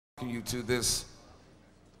You to this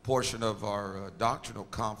portion of our doctrinal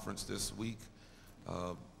conference this week.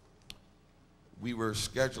 We were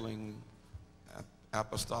scheduling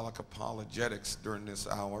apostolic apologetics during this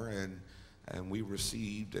hour, and we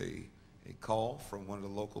received a call from one of the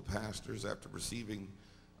local pastors after receiving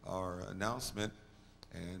our announcement,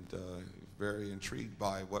 and very intrigued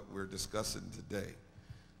by what we're discussing today.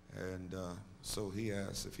 And so he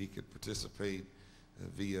asked if he could participate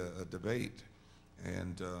via a debate.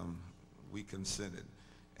 And we consented.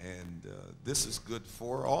 And this is good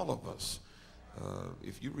for all of us.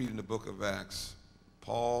 If you read in the book of Acts,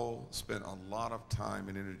 Paul spent a lot of time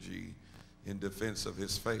and energy in defense of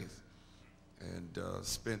his faith, and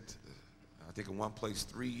spent, I think in one place,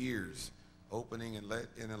 3 years opening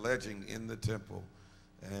and alleging in the temple,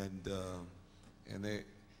 and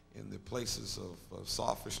in the places of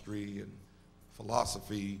sophistry and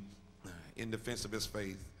philosophy in defense of his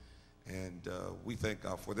faith. And we thank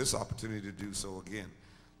God for this opportunity to do so again.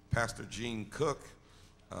 Pastor Gene Cook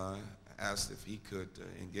asked if he could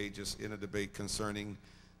engage us in a debate concerning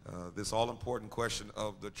this all-important question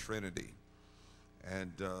of the Trinity.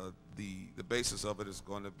 And the basis of it is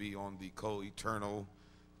going to be on the co-eternal,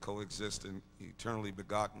 coexistent, eternally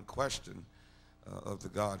begotten question of the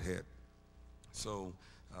Godhead. So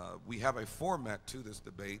we have a format to this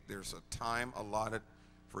debate. There's a time allotted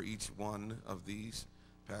for each one of these,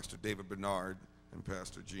 Pastor David Bernard and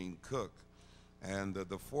Pastor Gene Cook. And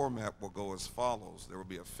the format will go as follows. There will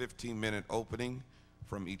be a 15-minute opening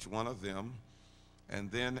from each one of them, and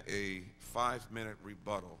then a 5-minute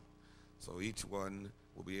rebuttal. So each one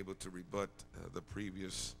will be able to rebut the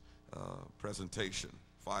previous presentation,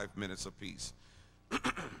 5 minutes apiece.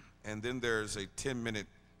 And then there's a 10-minute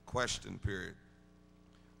question period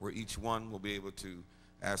where each one will be able to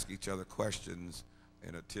ask each other questions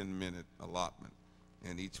in a 10-minute allotment.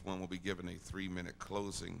 And each one will be given a 3-minute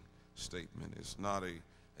closing statement. It's not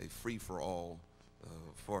a free-for-all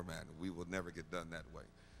format. We will never get done that way.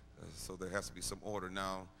 So there has to be some order.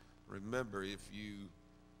 Now, remember, if you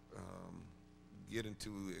get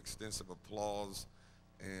into extensive applause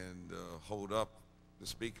and hold up the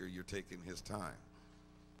speaker, you're taking his time.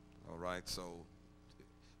 All right? So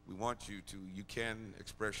we want you can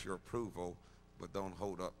express your approval, but don't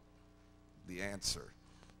hold up the answer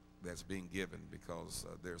that's being given, because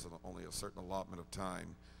there's only a certain allotment of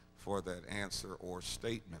time for that answer or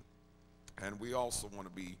statement. And we also want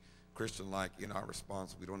to be Christian-like in our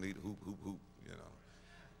response. We don't need hoop, hoop, hoop, you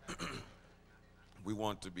know. We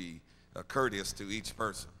want to be courteous to each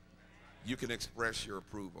person. You can express your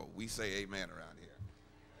approval. We say amen around here.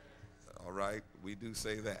 All right? We do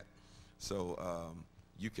say that. So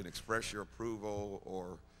you can express your approval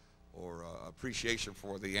or appreciation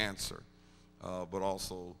for the answer, but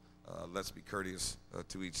also let's be courteous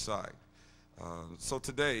to each side. So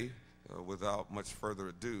today, without much further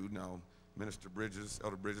ado, now Minister Bridges,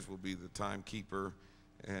 Elder Bridges will be the timekeeper,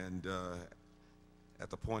 and at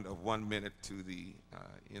the point of 1 minute to the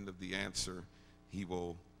end of the answer, he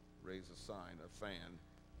will raise a sign, a fan,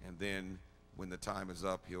 and then when the time is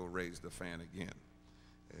up, he'll raise the fan again,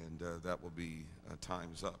 and that will be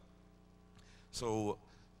time's up. So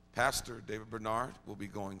Pastor David Bernard will be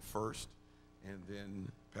going first, and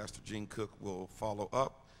then Pastor Gene Cook will follow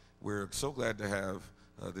up. We're so glad to have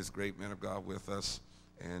this great man of God with us,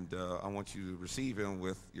 and I want you to receive him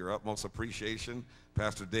with your utmost appreciation,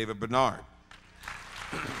 Pastor David Bernard.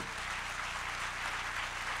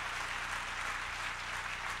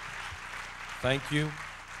 Thank you,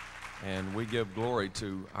 and we give glory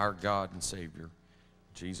to our God and Savior,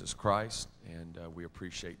 Jesus Christ, and we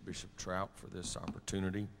appreciate Bishop Trout for this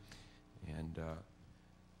opportunity, and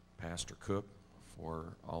Pastor Cook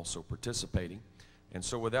for also participating. And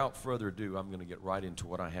so without further ado, I'm going to get right into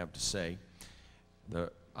what I have to say.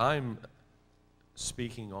 I'm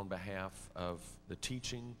speaking on behalf of the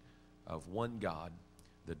teaching of one God,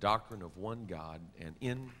 the doctrine of one God, and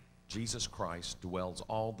in Jesus Christ dwells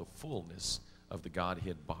all the fullness of the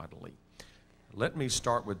Godhead bodily. Let me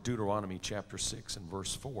start with Deuteronomy chapter 6 and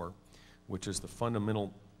verse 4, which is the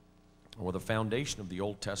fundamental or the foundation of the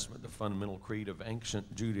Old Testament, the fundamental creed of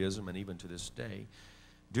ancient Judaism and even to this day.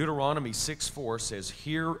 Deuteronomy 6:4 says,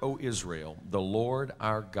 "Hear, O Israel, the Lord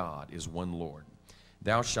our God is one Lord.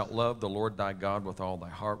 Thou shalt love the Lord thy God with all thy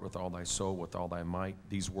heart, with all thy soul, with all thy might.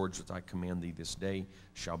 These words that I command thee this day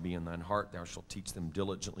shall be in thine heart. Thou shalt teach them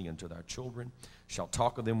diligently unto thy children. Shalt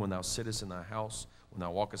talk of them when thou sittest in thy house, when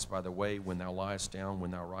thou walkest by the way, when thou liest down,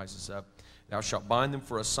 when thou risest up. Thou shalt bind them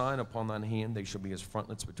for a sign upon thine hand. They shall be as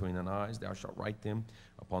frontlets between thine eyes. Thou shalt write them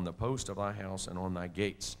upon the post of thy house and on thy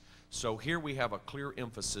gates." So here we have a clear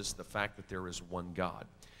emphasis, the fact that there is one God.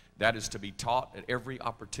 That is to be taught at every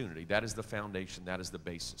opportunity. That is the foundation. That is the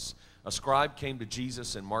basis. A scribe came to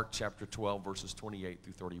Jesus in Mark chapter 12, verses 28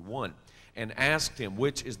 through 31, and asked him,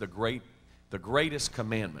 which is the greatest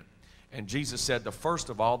commandment? And Jesus said, the first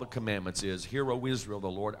of all the commandments is, Hear, O Israel, the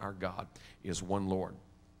Lord our God is one Lord.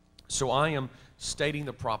 So I am stating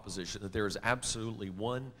the proposition that there is absolutely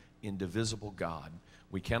one indivisible God.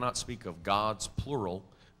 We cannot speak of gods, plural.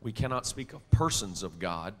 We cannot speak of persons of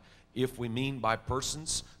God. If we mean by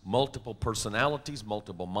persons, multiple personalities,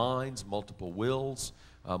 multiple minds, multiple wills,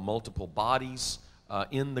 multiple bodies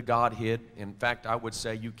in the Godhead. In fact, I would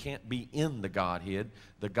say you can't be in the Godhead.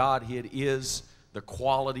 The Godhead is the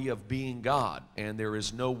quality of being God, and there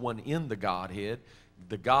is no one in the Godhead.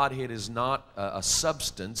 The Godhead is not a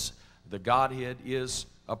substance. The Godhead is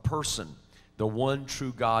a person. The one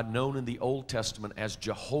true God, known in the Old Testament as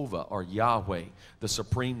Jehovah or Yahweh, the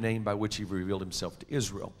supreme name by which he revealed himself to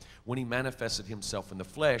Israel. When he manifested himself in the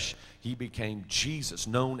flesh, he became Jesus,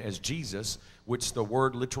 known as Jesus, which the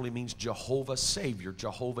word literally means Jehovah Savior.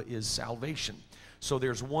 Jehovah is salvation. So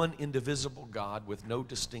there's one indivisible God with no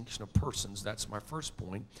distinction of persons. That's my first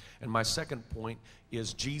point. And my second point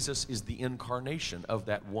is Jesus is the incarnation of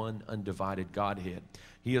that one undivided Godhead.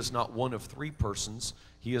 He is not one of three persons.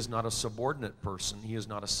 He is not a subordinate person. He is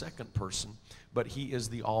not a second person. But he is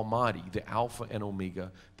the Almighty, the Alpha and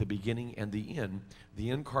Omega, the beginning and the end,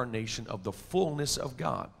 the incarnation of the fullness of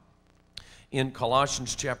God. In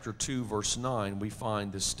Colossians chapter 2, verse 9, we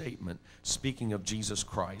find this statement, speaking of Jesus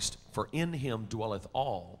Christ, For in him dwelleth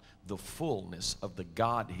all the fullness of the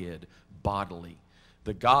Godhead bodily.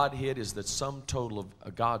 The Godhead is the sum total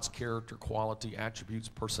of God's character, quality, attributes,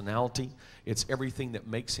 personality. It's everything that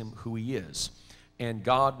makes him who he is. And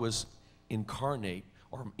God was incarnate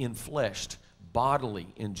or infleshed bodily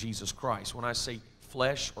in Jesus Christ. When I say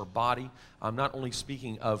flesh or body, I'm not only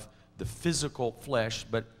speaking of the physical flesh,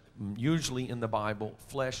 but usually in the Bible,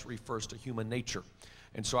 flesh refers to human nature.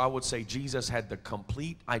 And so I would say Jesus had the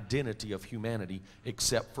complete identity of humanity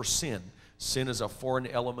except for sin. Sin is a foreign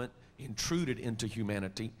element intruded into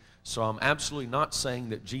humanity. So I'm absolutely not saying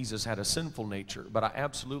that Jesus had a sinful nature, but I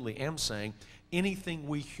absolutely am saying anything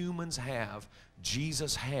we humans have,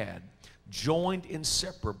 Jesus had, joined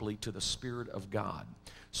inseparably to the Spirit of God,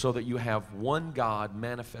 so that you have one God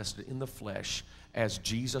manifested in the flesh as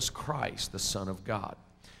Jesus Christ, the Son of God.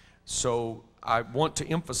 So I want to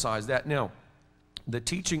emphasize that. Now, the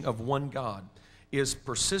teaching of one God is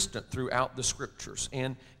persistent throughout the Scriptures,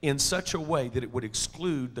 and in such a way that it would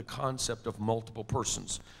exclude the concept of multiple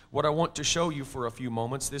persons. What I want to show you for a few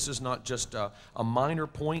moments, this is not just a minor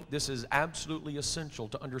point, this is absolutely essential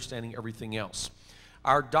to understanding everything else.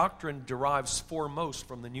 Our doctrine derives foremost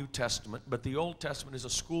from the New Testament, but the Old Testament is a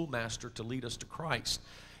schoolmaster to lead us to Christ.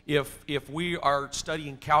 If we are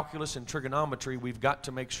studying calculus and trigonometry, we've got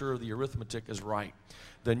to make sure the arithmetic is right.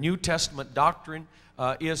 The New Testament doctrine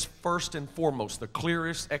is first and foremost the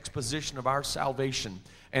clearest exposition of our salvation,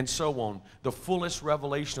 and so on. The fullest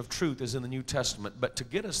revelation of truth is in the New Testament. But to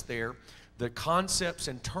get us there, the concepts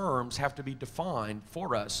and terms have to be defined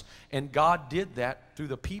for us, and God did that through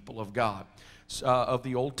the people of God. Of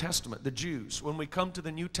the Old Testament, the Jews. When we come to the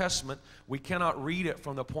New Testament, we cannot read it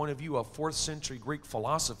from the point of view of 4th century Greek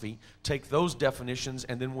philosophy, take those definitions,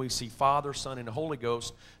 and then we see Father, Son, and Holy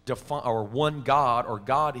Ghost, or one God or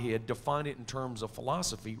Godhead, define it in terms of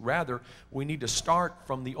philosophy. Rather, we need to start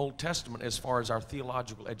from the Old Testament as far as our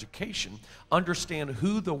theological education, understand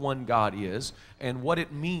who the one God is, and what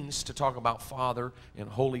it means to talk about Father and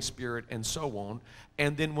Holy Spirit and so on.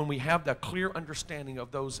 And then when we have that clear understanding of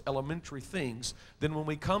those elementary things, then when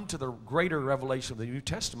we come to the greater revelation of the New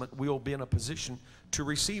Testament, we'll be in a position to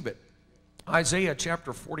receive it. Isaiah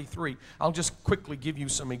chapter 43, I'll just quickly give you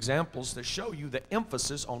some examples that show you the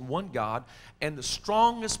emphasis on one God and the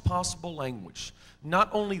strongest possible language. Not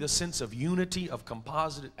only the sense of unity, of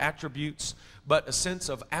composite attributes, but a sense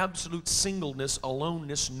of absolute singleness,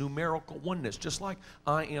 aloneness, numerical oneness, just like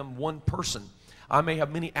I am one person. I may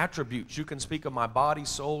have many attributes. You can speak of my body,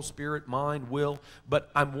 soul, spirit, mind, will,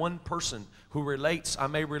 but I'm one person who relates. I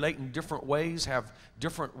may relate in different ways, have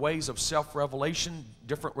different ways of self-revelation,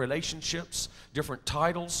 different relationships, different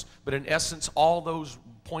titles, but in essence, all those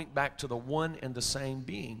point back to the one and the same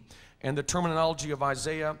being. And the terminology of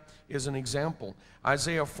Isaiah is an example.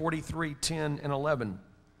 Isaiah 43:10 and 11.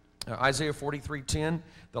 Isaiah 43:10,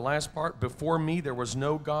 the last part, before me there was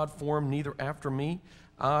no God formed, neither after me.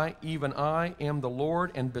 I, even I, am the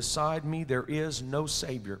Lord, and beside me there is no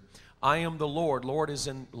Savior. I am the Lord. Lord is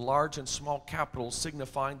in large and small capitals,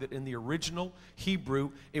 signifying that in the original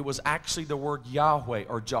Hebrew, it was actually the word Yahweh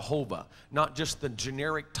or Jehovah. Not just the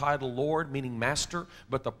generic title Lord, meaning master,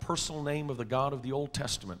 but the personal name of the God of the Old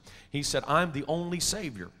Testament. He said, I'm the only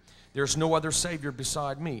Savior. There's no other Savior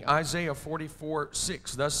beside me. Isaiah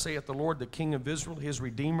 44:6, thus saith the Lord, the King of Israel, his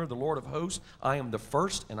Redeemer, the Lord of hosts, I am the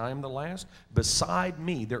first and I am the last. Beside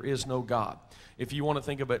me there is no God. If you want to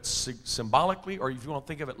think of it symbolically or if you want to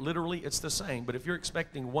think of it literally, it's the same. But if you're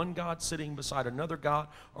expecting one God sitting beside another God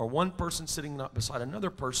or one person sitting not beside another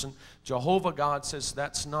person, Jehovah God says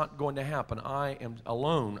that's not going to happen. I am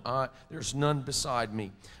alone. There's none beside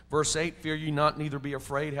me. Verse 8, fear ye not, neither be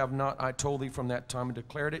afraid. Have not I told thee from that time and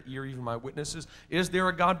declared it? Ye are even my witnesses. Is there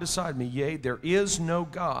a God beside me? Yea, there is no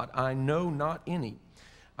God. I know not any.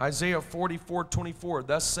 Isaiah 44:24,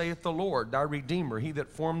 thus saith the Lord, thy Redeemer, he that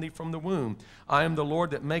formed thee from the womb. I am the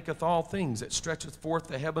Lord that maketh all things, that stretcheth forth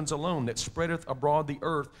the heavens alone, that spreadeth abroad the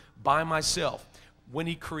earth by myself. When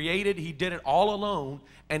he created, he did it all alone,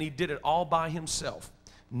 and he did it all by himself.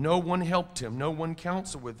 No one helped him. No one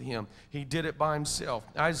counseled with him. He did it by himself.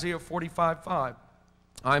 Isaiah 45:5,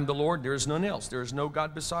 I am the Lord, there is none else. There is no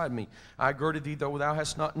God beside me. I girded thee, though thou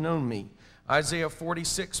hast not known me. Isaiah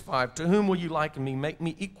 46:5, to whom will you liken me? Make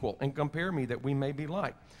me equal and compare me that we may be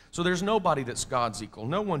like. So there's nobody that's God's equal.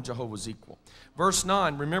 No one Jehovah's equal. Verse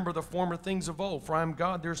 9, remember the former things of old, for I am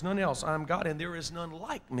God, there's none else. I am God, and there is none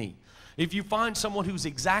like me. If you find someone who's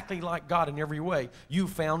exactly like God in every way, you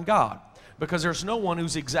found God. Because there's no one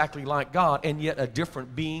who's exactly like God and yet a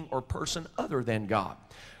different being or person other than God.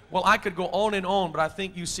 Well, I could go on and on, but I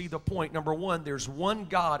think you see the point. Number one, there's one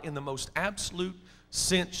God in the most absolute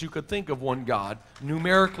sense you could think of one God,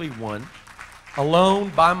 numerically one, alone,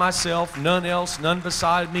 by myself, none else, none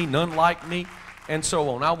beside me, none like me, and so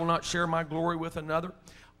on. I will not share my glory with another.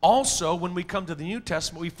 Also, when we come to the New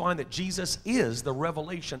Testament, we find that Jesus is the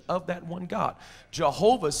revelation of that one God.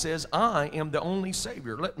 Jehovah says, I am the only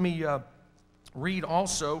Savior. Let me read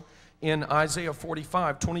also in Isaiah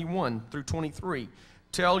 45:21 through 23.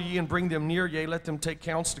 Tell ye and bring them near, yea, let them take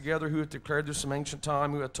counsel together, who hath declared this from ancient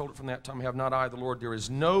time, who hath told it from that time, have not I the Lord. There is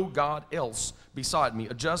no God else beside me,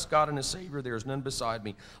 a just God and a Savior, there is none beside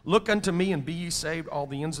me. Look unto me and be ye saved, all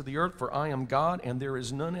the ends of the earth, for I am God and there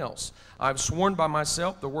is none else. I have sworn by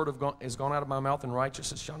myself, the word is gone out of my mouth, and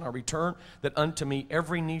righteousness shall not return, that unto me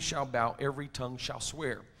every knee shall bow, every tongue shall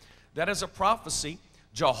swear. That is a prophecy.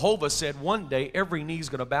 Jehovah said one day every knee is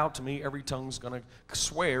going to bow to me, every tongue is going to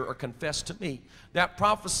swear or confess to me. That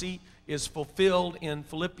prophecy is fulfilled in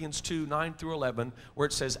Philippians 2:9 through 11, where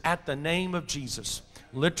it says, at the name of Jesus,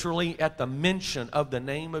 literally at the mention of the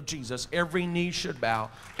name of Jesus, every knee should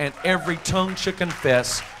bow and every tongue should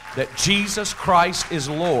confess that Jesus Christ is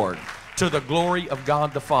Lord, to the glory of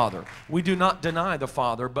God the Father. We do not deny the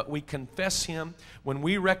Father, but we confess Him. When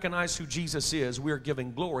we recognize who Jesus is, we are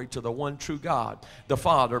giving glory to the one true God, the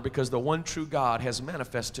Father, because the one true God has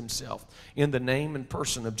manifested Himself in the name and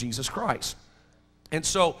person of Jesus Christ. And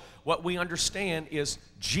so what we understand is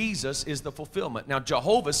Jesus is the fulfillment. Now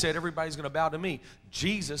Jehovah said everybody's going to bow to me.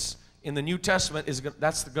 Jesus in the New Testament,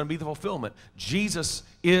 that's going to be the fulfillment. Jesus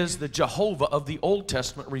is the Jehovah of the Old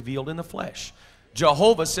Testament revealed in the flesh.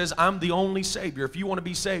 Jehovah says, I'm the only Savior. If you want to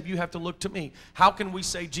be saved, you have to look to me. How can we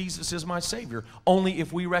say Jesus is my Savior? Only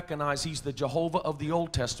if we recognize He's the Jehovah of the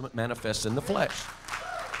Old Testament manifest in the flesh.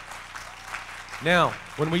 Now,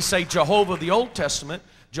 when we say Jehovah of the Old Testament,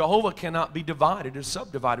 Jehovah cannot be divided or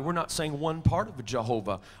subdivided. We're not saying one part of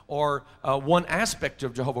Jehovah or one aspect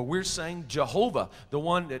of Jehovah. We're saying Jehovah, the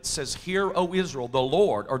one that says, Hear, O Israel, the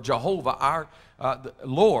Lord, or Jehovah, our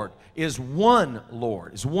Lord, is one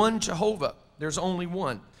Lord, is one Jehovah. There's only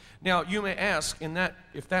one. Now, you may ask,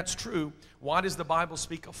 if that's true, why does the Bible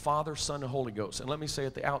speak of Father, Son, and Holy Ghost? And let me say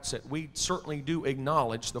at the outset, we certainly do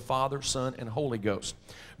acknowledge the Father, Son, and Holy Ghost.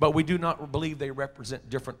 But we do not believe they represent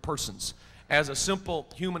different persons. As a simple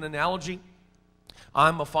human analogy,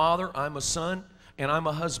 I'm a father, I'm a son, and I'm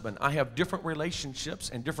a husband. I have different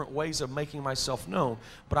relationships and different ways of making myself known,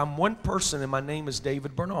 but I'm one person and my name is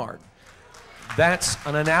David Bernard. That's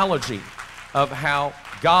an analogy of how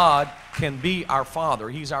God can be our Father.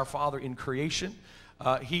 He's our Father in creation.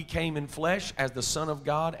 He came in flesh as the Son of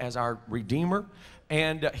God, as our Redeemer,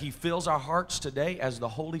 and He fills our hearts today as the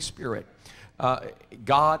Holy Spirit.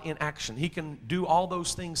 God in action. He can do all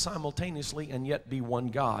those things simultaneously and yet be one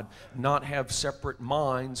God, not have separate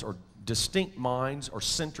minds or distinct minds or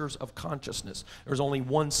centers of consciousness. There's only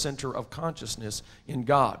one center of consciousness in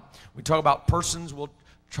God. We talk about persons, we'll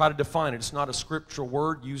try to define it. It's not a scriptural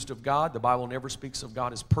word used of God. The Bible never speaks of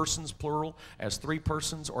God as persons, plural, as three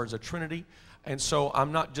persons, or as a trinity. And so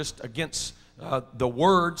I'm not just against the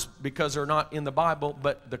words because they're not in the Bible,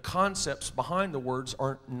 but the concepts behind the words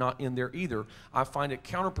are not in there either. I find it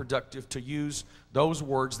counterproductive to use those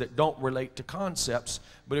words that don't relate to concepts.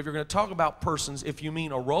 But if you're going to talk about persons, if you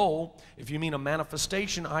mean a role, if you mean a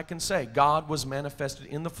manifestation, I can say God was manifested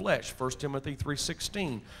in the flesh, 1 Timothy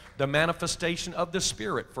 3:16. The manifestation of the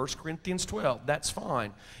Spirit, 1 Corinthians 12, that's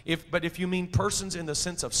fine. But if you mean persons in the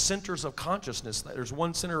sense of centers of consciousness, there's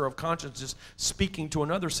one center of consciousness speaking to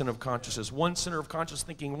another center of consciousness, one center of consciousness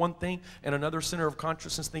thinking one thing and another center of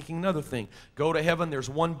consciousness thinking another thing. Go to heaven, there's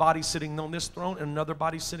one body sitting on this throne and another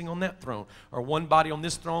body sitting on that throne, or one body on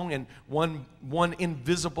this throne and one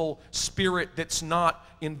invisible spirit that's not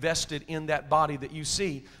invested in that body that you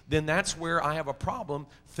see. Then that's where I have a problem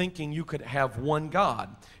thinking you could have one God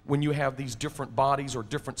when you have these different bodies or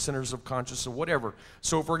different centers of consciousness or whatever.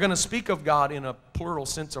 So if we're going to speak of God in a plural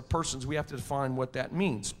sense of persons, we have to define what that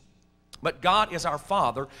means. But God is our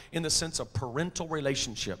Father in the sense of parental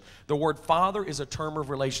relationship. The word father is a term of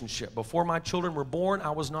relationship. Before my children were born,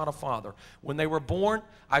 I was not a father. When they were born,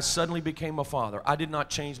 I suddenly became a father. I did not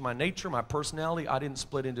change my nature, my personality. I didn't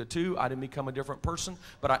split into two. I didn't become a different person,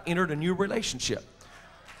 but I entered a new relationship.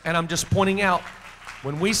 And I'm just pointing out,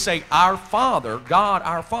 when we say our Father, God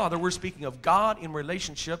our Father, we're speaking of God in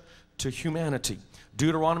relationship to humanity.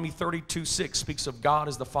 Deuteronomy 32:6 speaks of God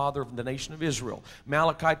as the Father of the nation of Israel.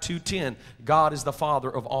 Malachi 2:10, God is the Father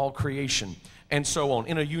of all creation, and so on.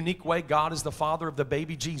 In a unique way, God is the Father of the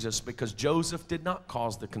baby Jesus because Joseph did not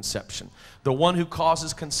cause the conception. The one who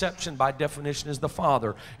causes conception by definition is the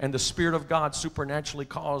Father, and the Spirit of God supernaturally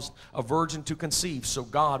caused a virgin to conceive, so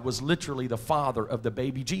God was literally the Father of the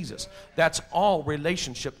baby Jesus. That's all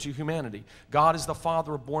relationship to humanity. God is the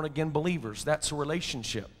Father of born-again believers. That's a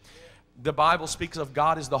relationship. The Bible speaks of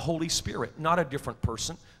God as the Holy Spirit, not a different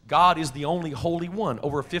person. God is the only Holy One.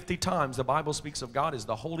 Over 50 times the Bible speaks of God as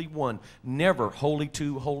the Holy One. Never Holy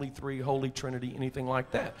Two, Holy Three, Holy Trinity, anything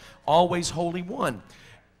like that. Always Holy One.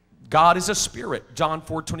 God is a spirit, John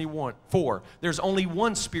 4:21. There's only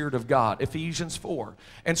one Spirit of God, Ephesians 4.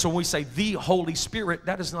 And so when we say the Holy Spirit,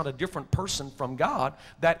 that is not a different person from God.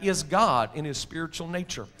 That is God in His spiritual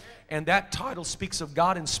nature. And that title speaks of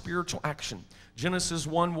God in spiritual action. Genesis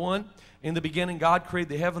 1:1, in the beginning God created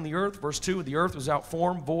the heaven and the earth. Verse 2, the earth was without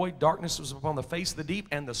form, void, darkness was upon the face of the deep,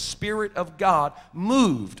 and the Spirit of God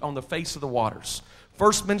moved on the face of the waters.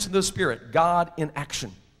 First mention of the Spirit, God in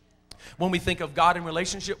action. When we think of God in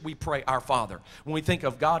relationship, we pray, our Father. When we think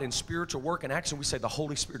of God in spiritual work and action, we say the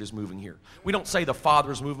Holy Spirit is moving here. We don't say the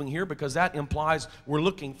Father is moving here because that implies we're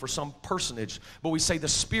looking for some personage. But we say the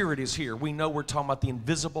Spirit is here. We know we're talking about the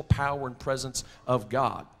invisible power and presence of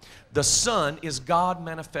God. The Son is God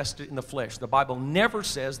manifested in the flesh. The Bible never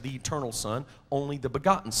says the eternal Son, only the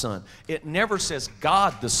begotten Son. It never says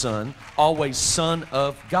God the Son, always Son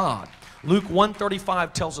of God. Luke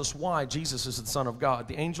 1:35 tells us why Jesus is the Son of God.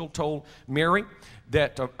 The angel told Mary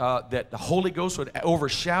that the Holy Ghost would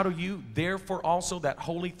overshadow you. Therefore also that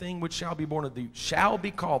holy thing which shall be born of thee shall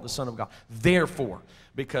be called the Son of God. Therefore,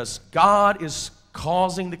 because God is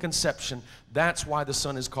causing the conception, that's why the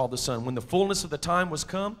Son is called the Son. When the fullness of the time was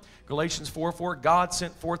come, Galatians 4:4, God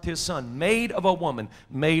sent forth His Son, made of a woman,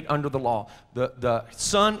 made under the law. The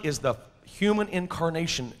Son is the human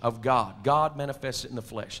incarnation of God. God manifested in the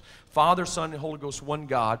flesh. Father, Son, and Holy Ghost, one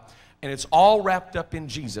God. And it's all wrapped up in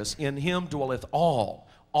Jesus. In Him dwelleth all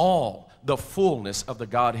the fullness of the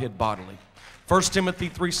Godhead bodily. 1 Timothy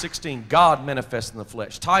 3:16, God manifest in the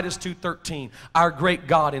flesh. Titus 2:13, our great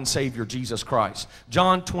God and Savior, Jesus Christ.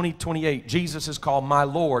 John 20:28, Jesus is called my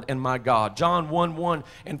Lord and my God. John 1:1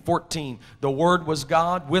 and 14, the Word was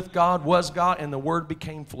God, with God, was God, and the Word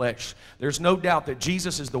became flesh. There's no doubt that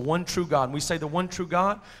Jesus is the one true God. When we say the one true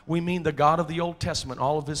God, we mean the God of the Old Testament,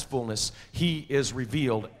 all of His fullness. He is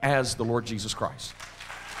revealed as the Lord Jesus Christ.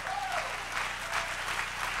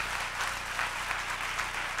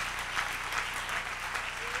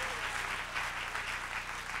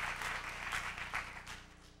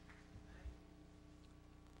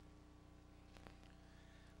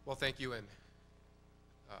 Well, thank you, and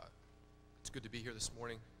it's good to be here this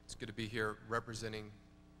morning. It's good to be here representing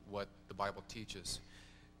what the Bible teaches.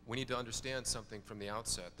 We need to understand something from the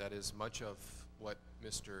outset. That is, much of what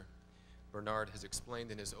Mr. Bernard has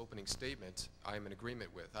explained in his opening statement, I am in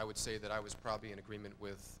agreement with. I would say that I was probably in agreement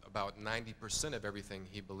with about 90% of everything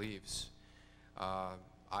he believes.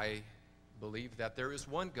 I believe that there is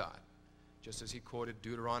one God, just as he quoted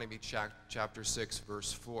Deuteronomy chapter 6,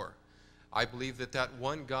 verse 4. I believe that that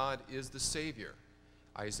one God is the Savior,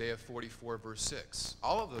 Isaiah 44, verse 6.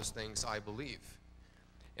 All of those things I believe.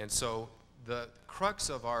 And so the crux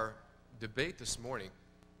of our debate this morning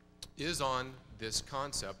is on this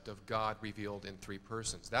concept of God revealed in three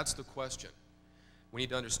persons. That's the question. We need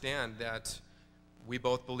to understand that we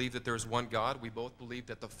both believe that there's one God. We both believe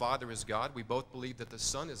that the Father is God. We both believe that the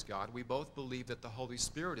Son is God. We both believe that the Holy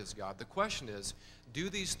Spirit is God. The question is, do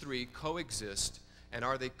these three coexist, and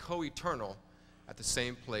are they co-eternal at the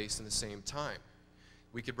same place and the same time?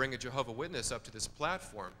 We could bring a Jehovah's Witness up to this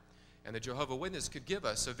platform, and the Jehovah's Witness could give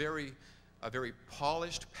us a very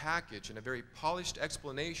polished package and a very polished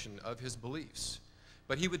explanation of his beliefs.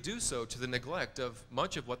 But he would do so to the neglect of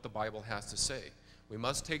much of what the Bible has to say. We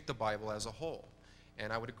must take the Bible as a whole.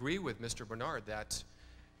 And I would agree with Mr. Bernard that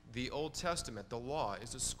the Old Testament, the law,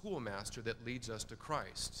 is a schoolmaster that leads us to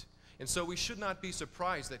Christ. And so we should not be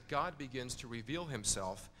surprised that God begins to reveal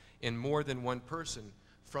himself in more than one person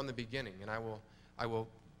from the beginning. And I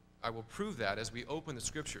will prove that as we open the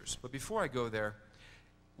Scriptures. But before I go there,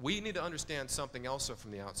 we need to understand something also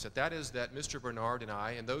from the outset. That is that Mr. Bernard and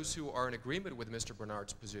I, and those who are in agreement with Mr.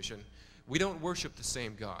 Bernard's position, we don't worship the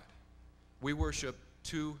same God. We worship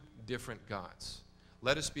two different gods.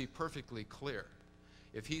 Let us be perfectly clear.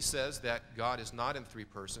 If he says that God is not in three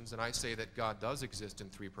persons, and I say that God does exist in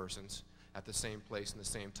three persons at the same place and the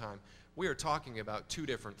same time, we are talking about two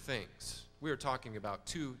different things. We are talking about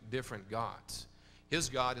two different gods. His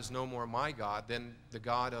God is no more my God than the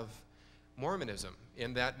God of Mormonism,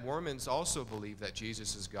 in that Mormons also believe that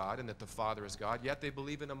Jesus is God and that the Father is God, yet they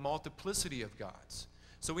believe in a multiplicity of gods.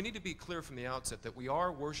 So we need to be clear from the outset that we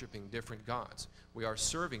are worshiping different gods. We are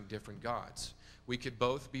serving different gods. We could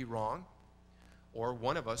both be wrong, or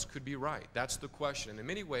one of us could be right. That's the question. And in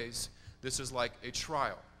many ways, this is like a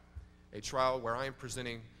trial where I am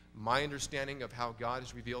presenting my understanding of how God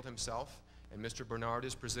has revealed himself, and Mr. Bernard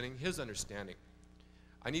is presenting his understanding.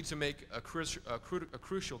 I need to make a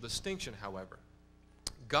crucial distinction, however.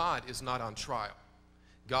 God is not on trial.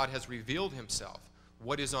 God has revealed himself.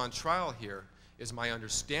 What is on trial here is my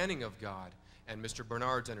understanding of God and Mr.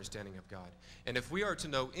 Bernard's understanding of God. And if we are to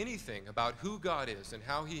know anything about who God is and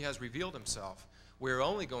how he has revealed himself, we are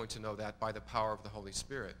only going to know that by the power of the Holy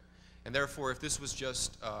Spirit. And therefore, if this was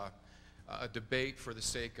just a debate for the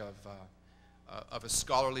sake of a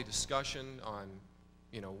scholarly discussion on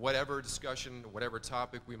whatever discussion, whatever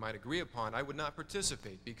topic we might agree upon, I would not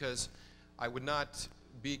participate, because I would not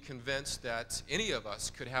be convinced that any of us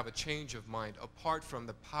could have a change of mind apart from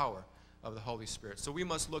the power of the Holy Spirit. So we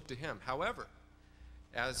must look to him. However,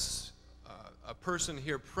 as a person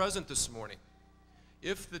here present this morning,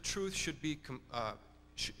 if the truth should be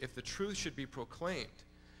proclaimed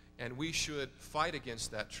and we should fight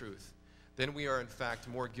against that truth, then we are in fact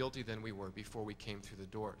more guilty than we were before we came through the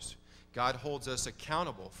doors. God holds us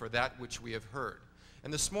accountable for that which we have heard.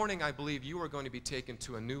 And this morning, I believe you are going to be taken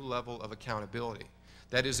to a new level of accountability.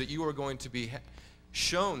 That is, that you are going to be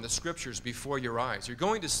shown the Scriptures before your eyes. You're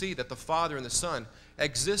going to see that the Father and the Son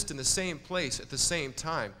exist in the same place at the same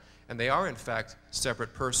time, and they are, in fact,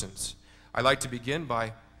 separate persons. I'd like to begin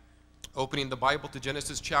by opening the Bible to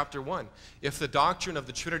Genesis chapter 1. If the doctrine of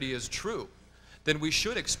the Trinity is true, then we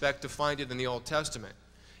should expect to find it in the Old Testament.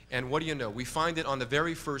 And what do you know? We find it on the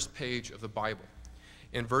very first page of the Bible.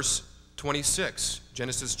 In verse 26,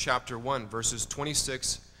 Genesis chapter 1, verses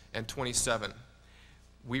 26 and 27,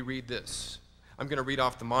 we read this. I'm going to read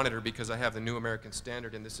off the monitor because I have the New American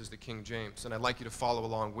Standard, and this is the King James, and I'd like you to follow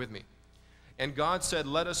along with me. And God said,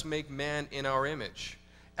 "Let us make man in our image,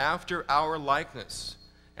 after our likeness,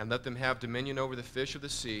 and let them have dominion over the fish of the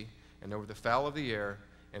sea, and over the fowl of the air,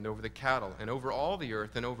 and over the cattle, and over all the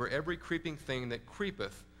earth, and over every creeping thing that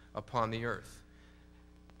creepeth upon the earth."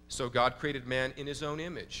 So God created man in his own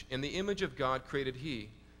image. In the image of God created he,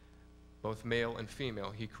 both male and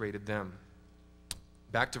female, he created them.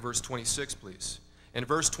 Back to verse 26, please. In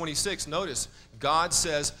verse 26, notice, God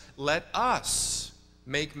says, "Let us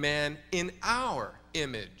make man in our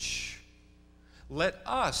image." Let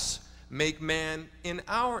us make man in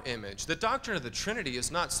our image. The doctrine of the Trinity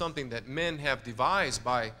is not something that men have devised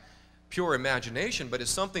by pure imagination, but is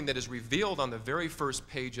something that is revealed on the very first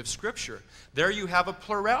page of Scripture. There you have a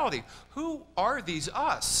plurality. Who are these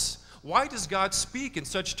us? Why does God speak in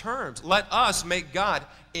such terms? Let us make God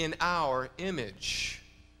in our image.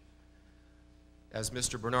 As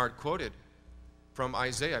Mr. Bernard quoted from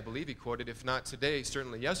Isaiah, I believe he quoted, if not today,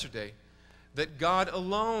 certainly yesterday, that God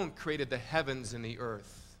alone created the heavens and the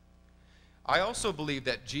earth. I also believe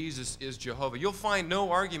that Jesus is Jehovah. You'll find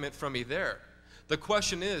no argument from me there. The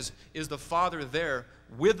question is the Father there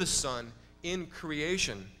with the Son in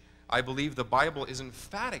creation? I believe the Bible is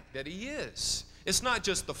emphatic that he is. It's not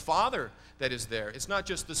just the Father that is there. It's not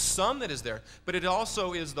just the Son that is there, but it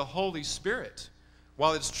also is the Holy Spirit.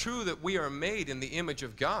 While it's true that we are made in the image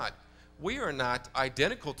of God, we are not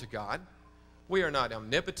identical to God. We are not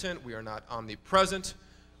omnipotent. We are not omnipresent.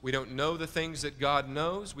 We don't know the things that God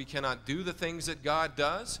knows. We cannot do the things that God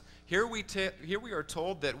does. Here we are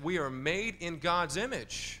told that we are made in God's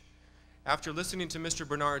image. After listening to Mr.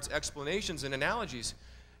 Bernard's explanations and analogies,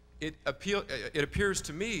 it appears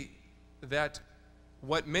to me that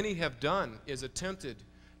what many have done is attempted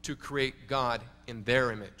to create God in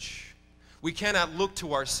their image. We cannot look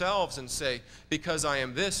to ourselves and say, because I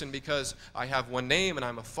am this and because I have one name and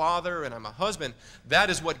I'm a father and I'm a husband, that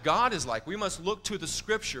is what God is like. We must look to the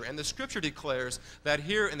Scripture, and the Scripture declares that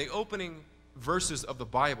here in the opening verses of the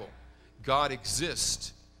Bible, God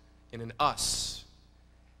exists in an us.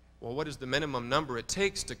 Well, what is the minimum number it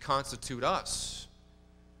takes to constitute us?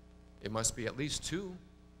 It must be at least two,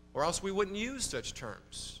 or else we wouldn't use such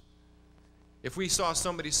terms. If we saw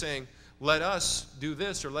somebody saying, let us do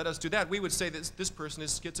this or let us do that, we would say that this person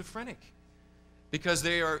is schizophrenic, because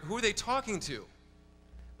who are they talking to?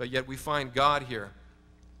 But yet we find God here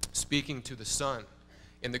speaking to the Son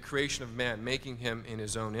in the creation of man, making him in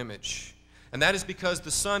his own image. And that is because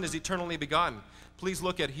the Son is eternally begotten. Please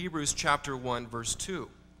look at Hebrews chapter 1, verse 2,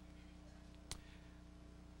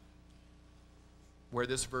 where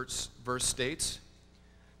this verse states,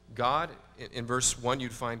 God, in verse 1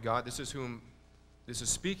 you'd find God, this is whom this is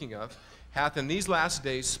speaking of, hath in these last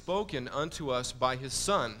days spoken unto us by his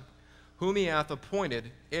Son, whom he hath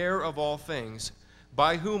appointed heir of all things,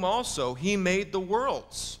 by whom also he made the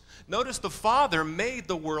worlds. Notice the Father made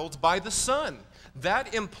the worlds by the Son.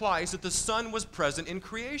 That implies that the Son was present in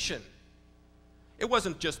creation. It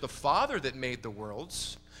wasn't just the Father that made the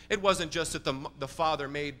worlds. It wasn't just that the Father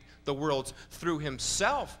made the worlds through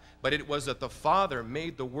himself, but it was that the Father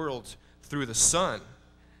made the worlds through the Son.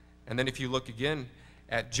 And then if you look again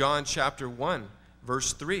at John chapter 1,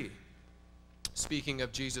 verse 3, speaking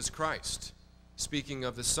of Jesus Christ, speaking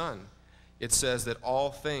of the Son, it says that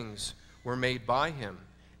all things were made by him,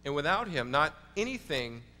 and without him not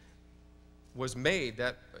anything was made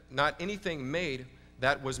that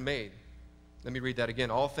was made. Let me read that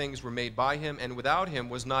again. All things were made by him, and without him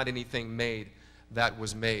was not anything made that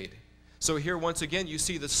was made. So here once again you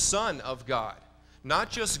see the Son of God.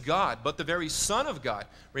 Not just God, but the very Son of God.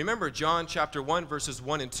 Remember, John chapter 1, verses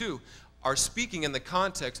 1 and 2 are speaking in the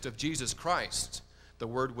context of Jesus Christ. The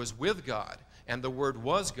Word was with God, and the Word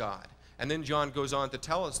was God. And then John goes on to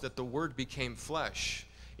tell us that the Word became flesh.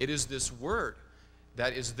 It is this Word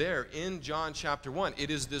that is there in John chapter 1.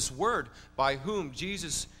 It is this Word by whom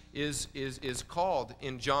Jesus is called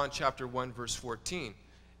in John chapter 1, verse 14.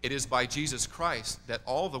 It is by Jesus Christ that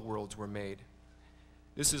all the worlds were made.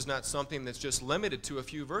 This is not something that's just limited to a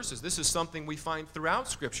few verses. This is something we find throughout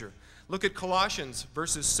Scripture. Look at Colossians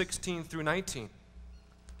verses 16 through 19.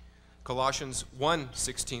 Colossians 1,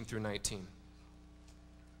 16 through 19.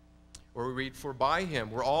 Where we read, for by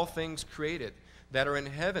him were all things created, that are in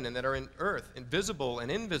heaven and that are in earth, invisible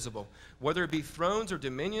and invisible, whether it be thrones or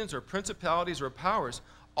dominions or principalities or powers,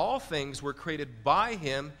 all things were created by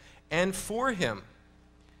him and for him.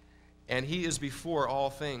 And he is before all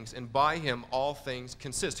things, and by him all things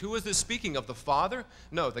consist. Who is this speaking of? The Father?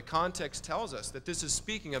 No, the context tells us that this is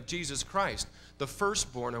speaking of Jesus Christ, the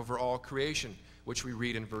firstborn over all creation, which we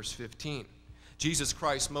read in verse 15. Jesus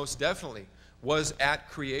Christ most definitely was at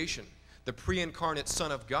creation. The pre-incarnate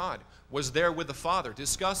Son of God was there with the Father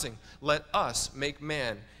discussing, let us make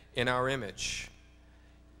man in our image.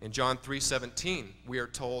 In John 3:17, we are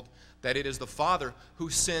told that it is the Father who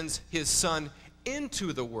sends his Son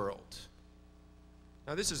into the world.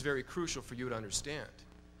 Now this is very crucial for you to understand.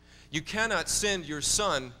 You cannot send your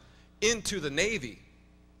son into the Navy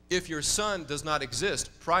if your son does not exist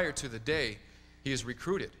prior to the day he is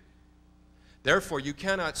recruited. Therefore,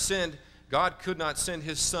 God could not send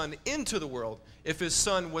his Son into the world if his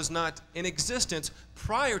Son was not in existence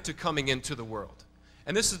prior to coming into the world.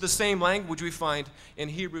 And this is the same language we find in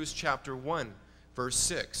Hebrews chapter 1, verse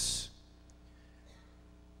 6.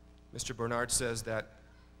 Mr. Bernard says that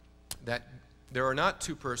there are not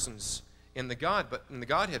two persons in the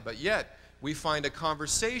Godhead, but yet we find a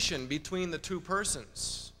conversation between the two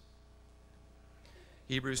persons.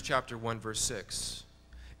 Hebrews chapter 1, verse 6.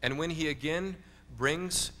 And when he again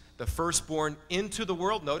brings the firstborn into the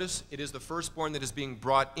world, notice it is the firstborn that is being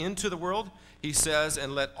brought into the world, he says,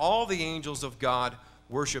 and let all the angels of God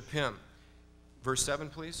worship him. Verse 7,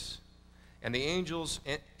 please. And the angels,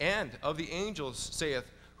 and of the angels saith,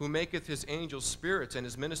 who maketh his angels spirits and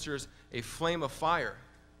his ministers a flame of fire.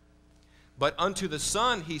 But unto the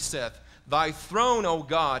Son he saith, thy throne, O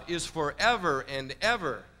God, is forever and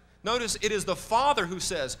ever. Notice it is the Father who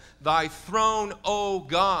says, thy throne, O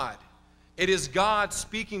God. It is God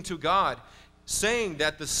speaking to God, saying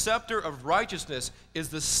that the scepter of righteousness is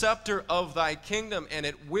the scepter of thy kingdom, and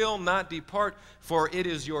it will not depart, for it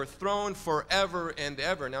is your throne forever and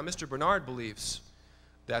ever. Now, Mr. Bernard believes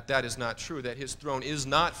that that is not true, that his throne is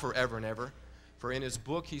not forever and ever. For in his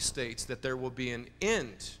book he states that there will be an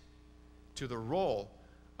end to the role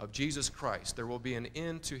of Jesus Christ. There will be an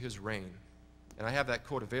end to his reign. And I have that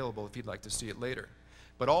quote available if you'd like to see it later.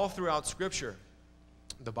 But all throughout Scripture,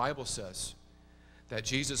 the Bible says that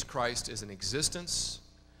Jesus Christ is in existence,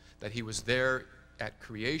 that he was there at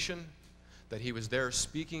creation, that he was there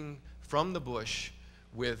speaking from the bush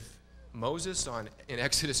with Moses in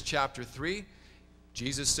Exodus chapter 3.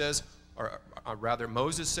 Jesus says, or rather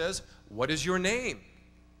Moses says, "What is your name?"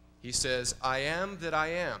 He says, "I am that I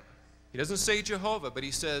am." He doesn't say Jehovah, but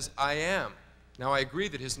he says, "I am." Now I agree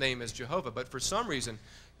that his name is Jehovah, but for some reason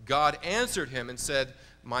God answered him and said,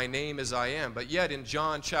 "My name is I am." But yet in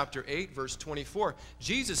John chapter 8, verse 24,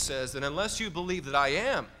 Jesus says that unless you believe that I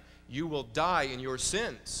am, you will die in your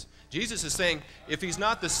sins. Jesus is saying, if he's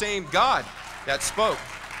not the same God that spoke,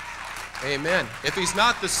 amen, if he's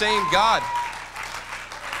not the same God,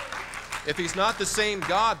 if he's not the same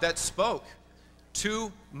God that spoke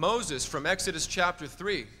to Moses from Exodus chapter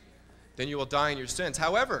 3, then you will die in your sins.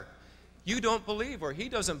 However, you don't believe, or he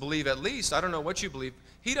doesn't believe at least, I don't know what you believe,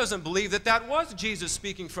 he doesn't believe that that was Jesus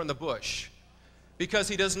speaking from the bush, because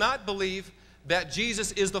he does not believe that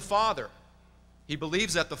Jesus is the Father. He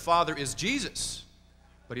believes that the Father is Jesus,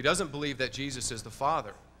 but he doesn't believe that Jesus is the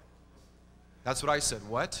Father. That's what I said.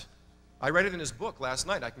 What? I read it in his book last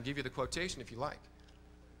night. I can give you the quotation if you like.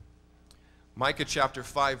 Micah chapter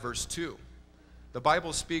 5, verse 2. The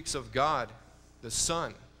Bible speaks of God, the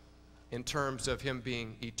Son, in terms of him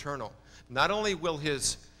being eternal. Not only will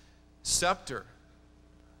his scepter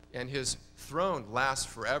and his throne last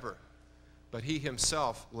forever, but he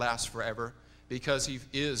himself lasts forever because he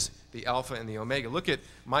is the Alpha and the Omega. Look at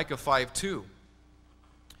Micah 5:2.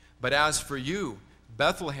 But as for you,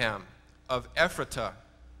 Bethlehem of Ephratah,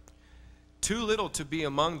 too little to be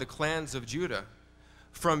among the clans of Judah,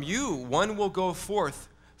 from you one will go forth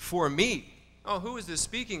for me. Oh, who is this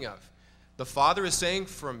speaking of? The Father is saying,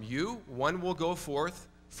 from you one will go forth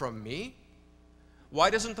from me? Why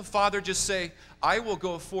doesn't the Father just say, I will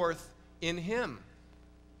go forth in him?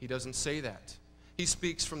 He doesn't say that. He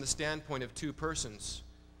speaks from the standpoint of two persons.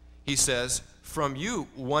 He says, from you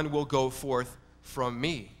one will go forth from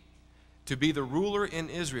me, to be the ruler in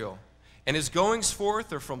Israel. And his goings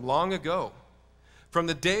forth are from long ago, from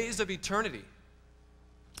the days of eternity.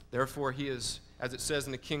 Therefore he is, as it says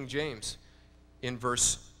in the King James, in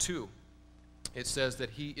verse 2, it says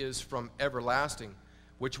that he is from everlasting,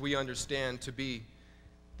 which we understand to be,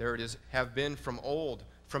 there it is, have been from old,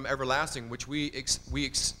 from everlasting, which we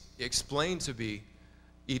explain to be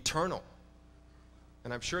eternal.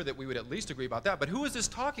 And I'm sure that we would at least agree about that. But who is this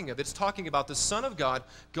talking of? It's talking about the Son of God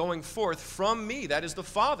going forth from me. That is the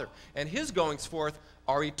Father. And his goings forth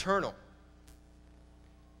are eternal.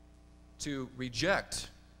 To reject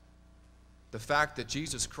the fact that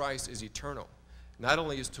Jesus Christ is eternal not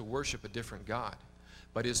only is to worship a different God,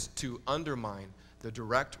 but is to undermine the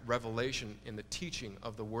direct revelation in the teaching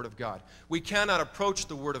of the Word of God. We cannot approach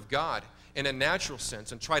the Word of God in a natural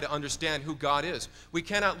sense and try to understand who God is. We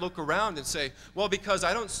cannot look around and say, well, because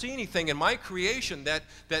I don't see anything in my creation that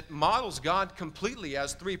models God completely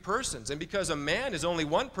as three persons, and because a man is only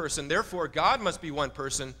one person, therefore God must be one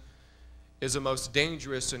person, is a most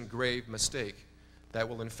dangerous and grave mistake that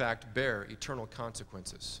will in fact bear eternal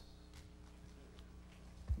consequences.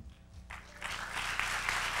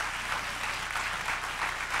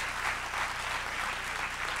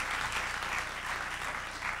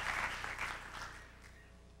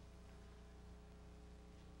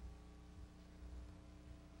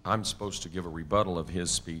 I'm supposed to give a rebuttal of his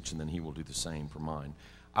speech, and then he will do the same for mine.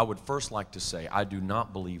 I would first like to say I do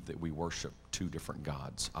not believe that we worship two different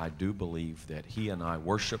gods. I do believe that he and I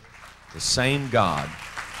worship the same God,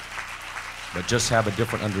 but just have a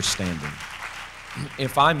different understanding.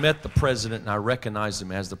 If I met the president and I recognized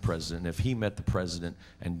him as the president, if he met the president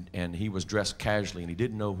and he was dressed casually and he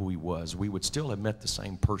didn't know who he was, we would still have met the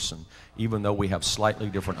same person, even though we have slightly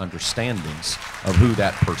different understandings of who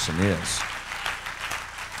that person is.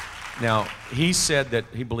 Now, he said that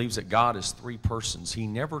he believes that God is three persons. He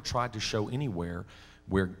never tried to show anywhere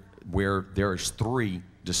where there is three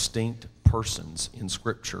distinct persons in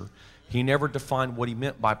Scripture. He never defined what he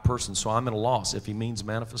meant by persons, so I'm at a loss. If he means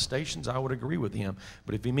manifestations, I would agree with him.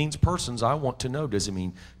 But if he means persons, I want to know, does he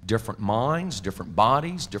mean different minds, different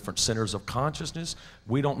bodies, different centers of consciousness?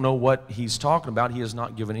 We don't know what he's talking about. He has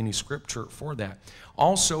not given any Scripture for that.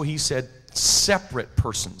 Also, he said separate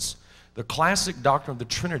persons. The classic doctrine of the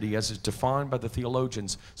Trinity, as is defined by the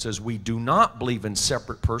theologians, says we do not believe in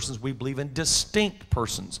separate persons, we believe in distinct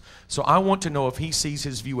persons. So I want to know if he sees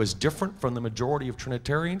his view as different from the majority of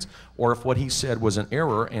Trinitarians, or if what he said was an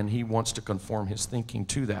error and he wants to conform his thinking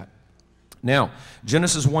to that. Now,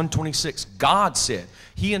 Genesis 1:26, God said.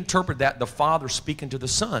 He interpreted that the Father speaking to the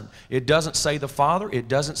Son. It doesn't say the Father, it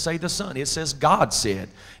doesn't say the Son. It says God said.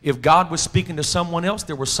 If God was speaking to someone else,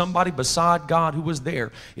 there was somebody beside God who was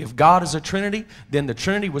there. If God is a Trinity, then the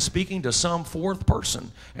Trinity was speaking to some fourth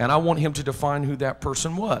person. And I want him to define who that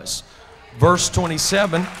person was. Verse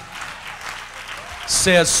 27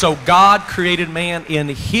 says, so God created man in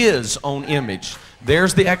his own image.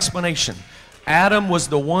 There's the explanation. Adam was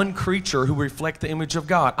the one creature who reflects the image of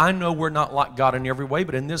God. I know we're not like God in every way,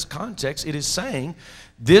 but in this context, it is saying,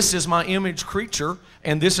 this is my image creature,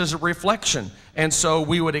 and this is a reflection. And so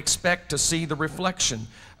we would expect to see the reflection.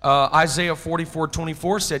 Isaiah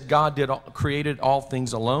 44:24 said God created all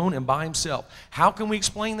things alone and by himself. How can we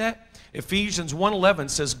explain that? Ephesians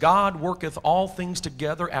 1:11 says, God worketh all things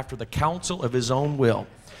together after the counsel of his own will.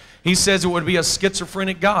 He says it would be a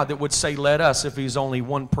schizophrenic God that would say, let us, if he's only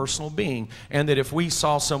one personal being. And that if we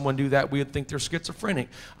saw someone do that, we would think they're schizophrenic.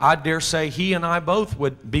 I dare say he and I both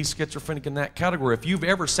would be schizophrenic in that category. If you've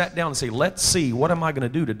ever sat down and say, let's see, what am I going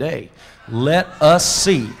to do today? Let us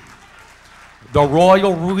see. The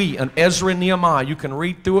royal we and Ezra and Nehemiah, you can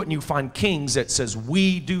read through it and you find kings that says,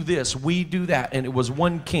 we do this, we do that. And it was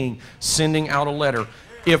one king sending out a letter.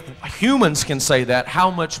 If humans can say that,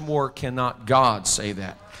 how much more cannot God say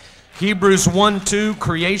that? Hebrews 1:2,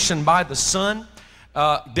 creation by the Son.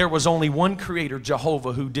 There was only one creator,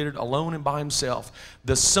 Jehovah, who did it alone and by himself.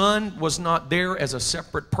 The Son was not there as a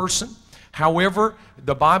separate person. However,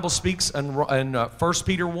 the Bible speaks in 1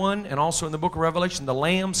 Peter 1 and also in the book of Revelation, the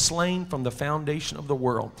Lamb slain from the foundation of the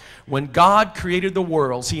world. When God created the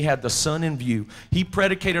worlds, he had the Son in view. He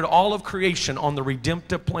predicated all of creation on the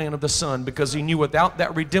redemptive plan of the Son because he knew without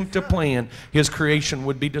that redemptive plan, his creation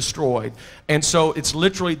would be destroyed. And so it's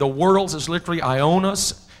literally, the worlds is literally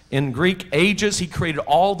Ionos. In Greek, ages, he created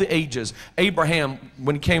all the ages. Abraham,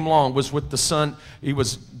 when he came along, was with the Son. He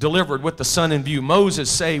was delivered with the Son in view. Moses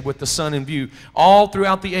saved with the Son in view. All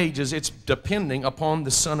throughout the ages, it's depending upon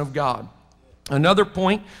the Son of God. Another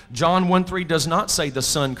point, John 1:3 does not say the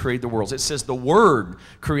Son created the worlds. It says the Word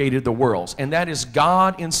created the worlds. And that is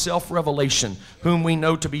God in self-revelation, whom we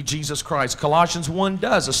know to be Jesus Christ. Colossians 1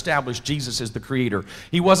 does establish Jesus as the creator.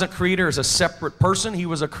 He wasn't creator as a separate person. He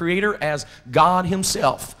was a creator as God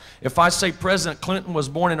himself. If I say President Clinton was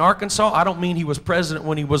born in Arkansas, I don't mean he was president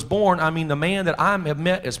when he was born. I mean the man that I have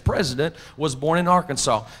met as president was born in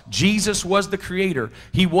Arkansas. Jesus was the creator.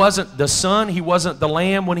 He wasn't the Son. He wasn't the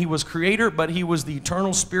Lamb when he was creator, but he was the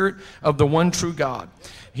eternal Spirit of the one true God.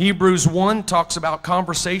 Hebrews 1 talks about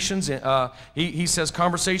conversations. He says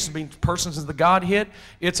conversations between persons of the Godhead.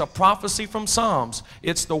 It's a prophecy from Psalms.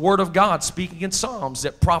 It's the Word of God speaking in Psalms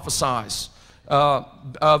that prophesies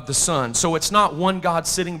of the Son. So it's not one God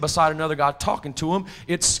sitting beside another God talking to him.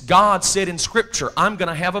 It's God said in Scripture, I'm going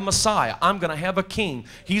to have a Messiah. I'm going to have a king.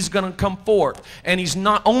 He's going to come forth. And he's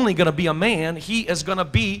not only going to be a man, he is going to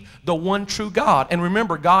be the one true God. And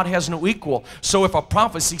remember, God has no equal. So if a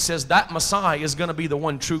prophecy says that Messiah is going to be the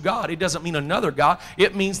one true God, it doesn't mean another God.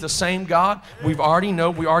 It means the same God we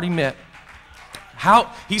already met.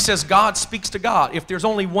 He says God speaks to God. If there's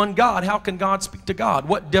only one God, how can God speak to God?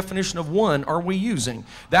 What definition of one are we using?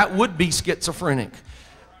 That would be schizophrenic.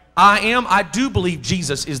 I do believe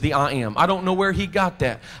Jesus is the I am. I don't know where he got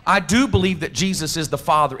that. I do believe that Jesus is the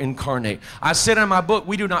Father incarnate. I said in my book,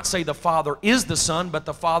 we do not say the Father is the Son, but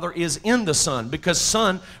the Father is in the Son, because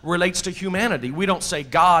Son relates to humanity. We don't say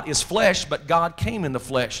God is flesh, but God came in the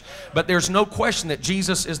flesh. But there's no question that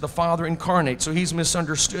Jesus is the Father incarnate, so he's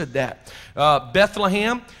misunderstood that.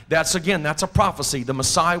 Bethlehem, that's a prophecy. The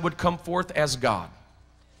Messiah would come forth as God.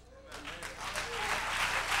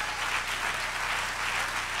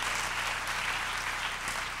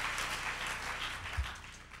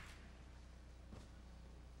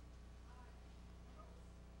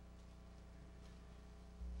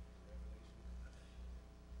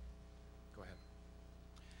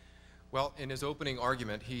 Well, in his opening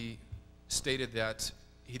argument, he stated that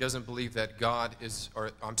he doesn't believe that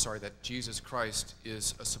that Jesus Christ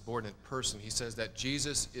is a subordinate person. He says that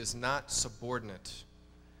Jesus is not subordinate.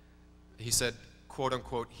 He said, quote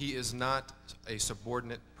unquote, he is not a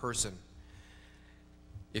subordinate person.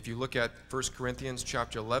 If you look at 1 Corinthians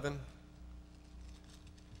chapter 11,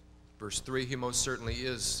 verse 3, he most certainly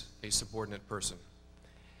is a subordinate person.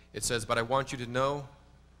 It says, but I want you to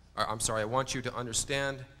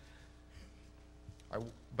understand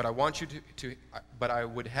But I want you but I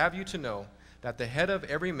would have you to know that the head of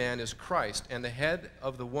every man is Christ, and the head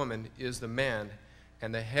of the woman is the man,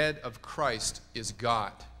 and the head of Christ is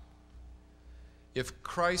God. If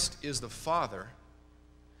Christ is the Father,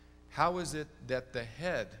 how is it that the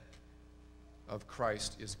head of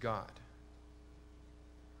Christ is God,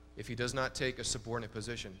 if he does not take a subordinate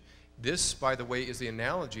position? This, by the way, is the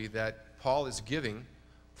analogy that Paul is giving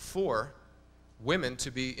for women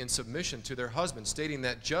to be in submission to their husbands, stating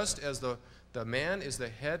that just as the man is the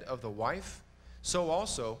head of the wife, so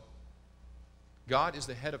also God is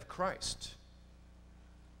the head of Christ.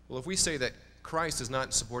 Well, if we say that Christ is not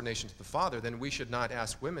in subordination to the Father, then we should not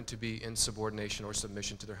ask women to be in subordination or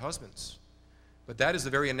submission to their husbands. But that is the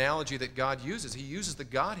very analogy that God uses. He uses the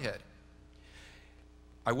Godhead.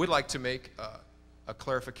 I would like to make a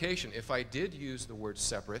clarification. If I did use the word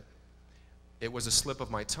separate, it was a slip of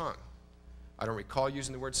my tongue. I don't recall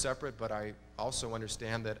using the word separate, but I also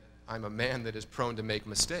understand that I'm a man that is prone to make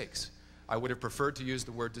mistakes. I would have preferred to use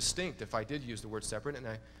the word distinct if I did use the word separate, and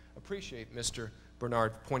I appreciate Mr.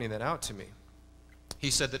 Bernard pointing that out to me.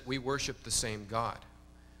 He said that we worship the same God.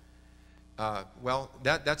 Well,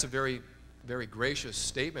 that's a very, very gracious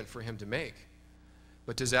statement for him to make.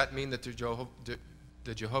 But does that mean that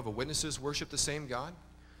the Jehovah Witnesses worship the same God?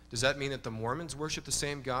 Does that mean that the Mormons worship the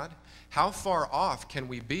same God? How far off can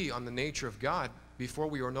we be on the nature of God before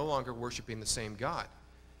we are no longer worshiping the same God?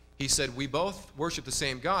 He said, we both worship the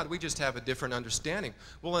same God, we just have a different understanding.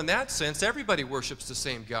 Well, in that sense, everybody worships the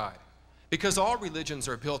same God, because all religions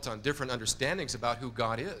are built on different understandings about who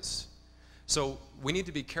God is. So we need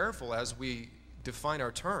to be careful as we define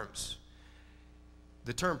our terms.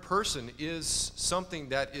 The term person is something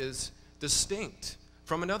that is distinct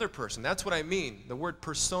from another person. That's what I mean. The word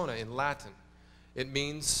persona in Latin, it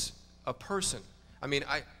means a person. I mean,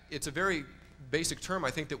 it's a very basic term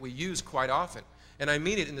I think that we use quite often. And I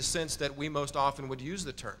mean it in the sense that we most often would use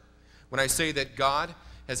the term. When I say that God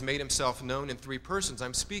has made himself known in three persons,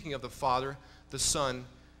 I'm speaking of the Father, the Son,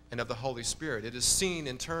 and of the Holy Spirit. It is seen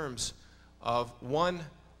in terms of one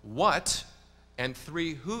what and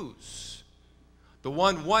three whos. The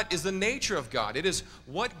one what is the nature of God. It is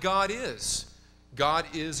what God is. God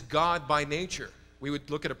is God by nature. We would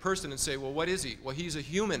look at a person and say, well, what is he? Well, he's a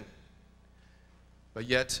human. But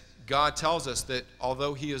yet, God tells us that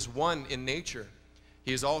although he is one in nature,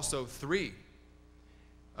 he is also three.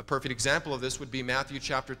 A perfect example of this would be Matthew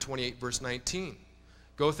chapter 28, verse 19.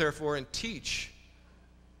 Go therefore and teach.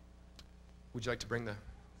 Would you like to bring the...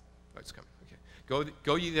 Oh, it's coming. Okay.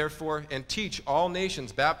 Go ye therefore and teach all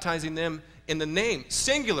nations, baptizing them in the name,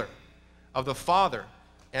 singular, of the Father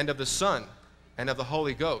and of the Son and of the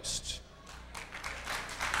Holy Ghost.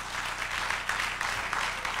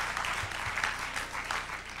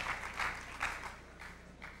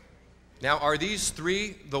 Now, are these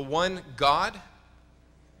three the one God?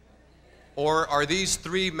 Or are these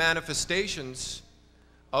three manifestations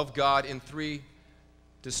of God in three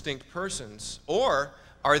distinct persons? Or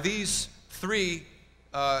are these three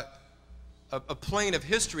a plane of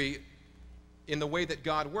history in the way that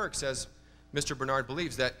God works, as Mr. Bernard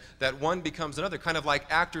believes, that one becomes another, kind of like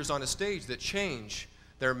actors on a stage that change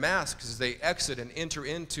their masks as they exit and enter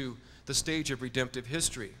into the stage of redemptive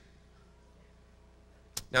history?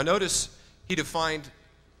 Now notice he defined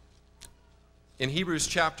in Hebrews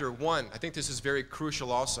chapter 1, I think this is very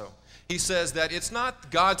crucial also. He says that it's not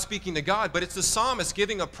God speaking to God, but it's the psalmist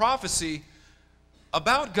giving a prophecy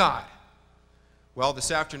about God. Well, this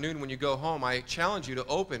afternoon when you go home, I challenge you to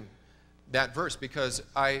open that verse, because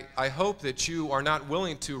I hope that you are not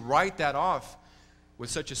willing to write that off with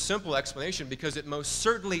such a simple explanation, because it most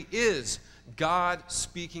certainly is God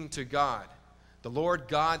speaking to God. The Lord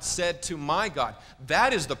God said to my God.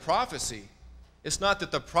 That is the prophecy. It's not that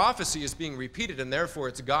the prophecy is being repeated and therefore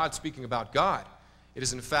it's God speaking about God. It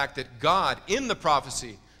is in fact that God in the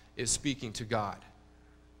prophecy is speaking to God.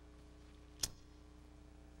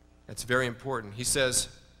 That's very important. He says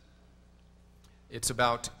it's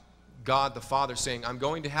about God the Father saying, I'm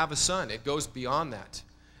going to have a son. It goes beyond that.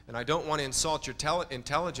 And I don't want to insult your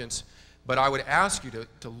intelligence, but I would ask you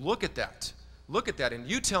to look at that. Look at that, and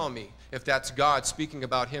you tell me if that's God speaking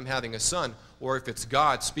about him having a son, or if it's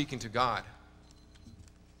God speaking to God.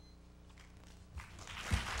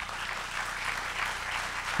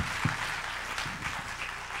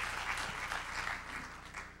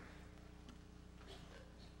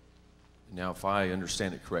 Now, if I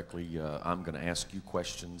understand it correctly, I'm going to ask you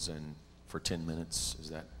questions and for 10 minutes. Is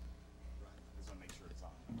that? Right. Just want to make sure it's on.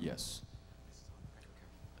 Yes.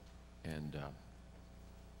 And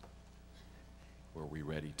were we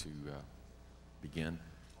ready to begin?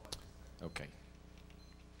 Okay.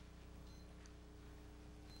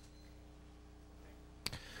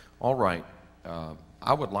 All right.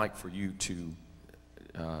 I would like for you to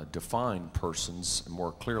define persons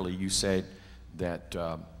more clearly. You said that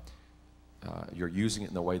you're using it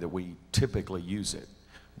in the way that we typically use it.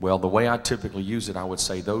 Well, the way I typically use it, I would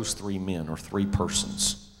say those three men are three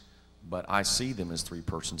persons. But I see them as three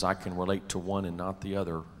persons. I can relate to one and not the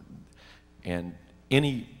other. And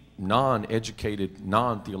any non-educated,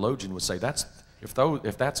 non-theologian would say,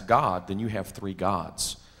 if that's God, then you have three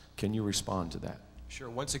gods. Can you respond to that? Sure.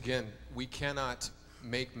 Once again, we cannot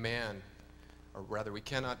make man, or rather, we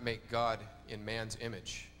cannot make God in man's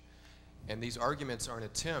image. And these arguments are an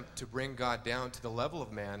attempt to bring God down to the level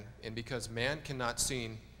of man, and because man cannot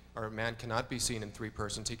be seen in three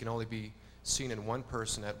persons, he can only be seen in one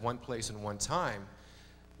person at one place and one time.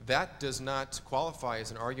 That does not qualify as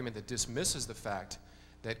an argument that dismisses the fact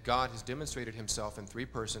that God has demonstrated himself in three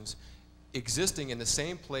persons, existing in the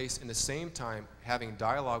same place, in the same time, having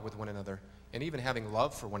dialogue with one another, and even having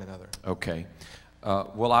love for one another. Okay.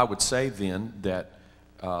 Well, I would say then that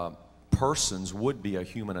persons would be a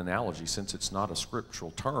human analogy. Since it's not a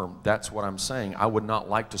scriptural term, that's what I'm saying. I would not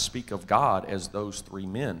like to speak of God as those three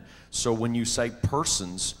men. So when you say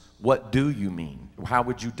persons, what do you mean? How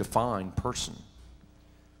would you define person?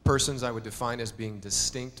 Persons I would define as being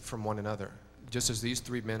distinct from one another. Just as these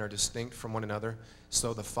three men are distinct from one another,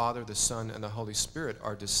 so the Father, the Son, and the Holy Spirit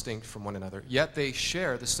are distinct from one another. Yet they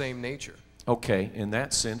share the same nature. Okay, in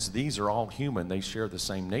that sense, these are all human. They share the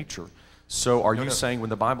same nature. So are you saying when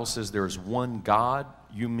the Bible says there is one God,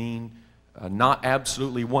 you mean not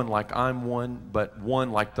absolutely one like I'm one, but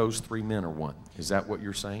one like those three men are one? Is that what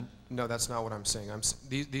you're saying? No, that's not what I'm saying.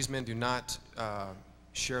 These men do not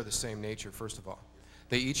share the same nature, first of all.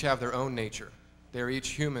 They each have their own nature. They're each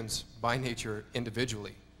humans by nature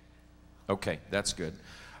individually. Okay, that's good.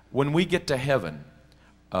 When we get to heaven,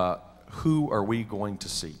 who are we going to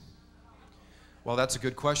see? Well, that's a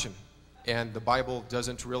good question. And the Bible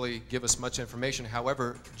doesn't really give us much information.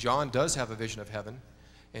 However, John does have a vision of heaven.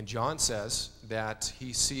 And John says that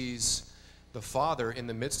he sees the Father in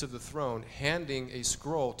the midst of the throne handing a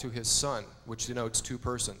scroll to his Son, which denotes two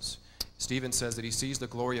persons. Stephen says that he sees the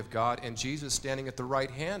glory of God and Jesus standing at the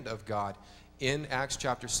right hand of God in Acts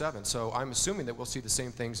chapter 7. So I'm assuming that we'll see the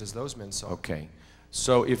same things as those men saw. Okay.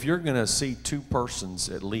 So if you're going to see two persons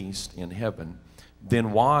at least in heaven,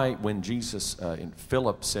 then why, when Jesus,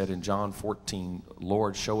 Philip said in John 14,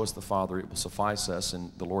 Lord, show us the Father, it will suffice us.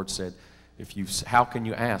 And the Lord said, how can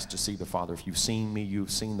you ask to see the Father? If you've seen me,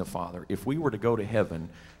 you've seen the Father. If we were to go to heaven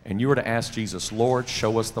and you were to ask Jesus, Lord,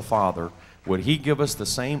 show us the Father, would he give us the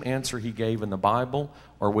same answer he gave in the Bible,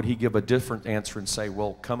 or would he give a different answer and say,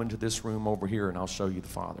 well, come into this room over here and I'll show you the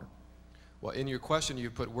Father? Well, in your question,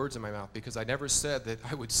 you put words in my mouth, because I never said that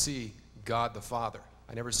I would see God the Father.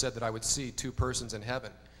 I never said that I would see two persons in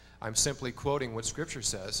heaven. I'm simply quoting what Scripture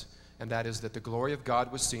says, and that is that the glory of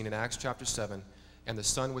God was seen in Acts chapter 7, and the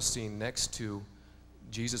Son was seen next to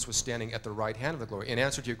Jesus, was standing at the right hand of the glory. In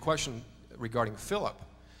answer to your question regarding Philip,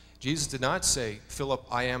 Jesus did not say, Philip,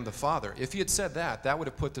 I am the Father. If he had said that, that would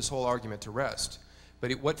have put this whole argument to rest.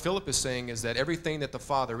 But what Philip is saying is that everything that the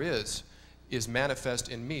Father is manifest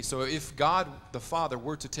in me. So if God the Father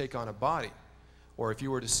were to take on a body, or if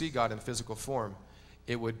you were to see God in physical form,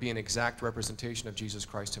 it would be an exact representation of Jesus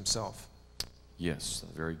Christ himself. Yes,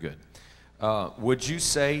 very good. Would you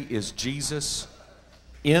say, is Jesus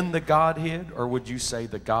in the Godhead, or would you say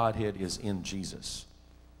the Godhead is in Jesus?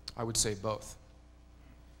 I would say both.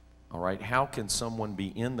 All right. How can someone be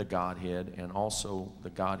in the Godhead and also the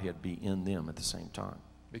Godhead be in them at the same time?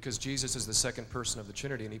 Because Jesus is the second person of the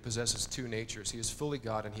Trinity, and he possesses two natures. He is fully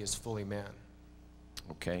God and he is fully man.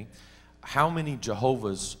 Okay. How many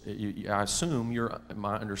Jehovah's, I assume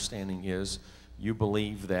my understanding is you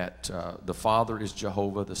believe that the Father is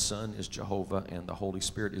Jehovah, the Son is Jehovah, and the Holy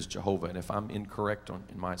Spirit is Jehovah. And if I'm incorrect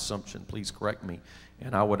in my assumption, please correct me.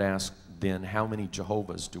 And I would ask then, how many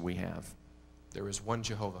Jehovah's do we have? There is one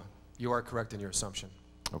Jehovah. You are correct in your assumption.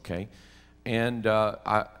 Okay. And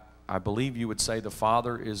I believe you would say the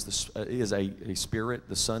Father is a spirit,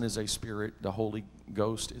 the Son is a spirit, the Holy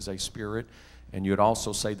Ghost is a spirit, and you'd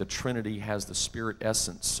also say the Trinity has the spirit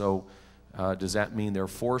essence. So does that mean there are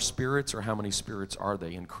four spirits, or how many spirits are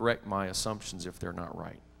they? And correct my assumptions if they're not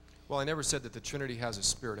right. Well, I never said that the Trinity has a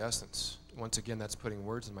spirit essence. Once again, that's putting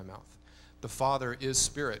words in my mouth. The Father is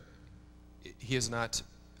spirit. He is not,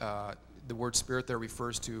 the word spirit there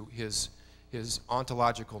refers to his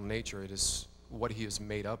ontological nature. It is what he is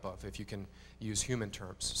made up of, if you can use human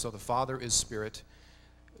terms. So the Father is spirit.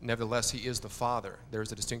 Nevertheless, he is the Father.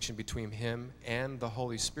 There's a distinction between him and the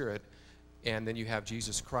Holy Spirit. And then you have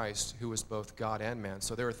Jesus Christ, who is both God and man.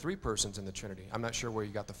 So there are three persons in the Trinity. I'm not sure where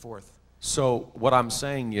you got the fourth. So what I'm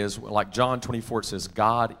saying is, like John 24, it says,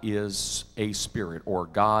 God is a spirit, or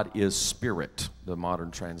God is spirit, the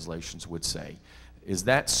modern translations would say. Is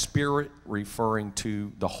that spirit referring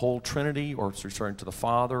to the whole Trinity, or it's referring to the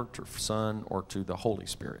Father, to the Son, or to the Holy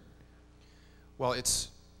Spirit? Well, it's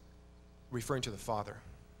referring to the Father.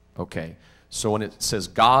 Okay. So when it says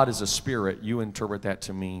God is a spirit, you interpret that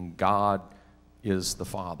to mean God is the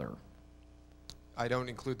Father. I don't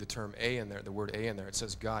include the term a in there, the word a in there. It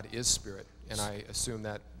says God is spirit, and I assume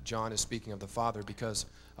that John is speaking of the Father because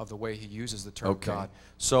of the way he uses the term God.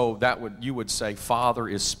 So you would say Father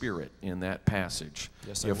is spirit in that passage.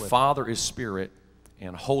 Yes, I if would. Father is spirit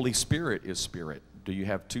and Holy Spirit is spirit, do you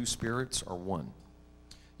have two spirits or one?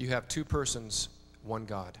 You have two persons, one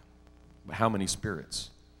God. How many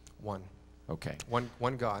spirits? One. Okay.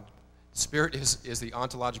 One God. Spirit is the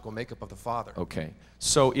ontological makeup of the Father. Okay.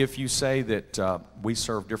 So if you say that we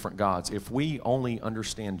serve different gods, if we only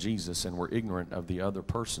understand Jesus and we're ignorant of the other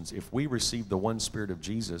persons, if we receive the one Spirit of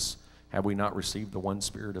Jesus, have we not received the one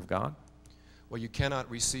Spirit of God? Well, you cannot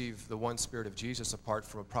receive the one Spirit of Jesus apart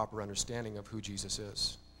from a proper understanding of who Jesus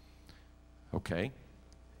is. Okay.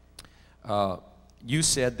 You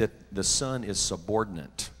said that the Son is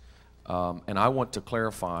subordinate. And I want to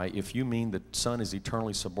clarify, if you mean the Son is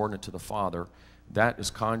eternally subordinate to the Father, that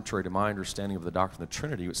is contrary to my understanding of the doctrine of the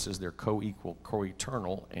Trinity. It says they're co-equal,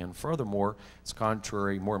 co-eternal, and furthermore, it's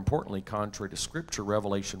contrary, more importantly, contrary to Scripture,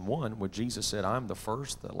 Revelation 1, where Jesus said, I'm the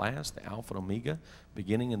first, the last, the Alpha and Omega,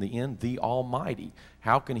 beginning and the end, the Almighty.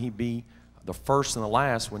 How can he be the first and the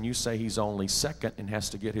last when you say he's only second and has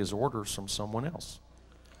to get his orders from someone else?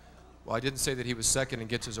 Well, I didn't say that he was second and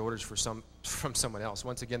gets his orders from someone else.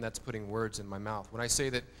 Once again, that's putting words in my mouth. When I say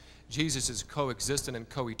that Jesus is co-existent and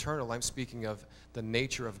co-eternal, I'm speaking of the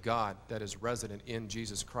nature of God that is resident in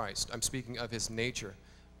Jesus Christ. I'm speaking of his nature,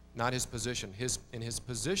 not his position. In his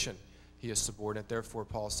position, he is subordinate. Therefore,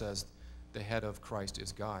 Paul says the head of Christ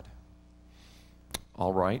is God.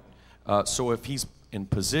 All right. So if he's in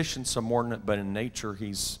position subordinate, but in nature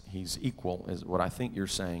he's equal, is what I think you're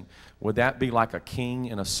saying. Would that be like a king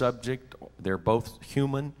and a subject? They're both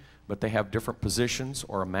human, but they have different positions,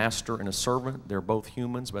 or a master and a servant? They're both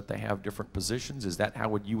humans, but they have different positions. Is that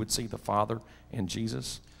how you would see the Father and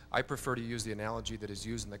Jesus? I prefer to use the analogy that is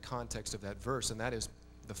used in the context of that verse, and that is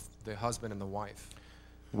the husband and the wife.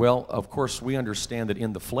 Well, of course, we understand that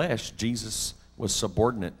in the flesh, Jesus was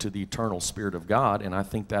subordinate to the eternal Spirit of God, and I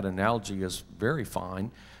think that analogy is very fine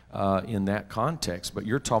in that context. But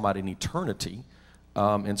you're talking about in eternity,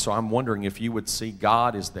 and so I'm wondering if you would see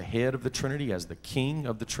God as the head of the Trinity, as the king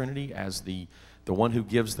of the Trinity, as the one who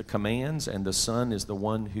gives the commands, and the Son is the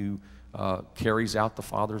one who carries out the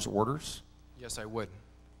Father's orders? Yes, I would.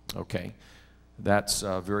 Okay. That's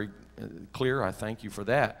very clear. I thank you for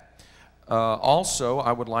that. Also,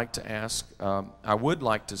 I would like to ask, I would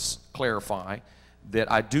like to clarify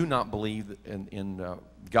that I do not believe in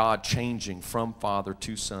God changing from Father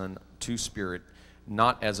to Son to Spirit,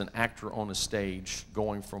 not as an actor on a stage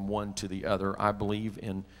going from one to the other. I believe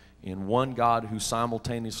in one God who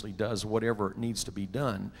simultaneously does whatever needs to be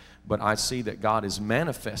done, but I see that God is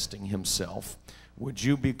manifesting himself. Would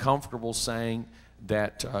you be comfortable saying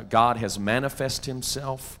that God has manifested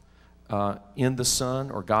himself in the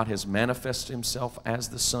Son, or God has manifested himself as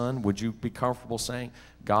the Son? Would you be comfortable saying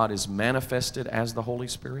God is manifested as the Holy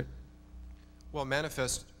Spirit? Well,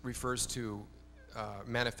 manifest refers to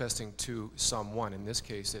manifesting to someone. In this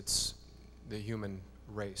case, it's the human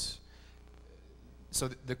race. So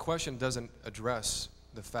the question doesn't address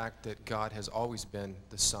the fact that God has always been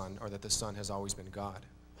the Son, or that the Son has always been God.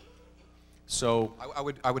 So I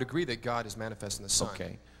would agree that God is manifest in the Son.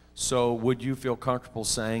 Okay. So would you feel comfortable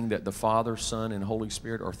saying that the Father, Son, and Holy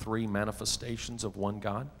Spirit are three manifestations of one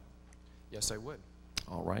God? Yes, I would.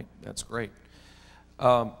 All right, that's great.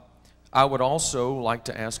 I would also like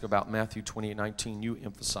to ask about Matthew 28:19. You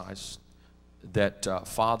emphasized that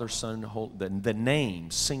Father, Son, the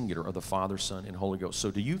name singular of the Father, Son, and Holy Ghost.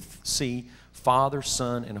 So do you see Father,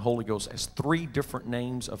 Son, and Holy Ghost as three different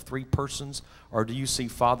names of three persons, or do you see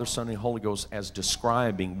Father, Son, and Holy Ghost as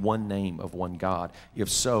describing one name of one God? If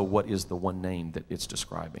so, what is the one name that it's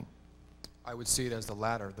describing? I would see it as the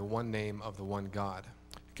latter, the one name of the one God.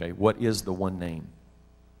 Okay, what is the one name?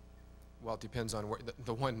 Well, it depends on where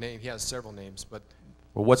the one name. He has several names, but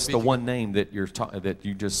Well, what's the one name that that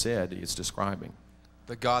you just said it's describing?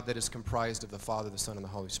 The God that is comprised of the Father, the Son, and the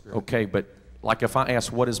Holy Spirit. Okay, but like if I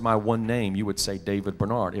ask what is my one name, you would say David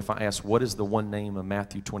Bernard. If I ask what is the one name of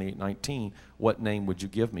Matthew 28:19, what name would you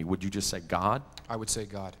give me? Would you just say God? I would say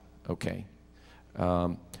God. Okay.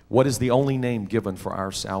 What is the only name given for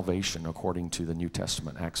our salvation according to the New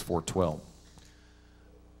Testament, Acts 4:12?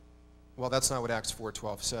 Well, that's not what Acts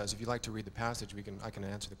 4:12 says. If you'd like to read the passage, I can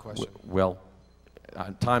answer the question. Well,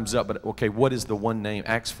 time's up, but okay, what is the one name?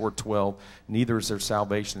 Acts 4:12, neither is there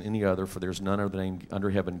salvation in any other, for there's none other name under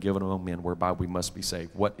heaven given among men whereby we must be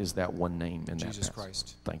saved. What is that one name in that Jesus passage?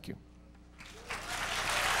 Christ. Thank you.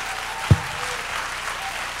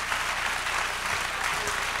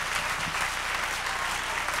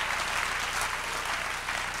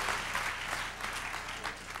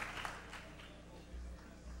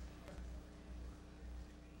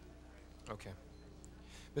 Okay.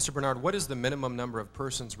 Mr. Bernard, what is the minimum number of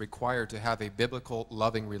persons required to have a biblical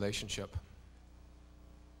loving relationship?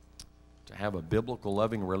 To have a biblical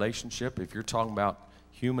loving relationship, if you're talking about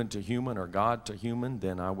human to human or God to human,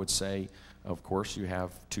 then I would say, of course, you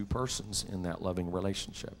have two persons in that loving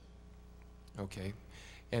relationship. Okay.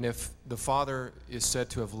 And if the Father is said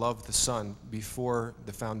to have loved the Son before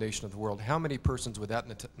the foundation of the world, how many persons would that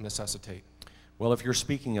necessitate? Well, if you're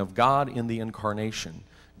speaking of God in the incarnation,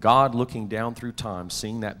 God looking down through time,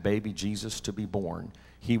 seeing that baby Jesus to be born,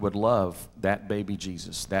 he would love that baby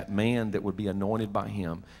Jesus, that man that would be anointed by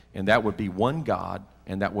him, and that would be one God,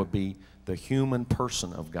 and that would be the human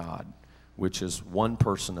person of God, which is one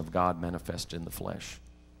person of God manifested in the flesh.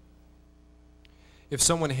 If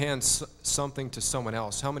someone hands something to someone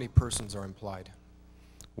else, how many persons are implied?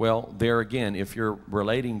 Well, there again, if you're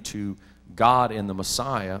relating to God and the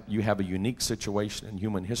Messiah, you have a unique situation in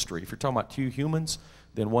human history. If you're talking about two humans,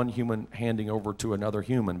 then one human handing over to another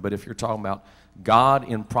human. But if you're talking about God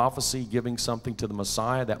in prophecy giving something to the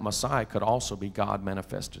Messiah, that Messiah could also be God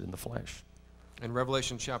manifested in the flesh. In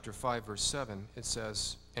Revelation chapter 5, verse 7, it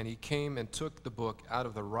says, "And he came and took the book out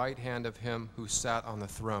of the right hand of him who sat on the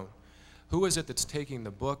throne." Who is it that's taking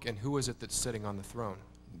the book, and who is it that's sitting on the throne?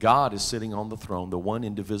 God is sitting on the throne, the one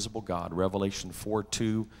indivisible God. Revelation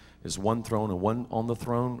 4:2 is one throne and one on the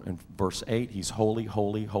throne. And verse 8, he's holy,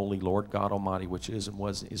 holy, holy, Lord God Almighty, which is and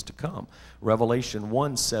was and is to come. Revelation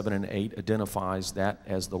 1:7 and 8 identifies that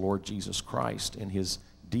as the Lord Jesus Christ in his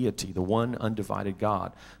deity, the one undivided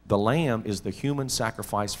God. The Lamb is the human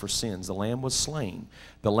sacrifice for sins. The Lamb was slain.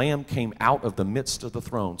 The Lamb came out of the midst of the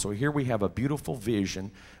throne. So here we have a beautiful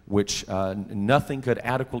vision which nothing could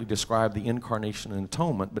adequately describe the incarnation and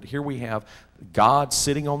atonement, but here we have God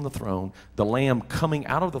sitting on the throne, the Lamb coming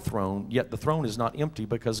out of the throne, yet the throne is not empty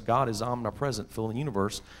because God is omnipresent, filling the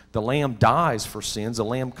universe. The Lamb dies for sins, the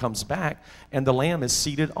Lamb comes back, and the Lamb is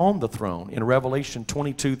seated on the throne. In Revelation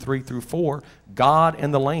 22:3-4, God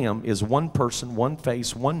and the Lamb is one person, one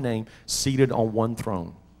face, one name, seated on one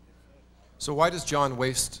throne. So why does John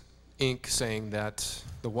waste ink saying that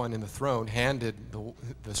the one in the throne handed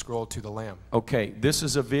the scroll to the Lamb? Okay, this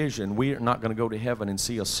is a vision. We are not going to go to heaven and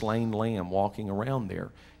see a slain lamb walking around there.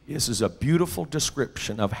 This is a beautiful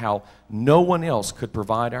description of how no one else could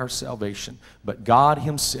provide our salvation, but God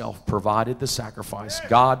himself provided the sacrifice.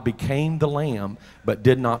 God became the lamb, but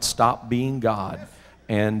did not stop being God.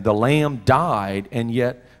 And the lamb died, and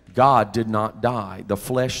yet God did not die. The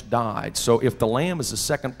flesh died. So if the Lamb is the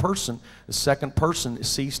second person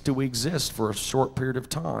ceased to exist for a short period of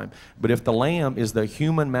time. But if the Lamb is the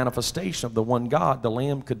human manifestation of the one God, the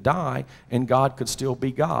Lamb could die and God could still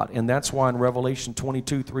be God. And that's why in Revelation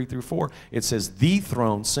 22:3-4, it says, the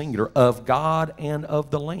throne, singular, of God and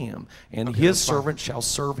of the Lamb. And Okay, his that's fine. servant shall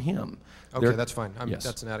serve him. Okay, There- that's fine. Yes.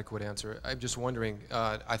 That's an adequate answer. I'm just wondering,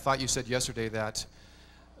 I thought you said yesterday that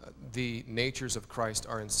the natures of Christ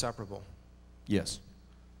are inseparable. Yes.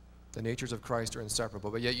 The natures of Christ are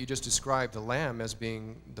inseparable, but yet you just described the Lamb as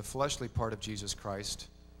being the fleshly part of Jesus Christ.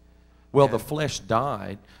 Well, the And- flesh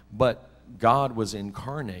died, but God was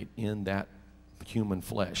incarnate in that human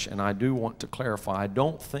flesh. And I do want to clarify, I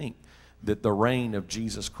don't think that the reign of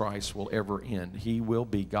Jesus Christ will ever end. He will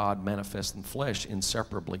be God manifest in flesh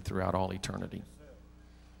inseparably throughout all eternity.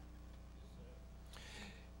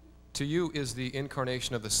 To you, is the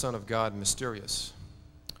incarnation of the Son of God mysterious?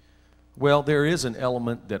 Well, there is an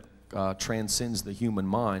element that transcends the human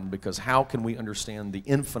mind, because how can we understand the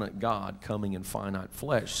infinite God coming in finite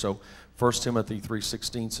flesh? So 1 Timothy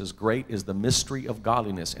 3:16 says, great is the mystery of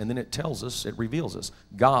godliness. And then it tells us, it reveals us,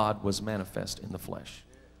 God was manifest in the flesh.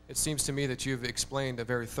 It seems to me that you've explained a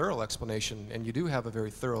very thorough explanation, and you do have a very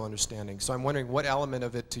thorough understanding. So I'm wondering what element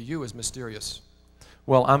of it to you is mysterious?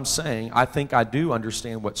 Well, I'm saying I think I do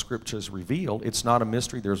understand what Scripture has revealed. It's not a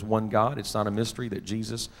mystery. There's one God. It's not a mystery that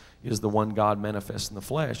Jesus is the one God manifest in the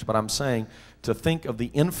flesh. But I'm saying to think of the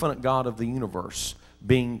infinite God of the universe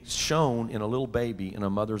being shown in a little baby in a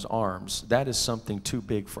mother's arms, that is something too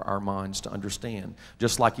big for our minds to understand,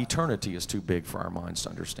 just like eternity is too big for our minds to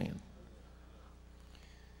understand.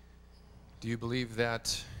 Do you believe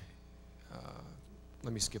that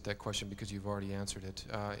Let me skip that question because you've already answered it.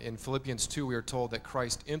 In Philippians 2, we are told that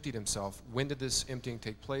Christ emptied himself. When did this emptying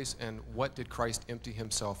take place, and what did Christ empty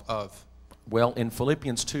himself of? Well, in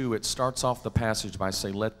Philippians 2, it starts off the passage by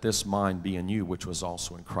saying, let this mind be in you, which was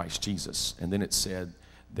also in Christ Jesus. And then it said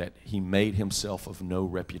that he made himself of no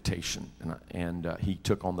reputation, and he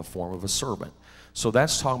took on the form of a servant. So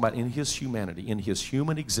that's talking about in his humanity, in his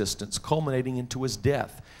human existence, culminating into his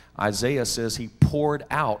death. Isaiah says he poured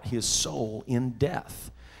out his soul in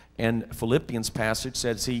death. And Philippians passage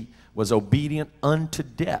says he was obedient unto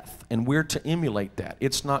death, and we're to emulate that.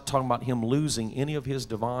 It's not talking about him losing any of his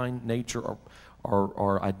divine nature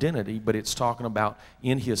or identity, but it's talking about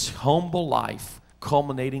in his humble life,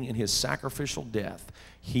 culminating in his sacrificial death,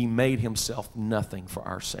 he made himself nothing for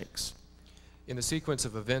our sakes. In the sequence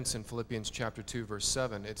of events in Philippians chapter 2, verse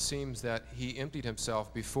 7, it seems that he emptied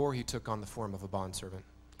himself before he took on the form of a bondservant.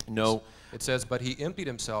 No. It says, but he emptied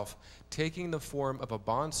himself, taking the form of a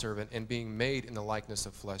bondservant and being made in the likeness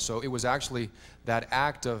of flesh. So it was actually that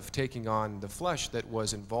act of taking on the flesh that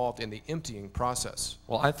was involved in the emptying process.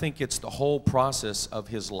 Well, I think it's the whole process of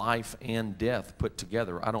his life and death put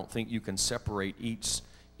together. I don't think you can separate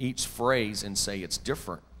each phrase and say it's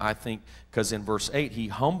different. I think, because in verse 8, he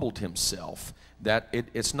humbled himself. That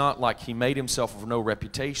it's not like he made himself of no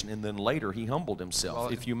reputation and then later he humbled himself. Well,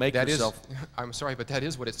 if you make that yourself... I'm sorry, but that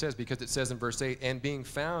is what it says, because it says in verse 8, and being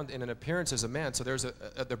found in an appearance as a man. So there's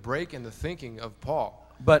the break in the thinking of Paul.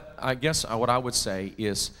 But I guess what I would say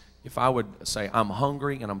is, if I would say I'm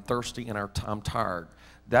hungry and I'm thirsty and I'm tired,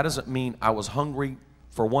 that doesn't mean I was hungry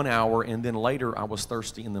for 1 hour and then later I was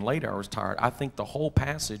thirsty and then later I was tired. I think the whole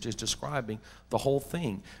passage is describing the whole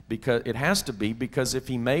thing, because it has to be, because if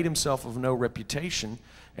he made himself of no reputation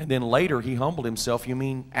and then later he humbled himself, you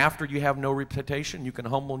mean after you have no reputation you can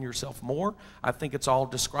humble yourself more? I think it's all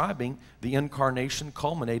describing the incarnation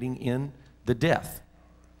culminating in the death.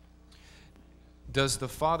 Does the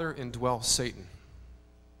Father indwell Satan?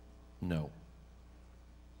 No.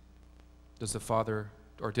 Does the Father,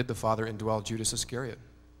 or did the Father indwell Judas Iscariot?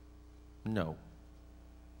 No.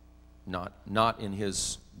 Not in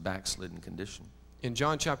his backslidden condition. In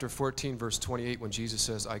John chapter 14, verse 28, when Jesus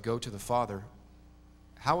says, I go to the Father,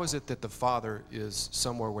 how is it that the Father is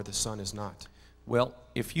somewhere where the Son is not? Well,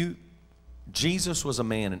 Jesus was a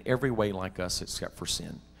man in every way like us except for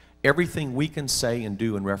sin. Everything we can say and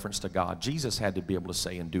do in reference to God, Jesus had to be able to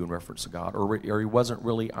say and do in reference to God, or he wasn't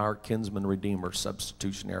really our kinsman redeemer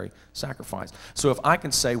substitutionary sacrifice. So if I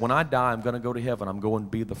can say, when I die, I'm going to go to heaven, I'm going to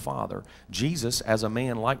be the Father, Jesus, as a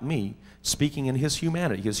man like me, speaking in his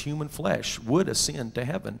humanity, his human flesh, would ascend to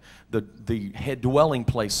heaven, the head dwelling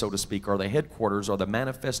place, so to speak, or the headquarters, or the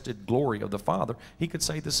manifested glory of the Father. He could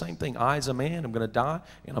say the same thing. I, as a man, I'm going to die,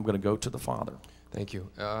 and I'm going to go to the Father. Thank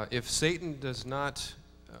you. If Satan does not...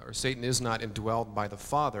 or Satan is not indwelled by the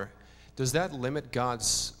Father, does that limit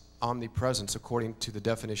God's omnipresence according to the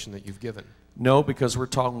definition that you've given? No, because we're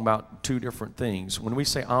talking about two different things. When we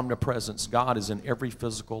say omnipresence, God is in every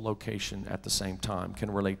physical location at the same time, can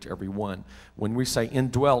relate to every one. When we say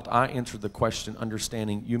indwelt, I answer the question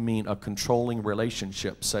understanding you mean a controlling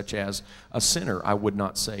relationship, such as a sinner, I would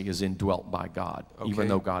not say is indwelt by God, even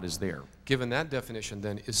though God is there. Given that definition,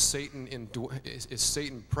 then, is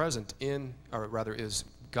Satan present in, or rather, is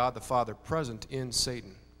God the Father present in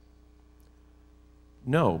Satan?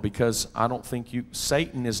 No, because I don't think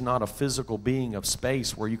Satan is not a physical being of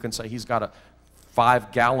space where you can say he's got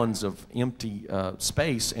 5 gallons of empty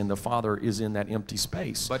space and the Father is in that empty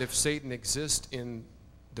space. But if Satan exists in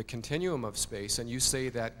the continuum of space and you say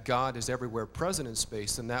that God is everywhere present in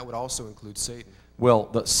space, then that would also include Satan.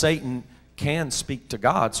 Well, Satan can speak to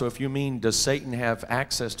God. So if you mean, does Satan have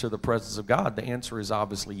access to the presence of God? The answer is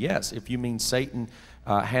obviously yes. If you mean Satan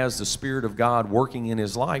has the Spirit of God working in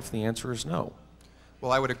his life, the answer is no.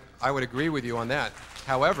 Well, I would agree with you on that.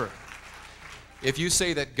 However, if you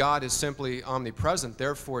say that God is simply omnipresent,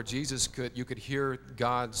 therefore you could hear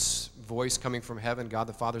God's voice coming from heaven, God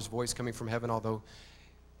the Father's voice coming from heaven, although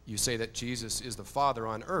you say that Jesus is the Father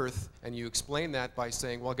on earth, and you explain that by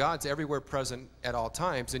saying, well, God's everywhere present at all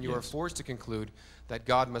times, and you are forced to conclude that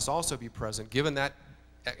God must also be present, given that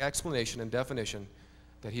explanation and definition,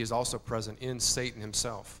 that he is also present in Satan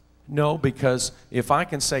himself. No, because if I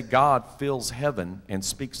can say God fills heaven and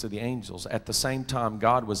speaks to the angels, at the same time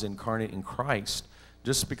God was incarnate in Christ,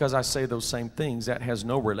 just because I say those same things, that has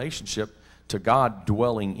no relationship to God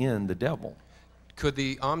dwelling in the devil. Could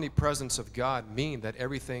the omnipresence of God mean that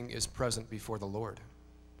everything is present before the Lord?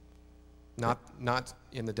 Not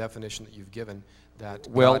in the definition that you've given, that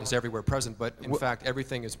Well, God is everywhere present, but in fact,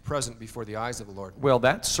 everything is present before the eyes of the Lord. Well,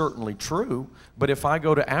 that's certainly true, but if I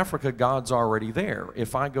go to Africa, God's already there.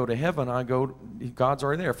 If I go to heaven, God's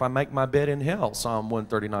already there. If I make my bed in hell, Psalm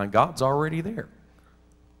 139, God's already there.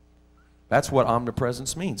 That's what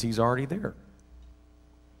omnipresence means. He's already there.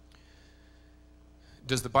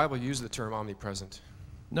 Does the Bible use the term omnipresent?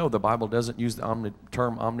 No, the Bible doesn't use the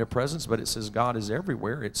term omnipresence, but it says God is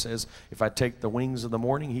everywhere. It says if I take the wings of the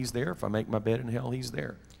morning, He's there. If I make my bed in hell, He's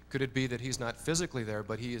there. Could it be that He's not physically there,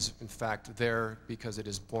 but He is in fact there because it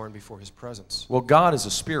is born before His presence? Well, God is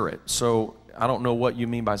a spirit, so I don't know what you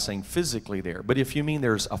mean by saying physically there. But if you mean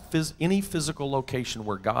there's any physical location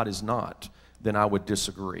where God is not, then I would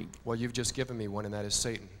disagree. Well, you've just given me one, and that is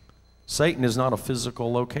Satan. Satan is not a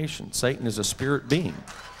physical location. Satan is a spirit being.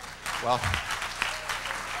 Well,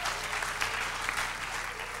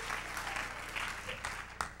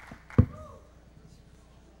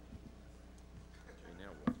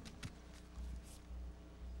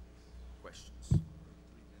 Questions?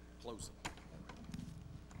 Closing.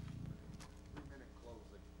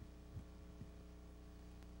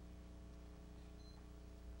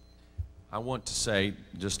 I want to say,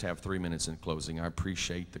 just have 3 minutes in closing, I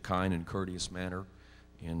appreciate the kind and courteous manner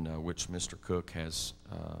in which Mr. Cook has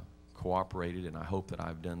cooperated, and I hope that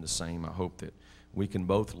I've done the same. I hope that we can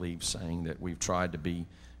both leave saying that we've tried to be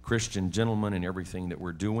Christian gentlemen in everything that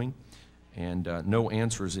we're doing, and no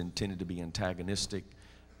answer is intended to be antagonistic,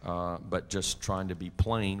 but just trying to be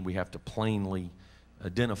plain. We have to plainly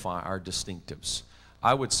identify our distinctives.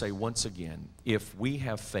 I would say once again, if we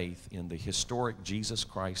have faith in the historic Jesus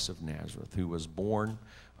Christ of Nazareth, who was born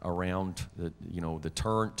around the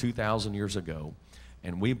turn 2,000 years ago,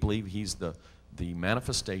 and we believe He's the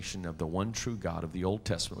manifestation of the one true God of the Old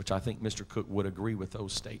Testament, which I think Mr. Cook would agree with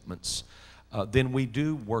those statements, then we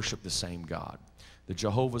do worship the same God. The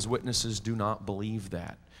Jehovah's Witnesses do not believe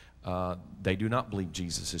that. They do not believe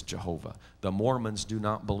Jesus is Jehovah. The Mormons do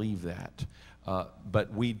not believe that.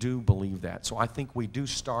 But we do believe that. So I think we do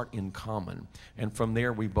start in common. And from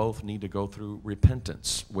there, we both need to go through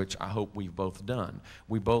repentance, which I hope we've both done.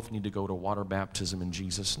 We both need to go to water baptism in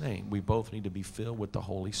Jesus' name. We both need to be filled with the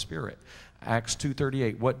Holy Spirit. Acts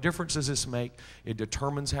 2:38. What difference does this make? It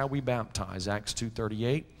determines how we baptize. Acts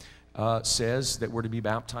 2:38 says that we're to be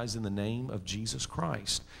baptized in the name of Jesus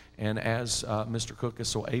Christ. And as Mr. Cook has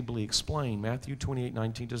so ably explained, Matthew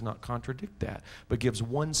 28:19 does not contradict that, but gives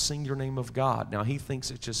one singular name of God. Now, he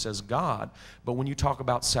thinks it just says God, but when you talk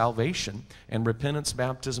about salvation and repentance,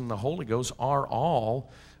 baptism, and the Holy Ghost are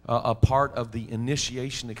all a part of the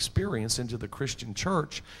initiation experience into the Christian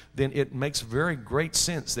church, then it makes very great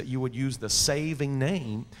sense that you would use the saving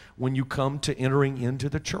name when you come to entering into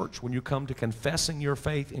the church, when you come to confessing your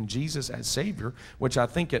faith in Jesus as Savior, which I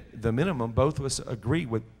think at the minimum both of us agree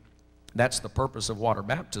with. That's the purpose of water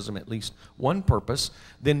baptism, at least one purpose.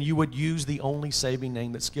 Then you would use the only saving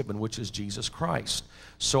name that's given, which is Jesus Christ.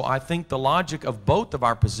 So I think the logic of both of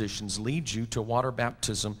our positions leads you to water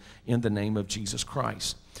baptism in the name of Jesus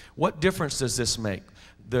Christ. What difference does this make?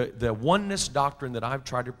 The oneness doctrine that I've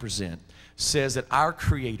tried to present says that our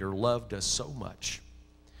Creator loved us so much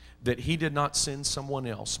that He did not send someone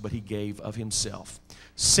else, but He gave of Himself.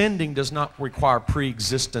 Sending does not require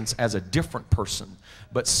pre-existence as a different person,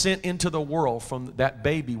 but sent into the world from that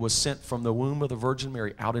baby was sent from the womb of the Virgin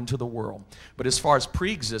Mary out into the world. But as far as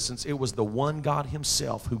pre-existence, it was the one God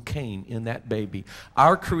Himself who came in that baby.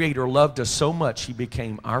 Our Creator loved us so much, He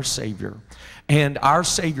became our Savior. And our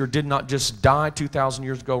Savior did not just die 2,000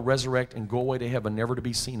 years ago, resurrect, and go away to heaven, never to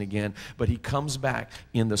be seen again, but He comes back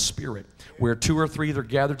in the Spirit. Where two or three are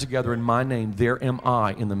gathered together in my name, there am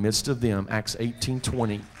I in the midst of them, Acts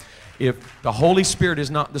 18:20. If the Holy Spirit is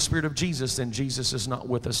not the Spirit of Jesus, then Jesus is not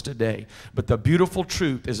with us today. But the beautiful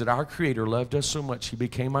truth is that our Creator loved us so much, He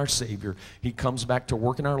became our Savior. He comes back to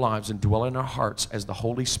work in our lives and dwell in our hearts as the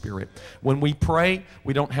Holy Spirit. When we pray,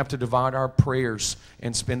 we don't have to divide our prayers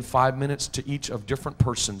and spend 5 minutes to each of different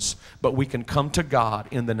persons, but we can come to God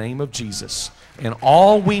in the name of Jesus. And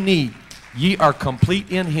all we need, ye are complete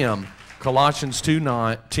in Him, Colossians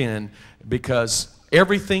 2:10, because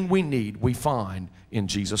everything we need we find in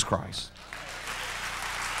Jesus Christ.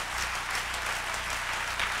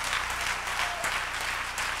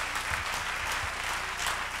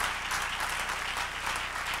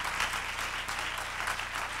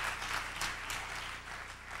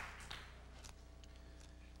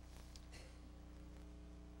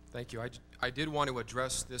 thank you. I did want to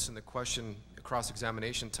address this in the question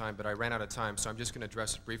cross-examination time, but I ran out of time, so I'm just going to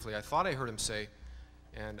address it briefly. I thought I heard him say,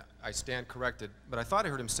 and I stand corrected, but I thought I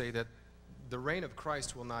heard him say that the reign of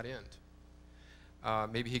Christ will not end.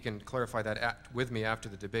 Maybe he can clarify that with me after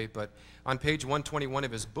the debate. But on page 121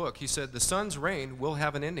 of his book, he said, the Son's reign will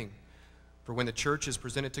have an ending. For when the church is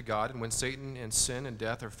presented to God, and when Satan and sin and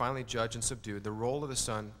death are finally judged and subdued, the role of the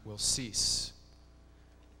Son will cease.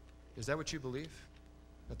 Is that what you believe?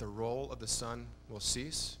 That the role of the Son will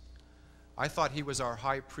cease? I thought he was our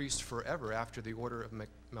high priest forever after the order of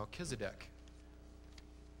Melchizedek.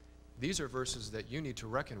 These are verses that you need to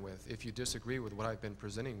reckon with if you disagree with what I've been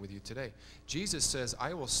presenting with you today. Jesus says,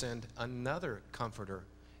 I will send another comforter,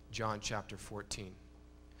 John chapter 14.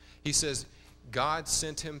 He says, God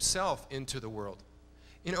sent himself into the world.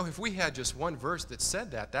 You know, if we had just one verse that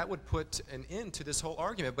said that, that would put an end to this whole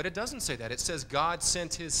argument. But it doesn't say that. It says God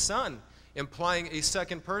sent his Son, implying a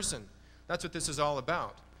second person. That's what this is all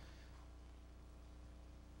about.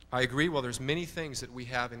 I agree, well, there's many things that we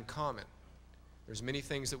have in common. There's many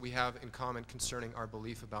things that we have in common concerning our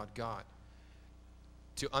belief about God.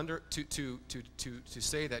 To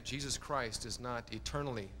say that Jesus Christ is not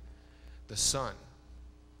eternally the Son,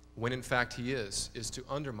 when in fact he is to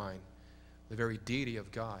undermine the very deity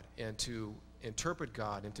of God and to interpret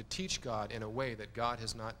God and to teach God in a way that God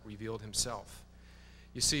has not revealed himself.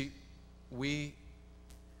 You see, we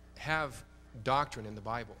have doctrine in the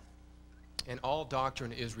Bible, and all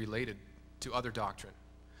doctrine is related to other doctrine.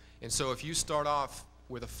 And so if you start off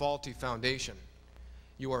with a faulty foundation,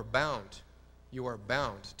 you are bound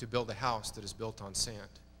to build a house that is built on sand.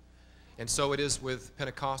 And so it is with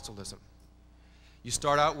Pentecostalism. You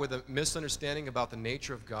start out with a misunderstanding about the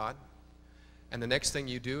nature of God, and the next thing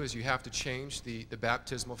you do is you have to change the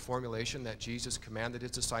baptismal formulation that Jesus commanded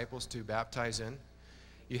his disciples to baptize in.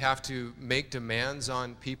 You have to make demands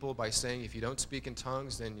on people by saying, if you don't speak in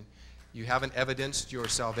tongues, then you haven't evidenced your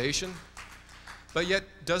salvation. But yet,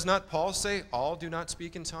 does not Paul say, all do not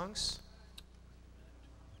speak in tongues?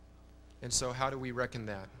 And so how do we reckon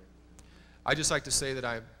that? I just like to say that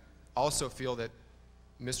I also feel that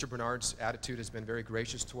Mr. Bernard's attitude has been very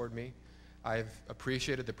gracious toward me. I've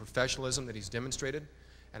appreciated the professionalism that he's demonstrated,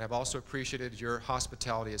 and I've also appreciated your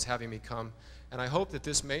hospitality as having me come. And I hope that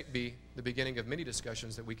this may be the beginning of many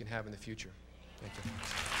discussions that we can have in the future. Thank you.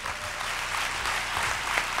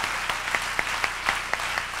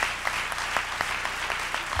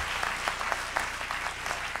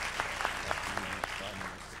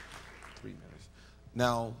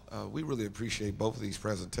 Now, we really appreciate both of these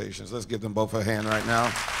presentations. Let's give them both a hand right now.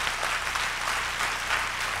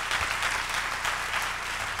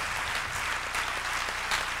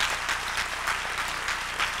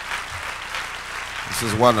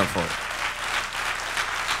 This is wonderful.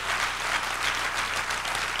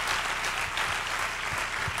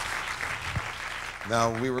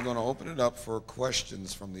 Now, we were going to open it up for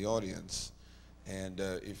questions from the audience. And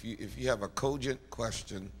if you have a cogent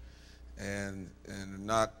question, and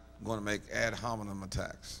not going to make ad hominem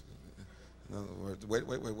attacks. In other words, wait,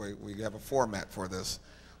 we have a format for this.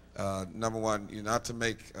 Number one, you're not to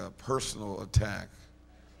make a personal attack,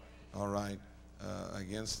 all right,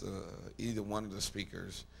 against either one of the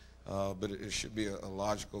speakers, but it should be a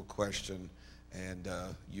logical question, and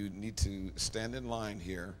you need to stand in line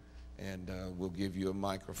here, and we'll give you a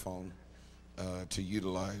microphone to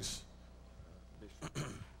utilize.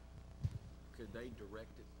 Could they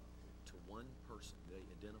direct it to one person? They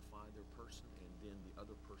identify their person, and then the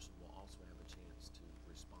other person will also have a chance to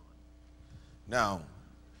respond. Now,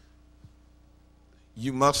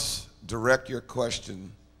 you must direct your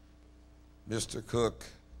question, Mr. Cook,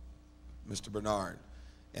 Mr. Bernard,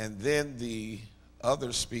 and then the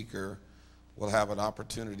other speaker will have an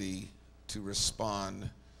opportunity to respond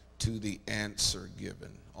to the answer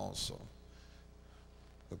given also.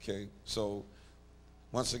 Okay, so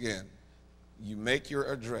once again, you make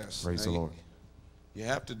your address. Praise the Lord. You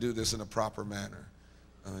have to do this in a proper manner.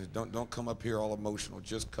 Don't come up here all emotional.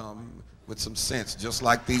 Just come with some sense, just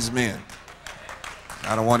like these men.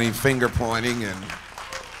 I don't want any finger pointing and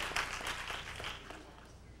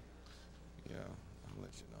yeah, I'll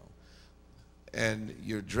let you know. And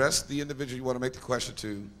you address the individual you want to make the question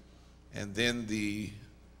to, and then the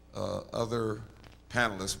other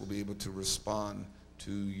panelists will be able to respond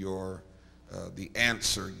to your the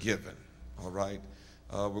answer given. All right.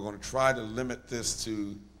 We're going to try to limit this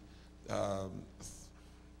to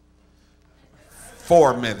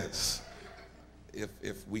 4 minutes,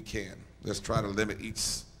 if we can. Let's try to limit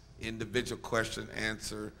each individual question,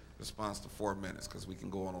 answer, response to 4 minutes, because we can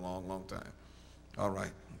go on a long, long time. All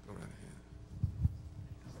right. Go right ahead.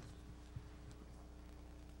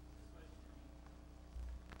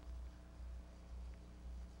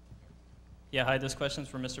 Yeah, hi, this question's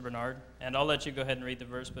for Mr. Bernard, and I'll let you go ahead and read the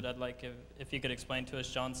verse, but I'd like if you could explain to us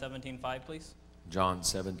John 17:5, please. John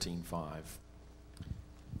 17:5.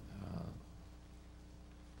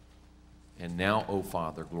 And now, O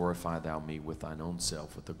Father, glorify thou me with thine own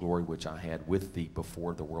self, with the glory which I had with thee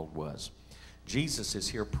before the world was. Jesus is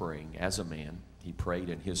here praying as a man. He prayed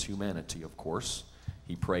in his humanity, of course.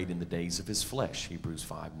 He prayed in the days of his flesh, Hebrews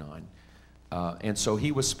 5:9. And so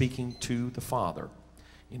he was speaking to the Father.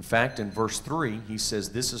 In fact, in verse 3, he says,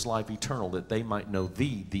 this is life eternal, that they might know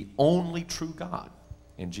thee, the only true God,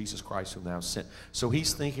 and Jesus Christ whom thou hast sent. So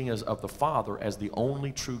he's thinking of the Father as the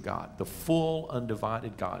only true God, the full,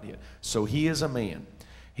 undivided Godhead. So he is a man.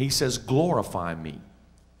 He says, glorify me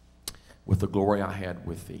with the glory I had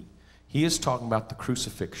with thee. He is talking about the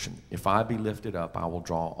crucifixion. If I be lifted up, I will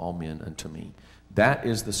draw all men unto me. That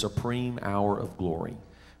is the supreme hour of glory.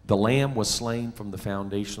 The Lamb was slain from the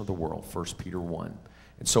foundation of the world, 1 Peter 1.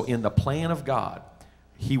 And so in the plan of God,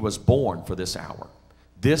 he was born for this hour.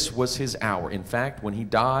 This was his hour. In fact, when he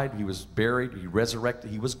died, he was buried, he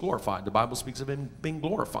resurrected, he was glorified. The Bible speaks of him being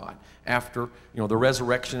glorified. After, the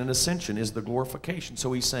resurrection and ascension is the glorification.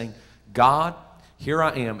 So he's saying, God, here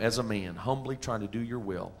I am as a man, humbly trying to do your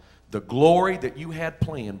will. The glory that you had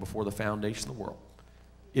planned before the foundation of the world.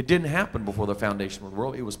 It didn't happen before the foundation of the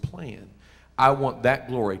world. It was planned. I want that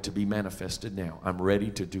glory to be manifested now. I'm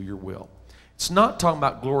ready to do your will. It's not talking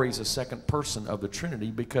about glory as a second person of the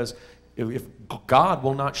Trinity, because if God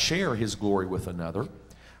will not share his glory with another,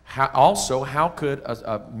 how could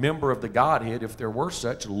a member of the Godhead, if there were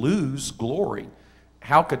such, lose glory?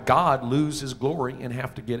 How could God lose his glory and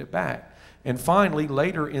have to get it back? And finally,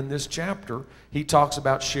 later in this chapter, he talks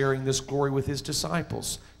about sharing this glory with his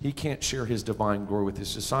disciples. He can't share his divine glory with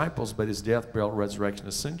his disciples, but his death, burial, resurrection,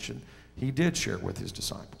 ascension, he did share with his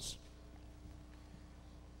disciples.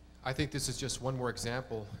 I think this is just one more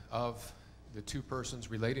example of the two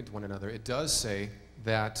persons relating to one another. It does say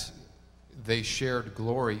that they shared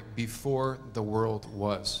glory before the world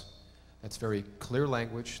was. That's very clear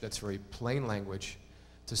language. That's very plain language.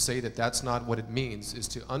 To say that that's not what it means is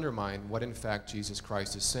to undermine what in fact Jesus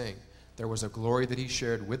Christ is saying. There was a glory that he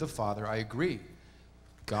shared with the Father. I agree.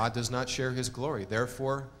 God does not share his glory.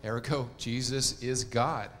 Therefore, ergo, Jesus is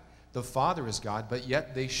God. The Father is God, but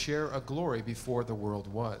yet they share a glory before the world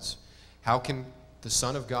was. How can the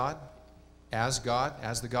Son of God, as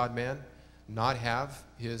the God-man, not have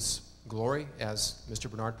his glory, as Mr.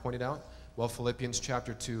 Bernard pointed out? Well, Philippians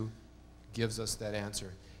chapter 2 gives us that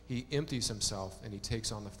answer. He empties himself and he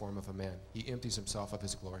takes on the form of a man. He empties himself of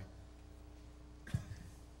his glory.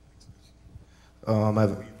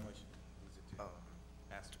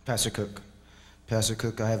 Pastor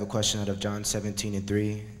Cook, I have a question out of John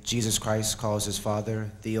 17:3. Jesus Christ calls his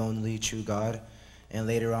Father the only true God. And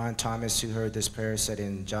later on, Thomas, who heard this prayer, said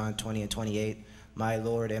in John 20:28, my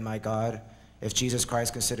Lord and my God. If Jesus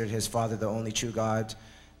Christ considered his Father the only true God,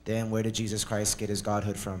 then where did Jesus Christ get his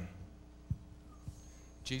godhood from?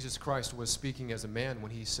 Jesus Christ was speaking as a man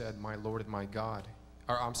when he said, my Lord and my God.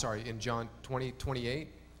 In John 20:28,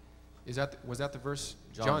 was that the verse?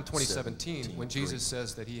 John 20:17, when Jesus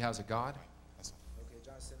says that he has a God.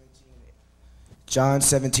 John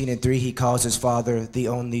 17:3, he calls his Father the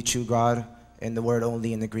only true God, and the word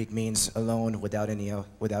only in the Greek means alone, without any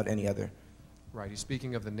other. Right, he's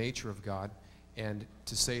speaking of the nature of God, and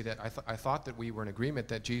to say that I thought that we were in agreement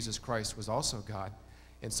that Jesus Christ was also God,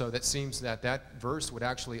 and so that seems that verse would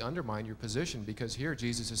actually undermine your position, because here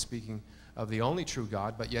Jesus is speaking of the only true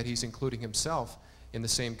God, but yet he's including himself in the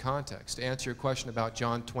same context. To answer your question about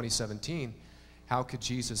John 20:17, how could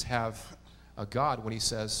Jesus have a God when he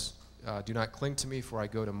says, do not cling to me, for I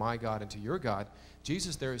go to my God and to your God?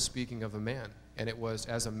 Jesus there is speaking of a man, and it was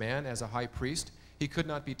as a man, as a high priest, he could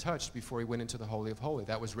not be touched before he went into the Holy of Holies.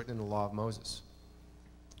 That was written in the law of Moses.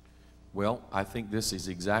 Well, I think this is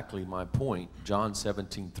exactly my point. John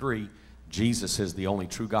 17:3, Jesus is the only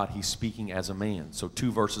true God. He's speaking as a man. So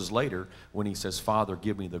 2 verses later, when he says, Father,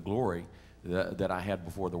 give me the glory that I had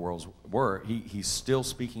before the worlds were, he's still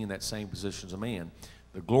speaking in that same position as a man.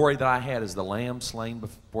 The glory that I had is the Lamb slain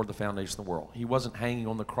before the foundation of the world. He wasn't hanging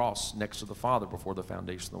on the cross next to the Father before the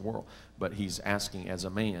foundation of the world, but he's asking as a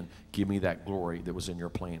man, give me that glory that was in your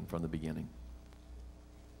plan from the beginning.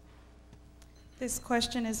 This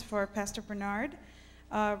question is for Pastor Bernard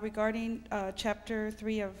regarding chapter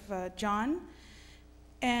 3 of John.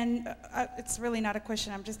 And it's really not a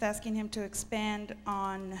question. I'm just asking him to expand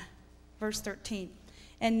on verse 13.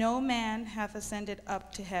 And no man hath ascended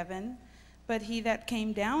up to heaven, but he that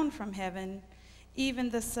came down from heaven, even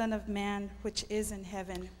the Son of Man which is in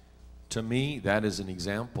heaven. To me, that is an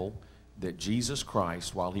example that Jesus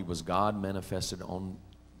Christ, while he was God manifested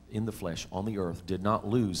in the flesh on the earth, did not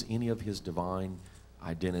lose any of his divine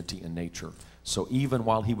identity and nature. So even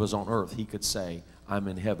while he was on earth, he could say, I'm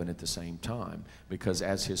in heaven at the same time. Because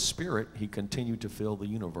as his spirit, he continued to fill the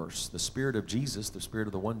universe. The spirit of Jesus, the spirit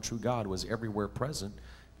of the one true God, was everywhere present,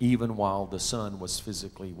 even while the Son was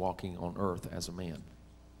physically walking on earth as a man.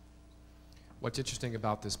 What's interesting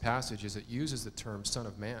about this passage is it uses the term Son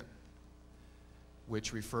of Man,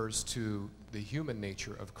 which refers to the human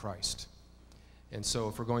nature of Christ. And so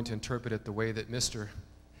if we're going to interpret it the way that Mr.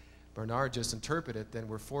 Bernard just interpreted it, then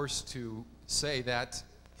we're forced to say that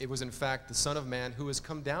it was in fact the Son of Man who has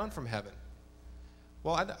come down from heaven.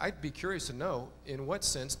 Well, I'd be curious to know, in what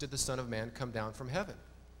sense did the Son of Man come down from heaven?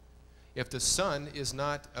 If the Son is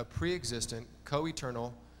not a pre-existent,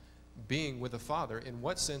 co-eternal being with the Father, in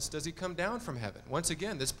what sense does he come down from heaven? Once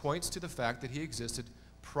again, this points to the fact that he existed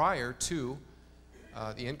prior to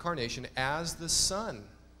the incarnation as the Son.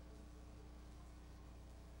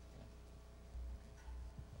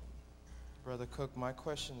 Brother Cook, my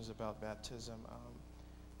question is about baptism.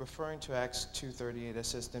 Referring to Acts 2:38, it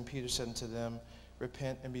says, "Then Peter said unto them,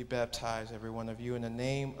 Repent and be baptized, every one of you, in the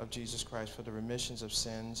name of Jesus Christ for the remissions of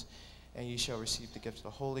sins, and ye shall receive the gift of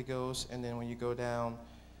the Holy Ghost." And then when you go down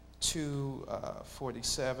to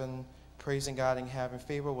 47, praising God and having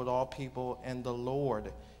favor with all people, and the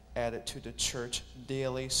Lord added to the church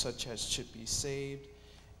daily such as should be saved.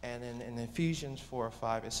 And in Ephesians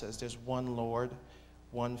 4:5, it says there's one Lord,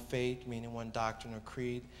 one faith, meaning one doctrine or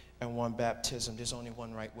creed, and one baptism. There's only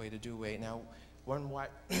one right way to do it. Now,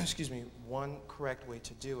 one correct way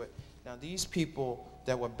to do it. Now, these people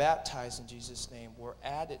that were baptized in Jesus' name were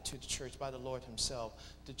added to the church by the Lord himself.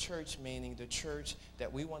 The church meaning the church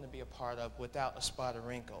that we want to be a part of without a spot or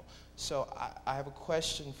wrinkle. So I have a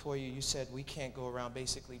question for you. You said we can't go around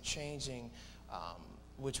basically changing,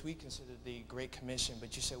 which we consider the Great Commission,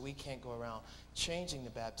 but you said we can't go around changing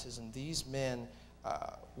the baptism. These men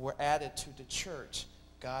were added to the church,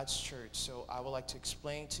 God's church. So I would like to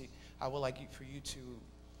explain for you to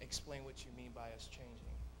explain what you mean by us changing.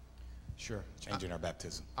 Sure. Changing our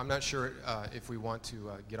baptism. I'm not sure if we want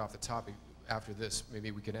to get off the topic after this.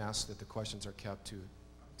 Maybe we can ask that the questions are kept to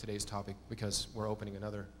today's topic, because we're opening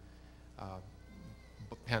another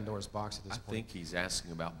Pandora's box at this point. I think he's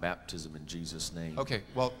asking about baptism in Jesus' name. Okay,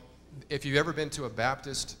 well, if you've ever been to a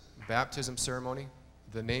Baptist baptism ceremony,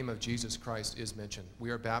 the name of Jesus Christ is mentioned.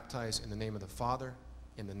 We are baptized in the name of the Father,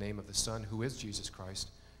 in the name of the Son, who is Jesus Christ,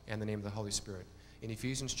 and the name of the Holy Spirit. In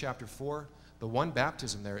Ephesians chapter 4, the one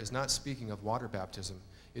baptism there is not speaking of water baptism.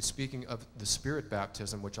 It's speaking of the Spirit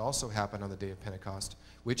baptism, which also happened on the day of Pentecost,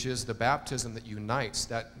 which is the baptism that unites.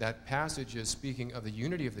 That passage is speaking of the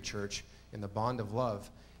unity of the church in the bond of love,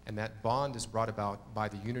 and that bond is brought about by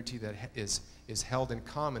the unity that is held in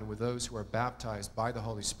common with those who are baptized by the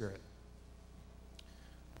Holy Spirit.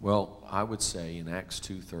 Well, I would say in Acts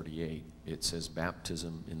 2:38, it says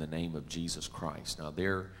baptism in the name of Jesus Christ. Now,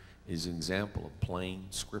 there is an example of plain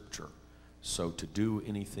scripture. So to do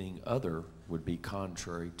anything other would be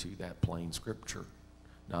contrary to that plain scripture.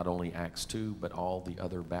 Not only Acts 2, but all the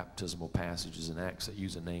other baptismal passages in Acts that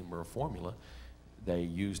use a name or a formula, they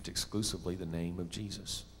used exclusively the name of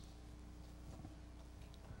Jesus.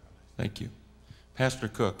 Thank you. Pastor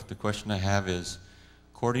Cook, the question I have is,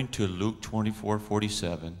 according to Luke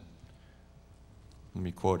 24:47, let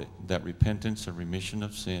me quote it, that repentance and remission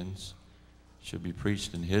of sins should be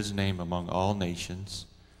preached in his name among all nations,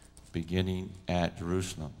 beginning at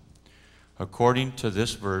Jerusalem. According to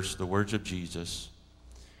this verse, the words of Jesus,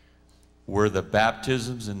 were the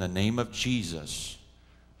baptisms in the name of Jesus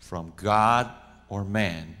from God or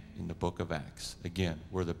man in the book of Acts? Again,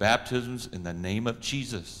 were the baptisms in the name of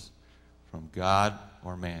Jesus from God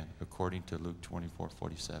or man, according to Luke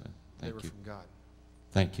 24:47? They Thank were you. from God.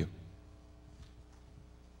 Thank you.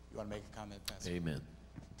 You want to make a comment, Pastor? Amen.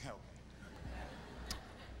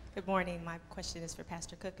 Good morning. My question is for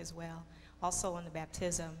Pastor Cook as well. Also on the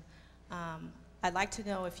baptism, I'd like to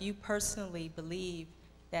know if you personally believe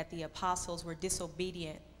that the apostles were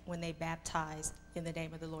disobedient when they baptized in the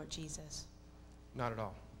name of the Lord Jesus. Not at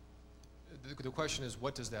all. The question is,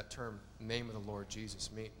 what does that term, name of the Lord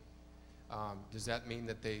Jesus, mean? Does that mean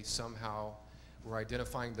that they somehow were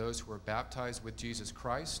identifying those who were baptized with Jesus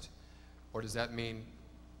Christ? Or does that mean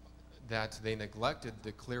that they neglected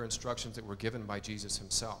the clear instructions that were given by Jesus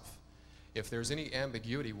himself? If there's any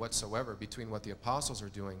ambiguity whatsoever between what the apostles are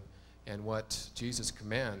doing and what Jesus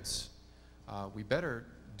commands, we better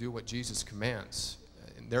do what Jesus commands.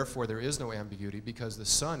 And therefore, there is no ambiguity, because the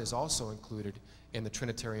Son is also included in the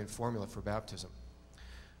Trinitarian formula for baptism.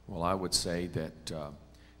 Well, I would say that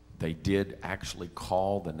they did actually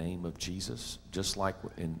call the name of Jesus, just like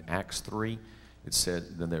in Acts 3. It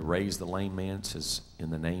said, then they raised the lame man, it says, in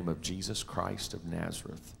the name of Jesus Christ of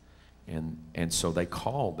Nazareth. And so they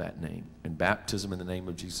called that name. And baptism in the name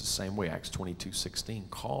of Jesus, same way, Acts 22:16,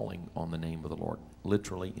 calling on the name of the Lord,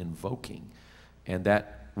 literally invoking. And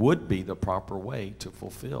that would be the proper way to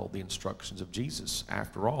fulfill the instructions of Jesus.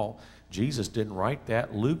 After all, Jesus didn't write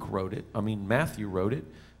that. Luke wrote it. Matthew wrote it.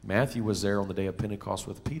 Matthew was there on the day of Pentecost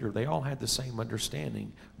with Peter. They all had the same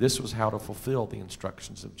understanding. This was how to fulfill the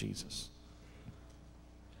instructions of Jesus.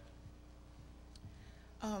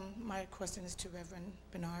 My question is to Reverend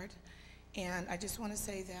Bernard. And I just want to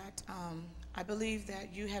say that I believe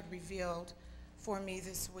that you have revealed for me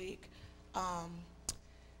this week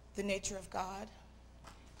the nature of God,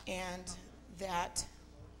 and that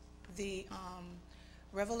the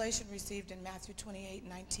revelation received in Matthew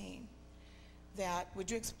 28:19, that, would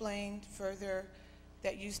you explain further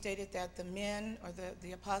that you stated that the men or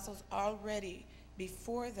the apostles already,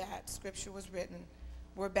 before that scripture was written,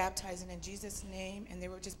 were baptizing in Jesus' name, and they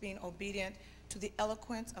were just being obedient to the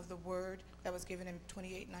eloquence of the word that was given in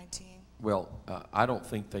 28:19? Well, I don't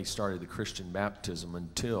think they started the Christian baptism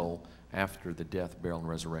until after the death, burial, and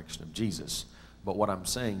resurrection of Jesus. But what I'm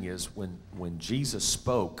saying is when Jesus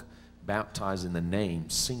spoke, baptized in the name,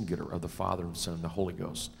 singular, of the Father and Son and the Holy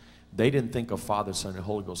Ghost, they didn't think of Father, Son, and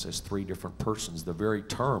Holy Ghost as three different persons. The very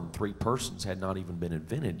term, three persons, had not even been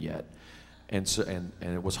invented yet. And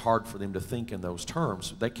it was hard for them to think in those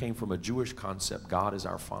terms. They came from a Jewish concept. God is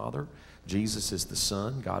our Father. Jesus is the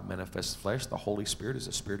Son. God manifests flesh. The Holy Spirit is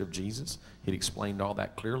the Spirit of Jesus. He explained all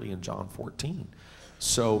that clearly in John 14.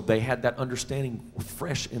 So they had that understanding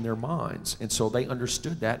fresh in their minds. And so they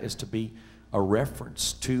understood that as to be a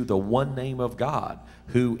reference to the one name of God,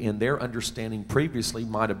 who in their understanding previously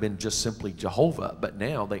might have been just simply Jehovah, but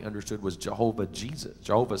now they understood was Jehovah Jesus,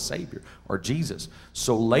 Jehovah Savior, or Jesus.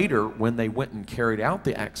 So later, when they went and carried out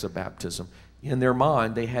the acts of baptism, in their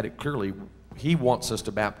mind they had it clearly, he wants us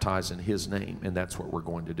to baptize in his name, and that's what we're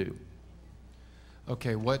going to do.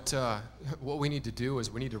 Okay, what we need to do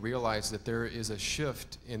is we need to realize that there is a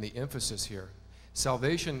shift in the emphasis here.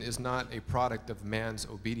 Salvation is not a product of man's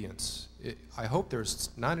obedience. I hope there's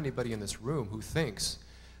not anybody in this room who thinks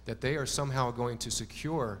that they are somehow going to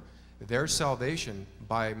secure their salvation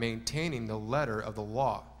by maintaining the letter of the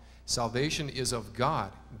law. Salvation is of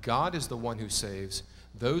God. God is the one who saves.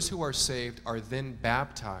 Those who are saved are then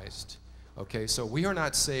baptized. Okay, so we are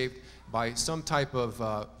not saved by some type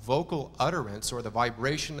of vocal utterance or the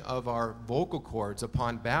vibration of our vocal cords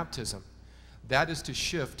upon baptism. That is to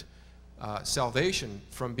shift salvation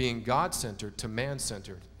from being God-centered to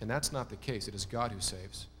man-centered, and that's not the case. It is God who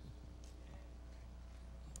saves.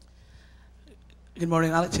 Good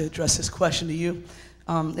morning. I'd like to address this question to you.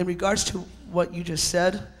 In regards to what you just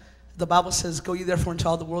said, the Bible says, "Go ye therefore into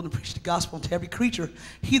all the world and preach the gospel unto every creature.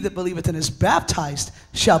 He that believeth and is baptized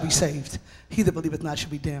shall be saved. He that believeth not shall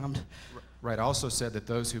be damned." Right. I also said that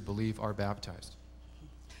those who believe are baptized.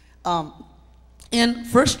 In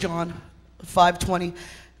 1 John 5:20,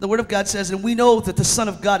 the Word of God says, "And we know that the Son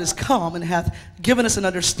of God is come and hath given us an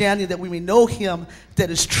understanding that we may know him that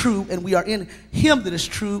is true, and we are in him that is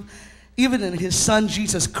true, even in his Son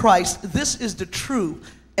Jesus Christ. This is the true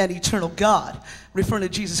and eternal God," referring to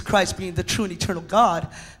Jesus Christ being the true and eternal God.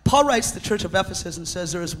 Paul writes to the church of Ephesus and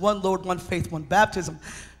says, "There is one Lord, one faith, one baptism,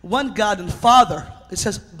 one God and Father." It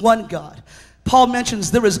says one God. Paul mentions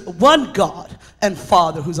there is one God and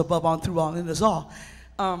Father who's above all and through all and in us all.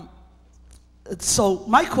 So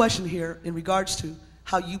my question here in regards to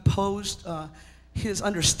how you posed his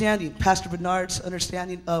understanding, Pastor Bernard's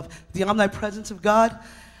understanding of the omnipresence of God,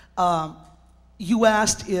 you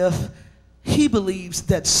asked if he believes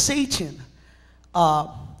that Satan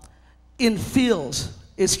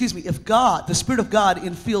if God, the Spirit of God,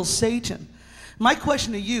 infills Satan. My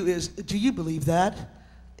question to you is, do you believe that?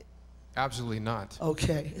 Absolutely not.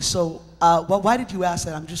 Okay, so why did you ask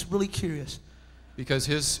that? I'm just really curious. Because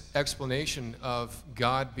his explanation of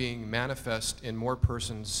God being manifest in more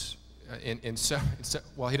persons,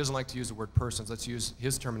 well, he doesn't like to use the word persons. Let's use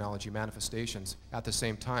his terminology, manifestations, at the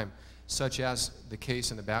same time, such as the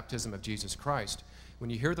case in the baptism of Jesus Christ. When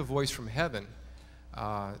you hear the voice from heaven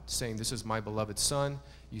saying, "This is my beloved Son,"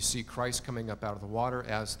 you see Christ coming up out of the water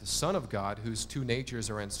as the Son of God, whose two natures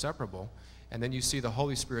are inseparable, and then you see the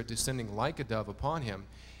Holy Spirit descending like a dove upon him.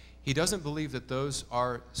 He doesn't believe that those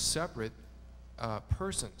are separate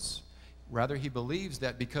persons. Rather, he believes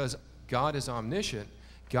that because God is omniscient,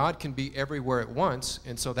 God can be everywhere at once,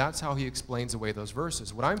 and so that's how he explains away those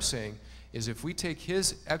verses. What I'm saying is if we take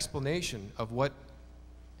his explanation of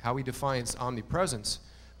how he defines omnipresence,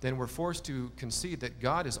 then we're forced to concede that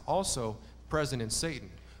God is also present in Satan.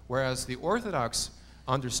 Whereas the Orthodox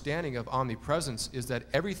understanding of omnipresence is that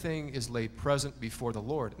everything is laid present before the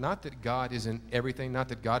Lord. Not that God is in everything, not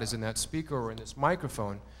that God is in that speaker or in this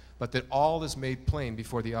microphone, but that all is made plain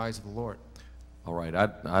before the eyes of the Lord. All right,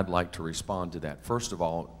 I'd like to respond to that. First of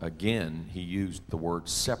all, again, he used the word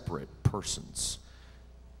separate persons.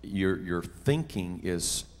 Your thinking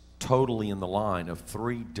is totally in the line of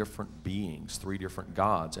three different beings, three different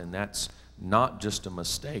gods, and that's not just a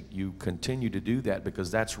mistake. You continue to do that because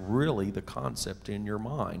that's really the concept in your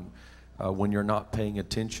mind when you're not paying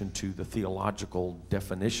attention to the theological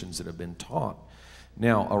definitions that have been taught.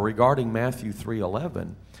 Now, regarding Matthew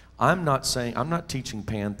 3:11, I'm not teaching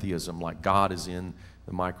pantheism like God is in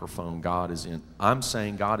the microphone, God is in. I'm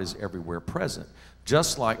saying God is everywhere present.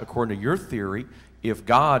 Just like, according to your theory, if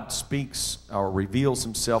God speaks or reveals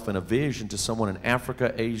himself in a vision to someone in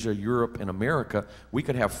Africa, Asia, Europe, and America, we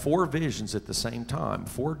could have 4 visions at the same time,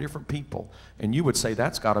 4 different people. And you would say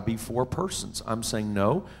that's got to be 4 persons. I'm saying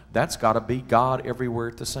no, that's got to be God everywhere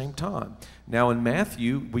at the same time. Now in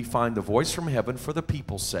Matthew, we find the voice from heaven for the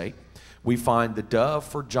people's sake. We find the dove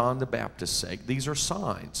for John the Baptist's sake. These are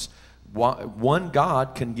signs. One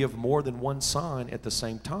God can give more than one sign at the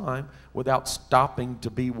same time without stopping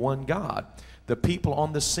to be one God. The people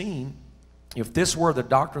on the scene, if this were the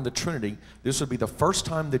doctrine of the Trinity, this would be the first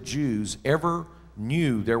time the Jews ever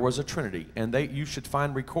knew there was a Trinity. And you should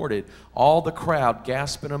find recorded, all the crowd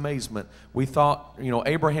gasped in amazement. We thought,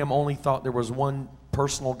 Abraham only thought there was one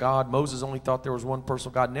personal God. Moses only thought there was one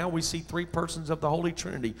personal God. Now we see 3 persons of the Holy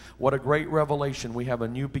Trinity. What a great revelation. We have a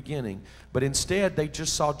new beginning. But instead, they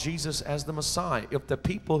just saw Jesus as the Messiah. If the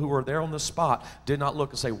people who were there on the spot did not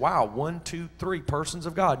look and say, wow, 1, 2, 3 persons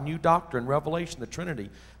of God, new doctrine, revelation, the Trinity,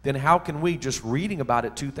 then how can we, just reading about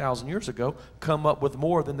it 2,000 years ago, come up with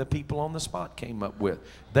more than the people on the spot came up with?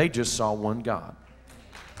 They just saw one God.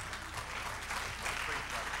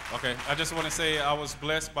 Okay, I just want to say I was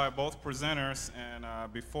blessed by both presenters, and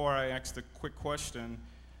before I ask the quick question,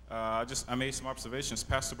 I made some observations.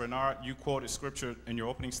 Pastor Bernard, you quoted scripture in your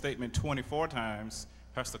opening statement 24 times.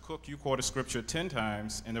 Pastor Cook, you quoted scripture 10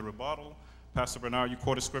 times. In the rebuttal, Pastor Bernard, you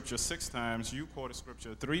quoted scripture 6 times. You quoted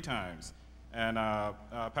scripture 3 times. And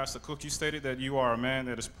Pastor Cook, you stated that you are a man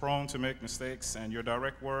that is prone to make mistakes, and your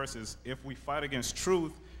direct words is, if we fight against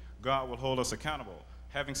truth, God will hold us accountable.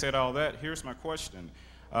 Having said all that, here's my question.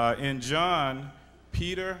 In John,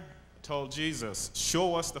 Peter told Jesus,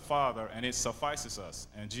 show us the Father and it suffices us.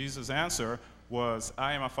 And Jesus' answer was,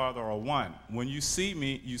 I and my Father are one. When you see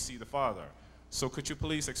me, you see the Father. So could you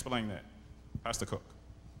please explain that, Pastor Cook?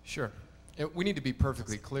 Sure. We need to be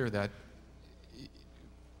perfectly clear that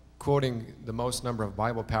quoting the most number of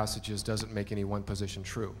Bible passages doesn't make any one position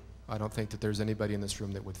true. I don't think that there's anybody in this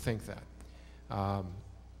room that would think that.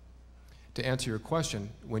 To answer your question,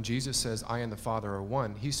 when Jesus says, I and the Father are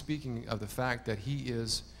one, he's speaking of the fact that he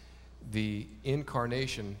is the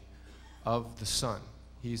incarnation of the Son.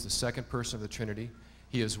 He's the second person of the Trinity.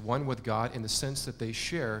 He is one with God in the sense that they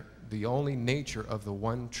share the only nature of the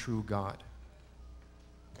one true God.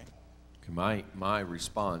 Okay. My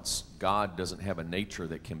response, God doesn't have a nature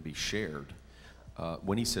that can be shared.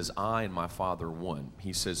 When he says, I and my Father are one,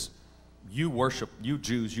 he says, you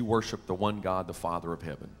Jews, you worship the one God, the Father of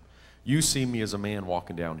heaven. You see me as a man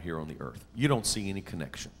walking down here on the earth. You don't see any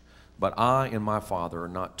connection. But I and my Father are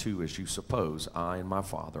not two as you suppose. I and my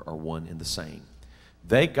Father are one and the same.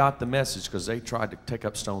 They got the message because they tried to take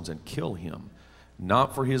up stones and kill him,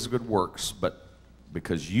 not for his good works, but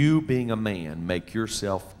because you, being a man, make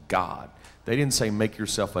yourself God. They didn't say make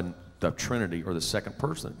yourself the Trinity or the second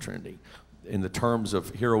person of the Trinity. In the terms of,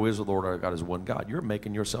 hear, O Israel, the Lord our God is one God. You're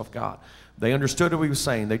making yourself God. They understood what he was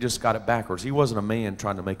saying. They just got it backwards. He wasn't a man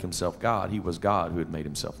trying to make himself God. He was God who had made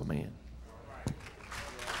himself a man.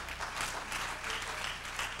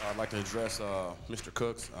 I'd like to address Mr.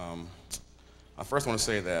 Cooks. I first want to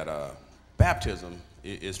say that baptism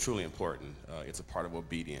is truly important. It's a part of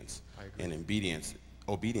obedience. And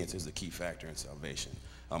obedience is the key factor in salvation.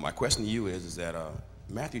 My question to you is that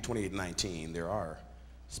Matthew 28:19, there are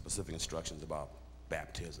specific instructions about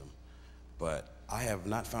baptism, but I have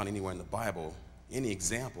not found anywhere in the Bible any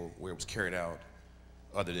example where it was carried out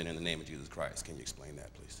other than in the name of Jesus Christ. Can you explain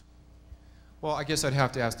that, please? Well, I guess I'd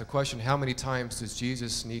have to ask the question, how many times does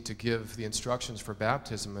Jesus need to give the instructions for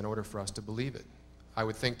baptism in order for us to believe it? I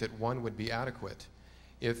would think that one would be adequate.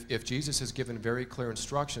 If Jesus has given very clear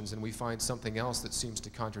instructions and we find something else that seems to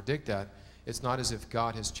contradict that, it's not as if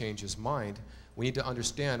God has changed his mind. We need to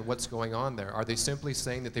understand what's going on there. Are they simply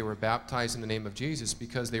saying that they were baptized in the name of Jesus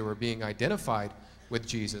because they were being identified with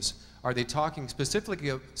Jesus? Are they talking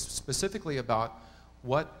specifically about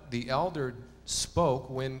what the elder spoke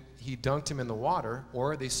when he dunked him in the water,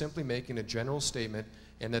 or are they simply making a general statement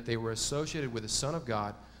and that they were associated with the Son of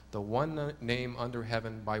God, the one name under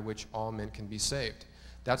heaven by which all men can be saved?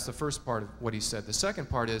 That's the first part of what he said. The second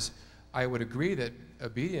part is, I would agree that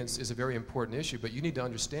obedience is a very important issue, but you need to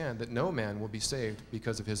understand that no man will be saved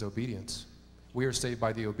because of his obedience. We are saved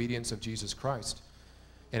by the obedience of Jesus Christ.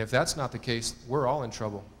 And if that's not the case, we're all in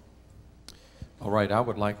trouble. All right, I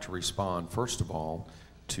would like to respond, first of all,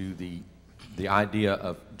 to the idea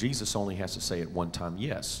of Jesus only has to say at one time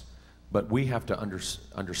yes, but we have to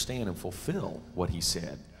understand and fulfill what he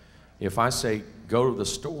said. If I say, go to the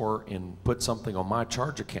store and put something on my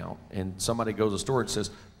charge account, and somebody goes to the store and says,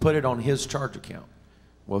 put it on his charge account.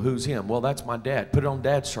 Well, who's him? Well, that's my dad. Put it on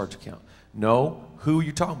dad's charge account. No, who are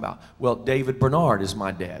you talking about? Well, David Bernard is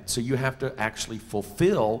my dad. So you have to actually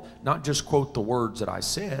fulfill, not just quote the words that I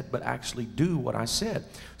said, but actually do what I said.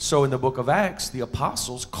 So in the book of Acts, the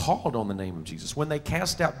apostles called on the name of Jesus. When they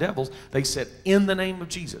cast out devils, they said, in the name of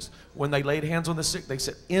Jesus. When they laid hands on the sick, they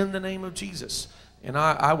said, in the name of Jesus. And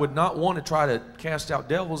I would not want to try to cast out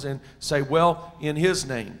devils and say, well, in his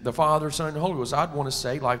name, the Father, Son, and Holy Ghost. I'd want to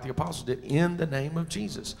say, like the apostles did, in the name of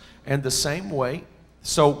Jesus. And the same way,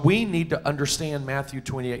 so we need to understand Matthew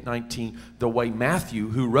 28:19 the way Matthew,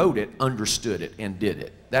 who wrote it, understood it and did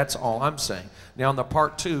it. That's all I'm saying. Now, in the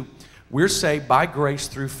part 2, we're saved by grace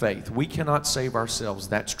through faith. We cannot save ourselves.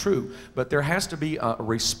 That's true. But there has to be a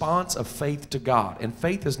response of faith to God. And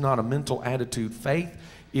faith is not a mental attitude. Faith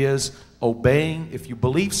is obeying. If you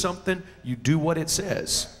believe something, you do what it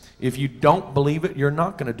says. If you don't believe it, you're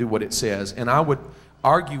not going to do what it says. And I would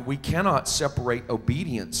argue we cannot separate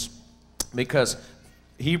obedience, because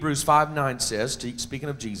Hebrews 5:9 says, speaking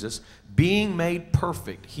of Jesus, being made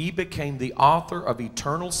perfect, he became the author of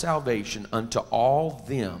eternal salvation unto all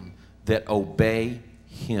them that obey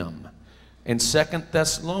him. In 2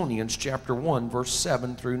 Thessalonians chapter 1, verse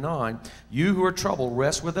 7 through 9, you who are troubled,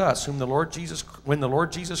 rest with us, when the Lord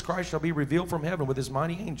Jesus Christ shall be revealed from heaven with his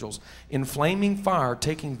mighty angels, in flaming fire,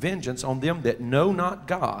 taking vengeance on them that know not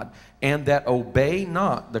God, and that obey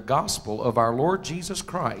not the gospel of our Lord Jesus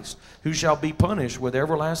Christ, who shall be punished with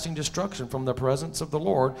everlasting destruction from the presence of the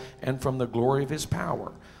Lord and from the glory of his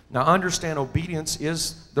power. Now, understand, obedience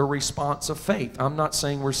is the response of faith. I'm not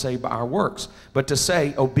saying we're saved by our works, but to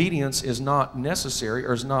say obedience is not necessary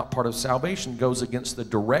or is not part of salvation goes against the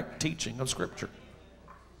direct teaching of Scripture.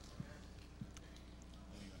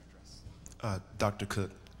 Dr.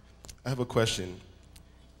 Cook, I have a question.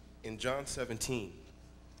 In John 17,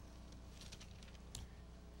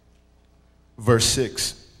 verse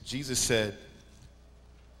 6, Jesus said,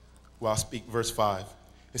 well, I'll speak verse 5.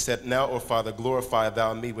 He said, now, O Father, glorify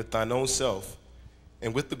thou me with thine own self,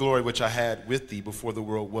 and with the glory which I had with thee before the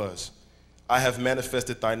world was. I have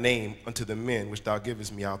manifested thy name unto the men which thou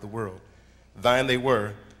givest me out of the world. Thine they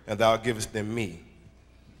were, and thou givest them me.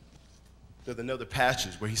 There's another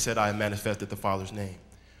passage where he said, I have manifested the Father's name.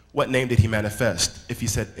 What name did he manifest if he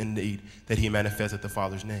said indeed that he manifested the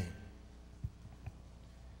Father's name?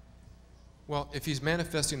 Well, if he's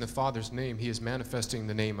manifesting the Father's name, he is manifesting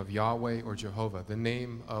the name of Yahweh or Jehovah, the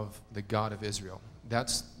name of the God of Israel.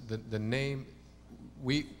 That's the name.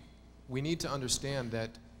 We need to understand that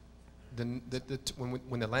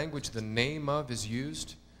when the language "the name of" is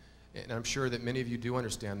used, and I'm sure that many of you do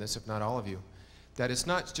understand this, if not all of you, that it's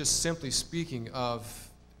not just simply speaking of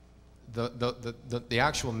the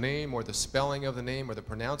actual name or the spelling of the name or the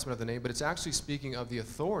pronouncement of the name, but it's actually speaking of the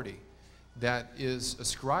authority that is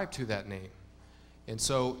ascribed to that name. And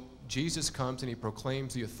so Jesus comes and he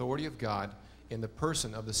proclaims the authority of God in the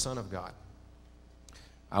person of the Son of God.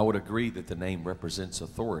 I would agree that the name represents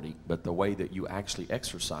authority, but the way that you actually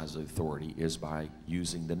exercise the authority is by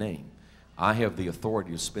using the name. I have the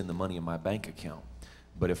authority to spend the money in my bank account,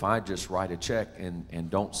 but if I just write a check and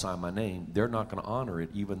don't sign my name, they're not going to honor it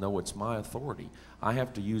even though it's my authority. I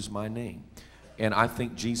have to use my name. And I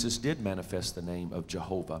think Jesus did manifest the name of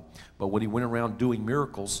Jehovah, but when he went around doing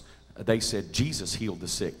miracles, they said Jesus healed the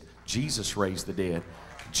sick, Jesus raised the dead.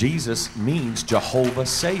 Jesus means Jehovah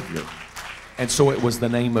Savior. And so it was the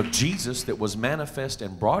name of Jesus that was manifest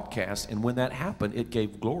and broadcast, and when that happened, it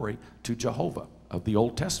gave glory to Jehovah of the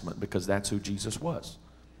Old Testament, because that's who Jesus was.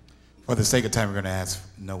 For the sake of time, we're going to ask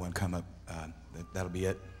no one come up. That'll be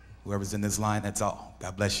it. Whoever's in this line, that's all.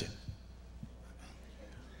 God bless you.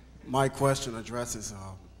 My question addresses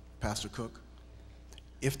Pastor Cook.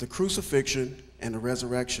 If the crucifixion and the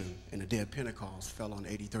resurrection and the day of Pentecost fell on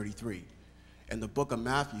 8033, and the book of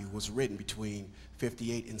Matthew was written between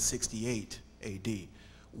 58 and 68 AD,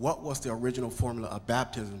 what was the original formula of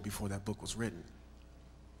baptism before that book was written?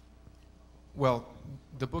 Well,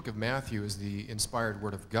 the book of Matthew is the inspired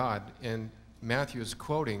word of God, and Matthew is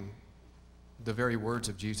quoting the very words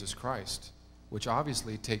of Jesus Christ, which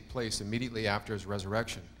obviously take place immediately after his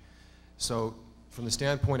resurrection. So from the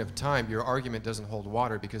standpoint of time, your argument doesn't hold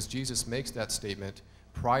water because Jesus makes that statement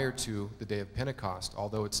prior to the day of Pentecost,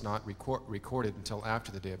 although it's not recorded until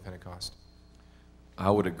after the day of Pentecost.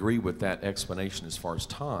 I would agree with that explanation as far as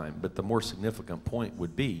time, but the more significant point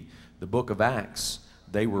would be the book of Acts,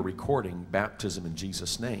 they were recording baptism in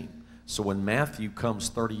Jesus' name. So when Matthew comes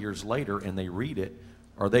 30 years later and they read it,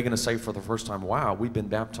 are they going to say for the first time, wow, we've been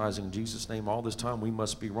baptizing in Jesus' name all this time, we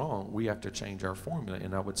must be wrong, we have to change our formula?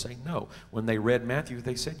 And I would say no. When they read Matthew,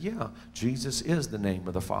 they said, yeah, Jesus is the name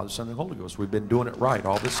of the Father, Son, and Holy Ghost. We've been doing it right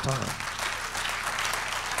all this time.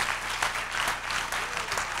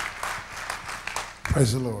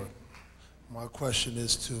 Praise the Lord. My question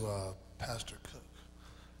is to Pastor Cook.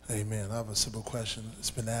 Amen. I have a simple question.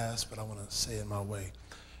 It's been asked, but I want to say it my way.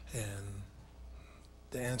 And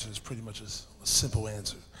the answer is pretty much a simple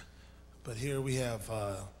answer. But here we have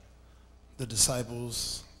the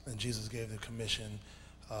disciples, and Jesus gave the commission,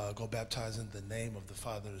 go baptize in the name of the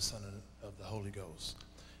Father, the Son, and of the Holy Ghost.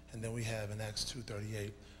 And then we have in Acts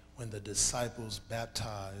 2:38, when the disciples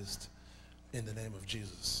baptized in the name of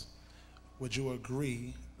Jesus. Would you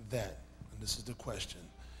agree that, and this is the question,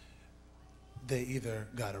 they either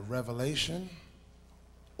got a revelation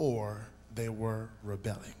or they were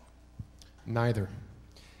rebelling? Neither.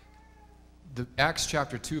 The Acts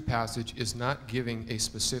chapter 2 passage is not giving a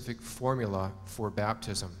specific formula for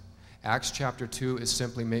baptism. Acts chapter 2 is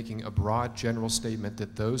simply making a broad general statement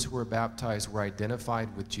that those who were baptized were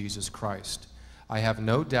identified with Jesus Christ. I have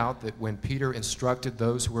no doubt that when Peter instructed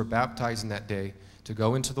those who were baptized in that day to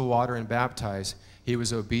go into the water and baptize, he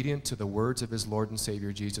was obedient to the words of his Lord and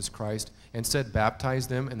Savior Jesus Christ and said, baptize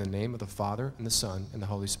them in the name of the Father and the Son and the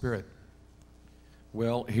Holy Spirit.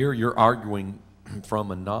 Well, here you're arguing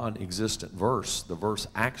from a non-existent verse. The verse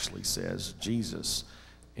actually says Jesus,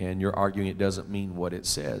 and you're arguing it doesn't mean what it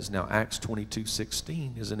says. Now, Acts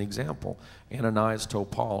 22:16 is an example. Ananias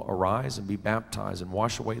told Paul, arise and be baptized and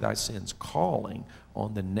wash away thy sins, calling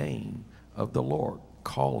on the name of the Lord.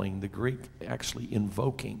 Calling, the Greek actually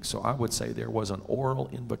invoking. So I would say there was an oral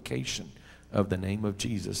invocation of the name of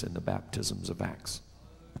Jesus in the baptisms of Acts.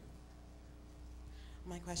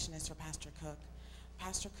 My question is for Pastor Cook.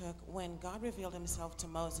 Pastor Cook, when God revealed himself to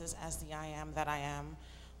Moses as the I am that I am,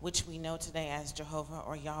 which we know today as Jehovah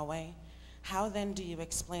or Yahweh, how then do you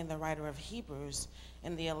explain the writer of Hebrews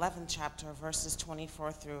in the 11th chapter, verses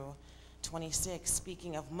 24 through 26,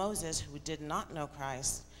 speaking of Moses who did not know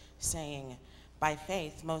Christ, saying, by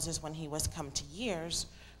faith, Moses, when he was come to years,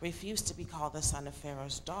 refused to be called the son of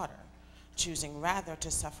Pharaoh's daughter, choosing rather to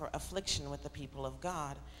suffer affliction with the people of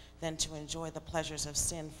God than to enjoy the pleasures of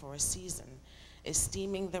sin for a season,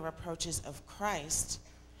 esteeming the reproaches of Christ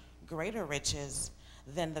greater riches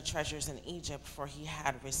than the treasures in Egypt, for he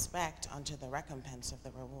had respect unto the recompense of the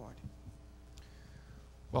reward.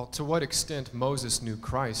 Well, to what extent Moses knew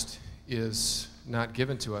Christ is not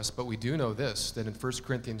given to us, but we do know this, that in 1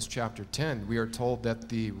 Corinthians chapter 10, we are told that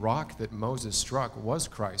the rock that Moses struck was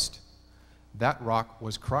Christ. That rock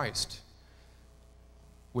was Christ,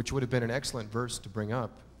 which would have been an excellent verse to bring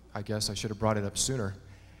up. I guess I should have brought it up sooner.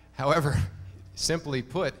 However, simply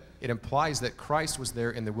put, it implies that Christ was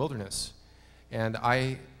there in the wilderness. And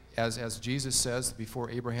as Jesus says, before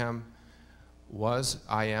Abraham was,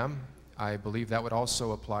 I am, I believe that would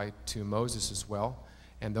also apply to Moses as well.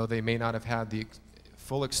 And though they may not have had the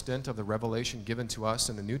full extent of the revelation given to us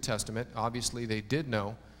in the New Testament, obviously they did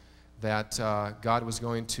know that God was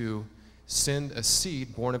going to send a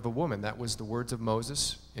seed born of a woman. That was the words of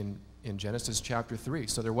Moses in Genesis chapter 3.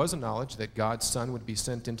 So there was a knowledge that God's Son would be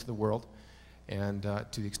sent into the world. And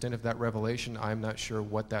to the extent of that revelation, I'm not sure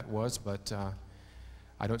what that was, but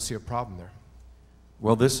I don't see a problem there.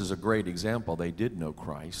 Well, this is a great example. They did know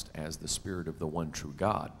Christ as the Spirit of the one true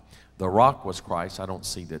God. The rock was Christ. I don't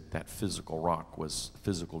see that that physical rock was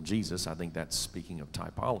physical Jesus. I think that's speaking of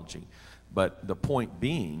typology. But the point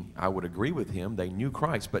being, I would agree with him, they knew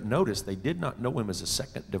Christ. But notice, they did not know him as a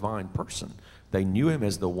second divine person. They knew him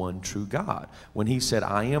as the one true God. When he said,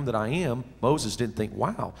 I am that I am, Moses didn't think,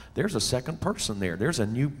 wow, there's a second person there. There's a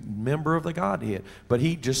new member of the Godhead. But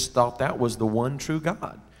he just thought that was the one true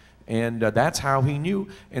God. And that's how he knew.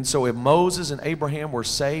 And so if Moses and Abraham were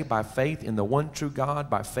saved by faith in the one true God,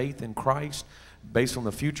 by faith in Christ, based on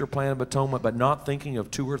the future plan of atonement, but not thinking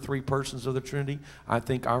of two or three persons of the Trinity, I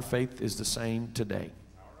think our faith is the same today.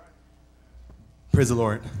 Praise the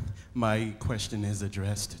Lord. My question is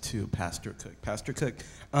addressed to Pastor Cook. Pastor Cook,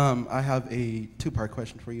 I have a two-part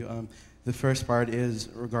question for you. The first part is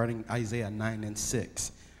regarding Isaiah 9 and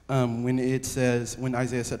 6. When it says, when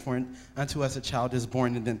Isaiah said, "For unto us a child is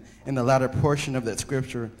born," and then in the latter portion of that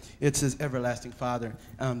scripture, it says, "Everlasting Father."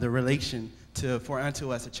 The relation to "for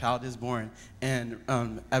unto us a child is born" and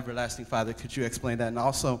 "everlasting Father." Could you explain that? And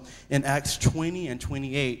also in Acts 20 and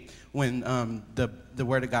 28, when the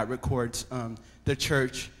Word of God records the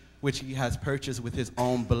church which He has purchased with His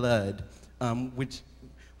own blood,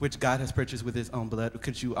 which God has purchased with His own blood.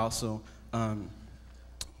 Could you also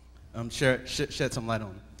shed some light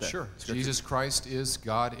on that? Sure. scripture? Jesus Christ is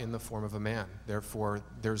God in the form of a man. Therefore,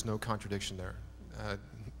 there's no contradiction there.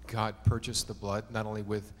 God purchased the blood not only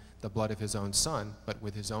with the blood of His own Son, but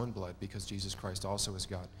with His own blood, because Jesus Christ also is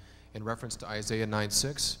God. In reference to Isaiah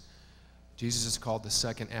 9:6, Jesus is called the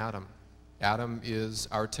second Adam. Adam is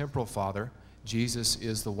our temporal father. Jesus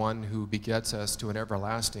is the one who begets us to an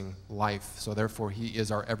everlasting life. So therefore, He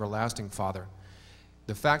is our everlasting Father.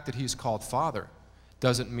 The fact that He's called Father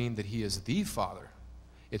doesn't mean that He is the Father.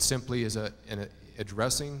 It simply is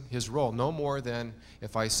addressing His role. No more than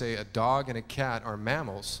if I say a dog and a cat are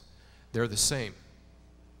mammals, they're the same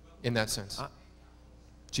in that sense.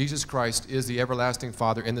 Jesus Christ is the everlasting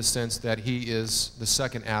Father in the sense that He is the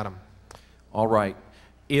second Adam. All right.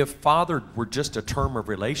 If father were just a term of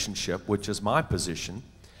relationship, which is my position,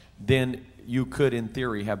 then you could, in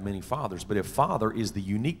theory, have many fathers. But if father is the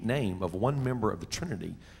unique name of one member of the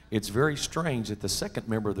Trinity, it's very strange that the second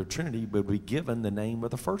member of the Trinity would be given the name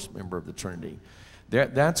of the first member of the Trinity.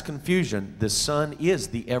 That's confusion. The Son is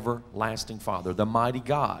the everlasting Father, the mighty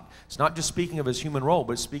God. It's not just speaking of His human role,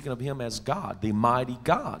 but it's speaking of Him as God, the mighty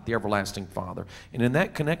God, the everlasting Father. And in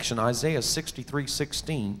that connection, Isaiah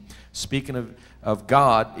 63:16, speaking of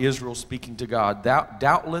God, Israel speaking to God,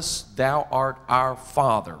 doubtless thou art our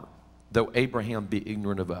Father, though Abraham be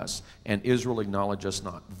ignorant of us, and Israel acknowledge us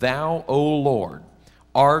not. Thou, O Lord,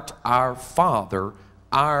 art our Father,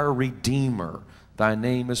 our Redeemer. Thy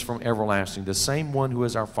name is from everlasting. The same one who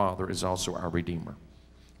is our Father is also our Redeemer.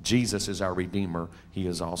 Jesus is our Redeemer. He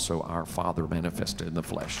is also our Father manifested in the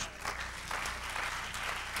flesh.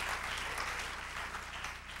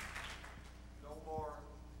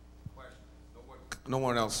 No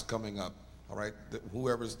one else coming up, all right?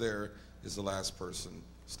 Whoever's there is the last person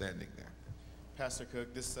standing there. Pastor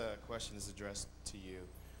Cook, this question is addressed to you.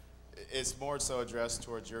 It's more so addressed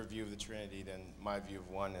towards your view of the Trinity than my view of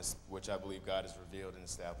oneness, which I believe God has revealed and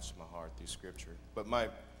established in my heart through Scripture. But my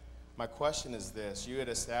question is this. You had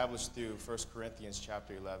established through 1 Corinthians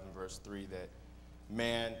chapter 11, verse 3, that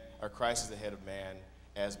man, or Christ is the head of man,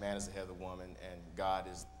 as man is the head of the woman, and God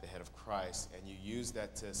is the head of Christ. And you use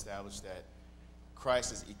that to establish that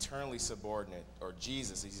Christ is eternally subordinate, or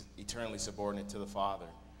Jesus is eternally subordinate to the Father.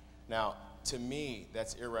 Now, to me,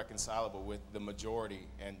 that's irreconcilable with the majority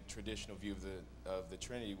and traditional view of the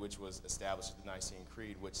Trinity, which was established at the Nicene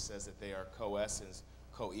Creed, which says that they are co-essence,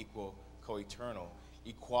 co-equal, co-eternal.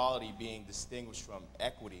 Equality being distinguished from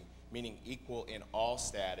equity, meaning equal in all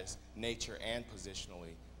status, nature, and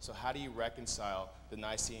positionally. So how do you reconcile the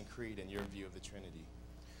Nicene Creed and your view of the Trinity?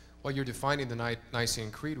 Well, you're defining the Nicene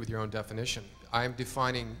Creed with your own definition. I'm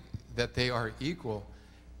defining that they are equal,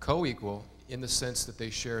 co-equal, in the sense that they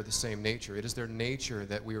share the same nature. It is their nature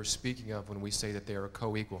that we are speaking of when we say that they are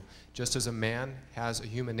co-equal. Just as a man has a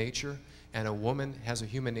human nature and a woman has a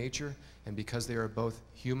human nature, and because they are both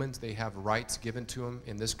humans, they have rights given to them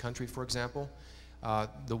in this country, for example.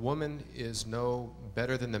 The woman is no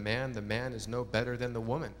better than the man is no better than the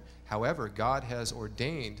woman. However, God has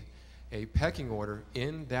ordained a pecking order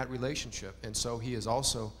in that relationship, and so He has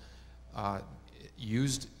also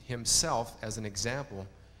used Himself as an example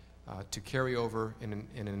to carry over in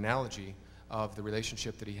an analogy of the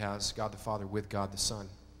relationship that He has, God the Father, with God the Son.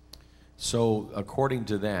 So according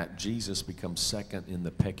to that, Jesus becomes second in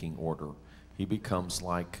the pecking order. He becomes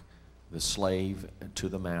like the slave to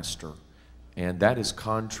the master. And that is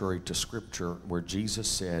contrary to Scripture, where Jesus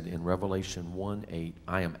said in Revelation 1:8,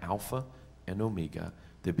 I am Alpha and Omega,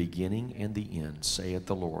 the beginning and the end, saith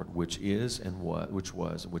the Lord, which is and which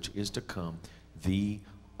was, which is to come, the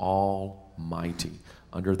Almighty.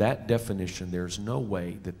 Under that definition, there's no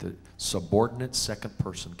way that the subordinate second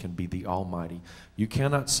person can be the Almighty. You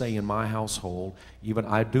cannot say in my household, even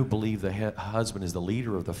I do believe the husband is the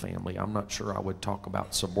leader of the family. I'm not sure I would talk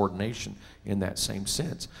about subordination in that same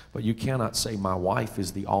sense. But you cannot say my wife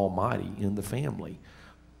is the Almighty in the family.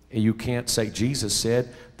 You can't say, Jesus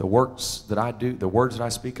said, the works that I do, the words that I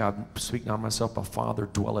speak not myself, my Father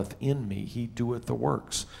dwelleth in me. He doeth the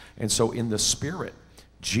works. And so in the Spirit,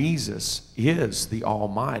 Jesus is the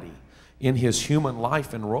Almighty. In His human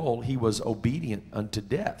life and role, He was obedient unto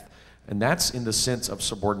death. And that's in the sense of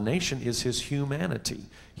subordination is his humanity,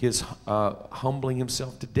 his humbling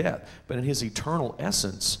himself to death. But in his eternal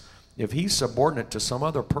essence, if he's subordinate to some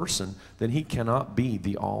other person, then he cannot be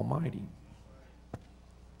the Almighty.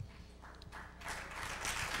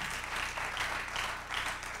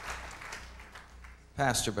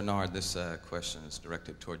 Pastor Bernard, this question is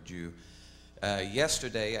directed toward you.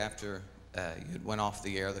 Yesterday, after you went off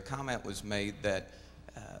the air, the comment was made that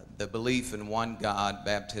the belief in one God,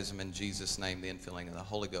 baptism in Jesus' name, the infilling of the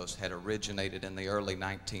Holy Ghost, had originated in the early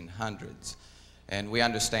 1900s. And we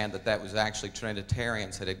understand that that was actually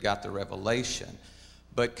Trinitarians that had got the revelation.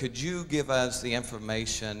 But could you give us the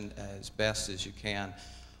information as best as you can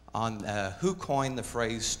on who coined the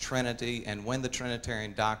phrase Trinity and when the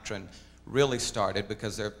Trinitarian doctrine really started?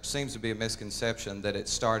 Because there seems to be a misconception that it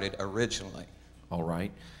started originally. All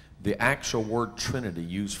right. The actual word Trinity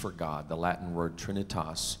used for God, the Latin word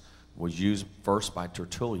Trinitas, was used first by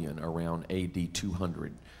Tertullian around AD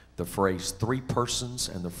 200. The phrase three persons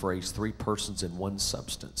and the phrase three persons in one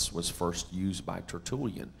substance was first used by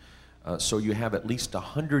Tertullian. So you have at least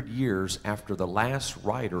 100 years after the last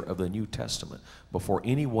writer of the New Testament before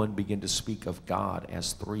anyone began to speak of God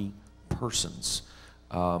as three persons.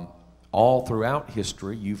 All throughout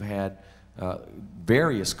history, you've had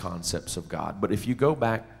various concepts of God. But if you go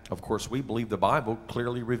back, of course, we believe the Bible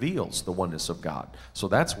clearly reveals the oneness of God. So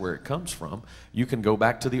that's where it comes from. You can go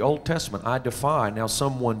back to the Old Testament. I defy. Now,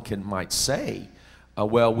 someone might say,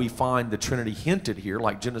 well, we find the Trinity hinted here,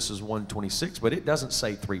 like Genesis 1:26, but it doesn't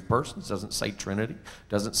say three persons, doesn't say Trinity,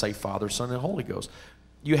 doesn't say Father, Son, and Holy Ghost.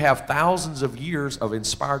 You have thousands of years of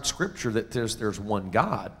inspired scripture that there's one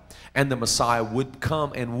God, and the Messiah would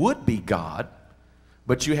come and would be God,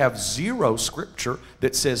 but you have zero scripture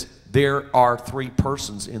that says there are three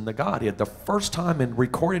persons in the Godhead. The first time in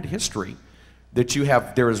recorded history that you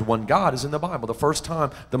have there is one God is in the Bible. The first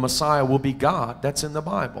time the Messiah will be God, that's in the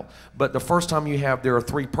Bible. But the first time you have there are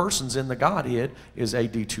three persons in the Godhead is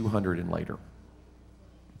AD 200 and later.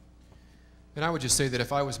 And I would just say that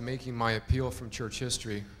if I was making my appeal from church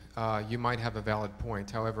history, you might have a valid point.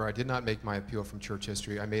 However, I did not make my appeal from church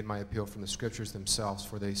history. I made my appeal from the scriptures themselves,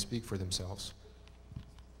 for they speak for themselves.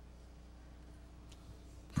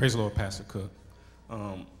 Praise the Lord, Pastor Cook.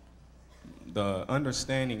 The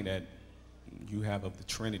understanding that you have of the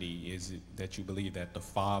Trinity, is it that you believe that the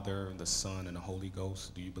Father, the Son, and the Holy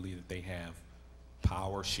Ghost, do you believe that they have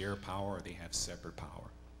power, share power, or they have separate power,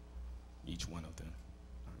 each one of them?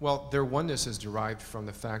 Well, their oneness is derived from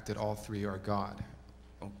the fact that all three are God.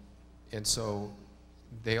 And so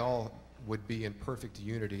they all would be in perfect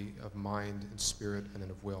unity of mind and spirit and then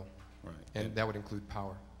of will. Right. And that would include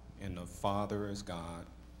power. And the Father is God,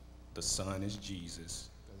 the Son is Jesus.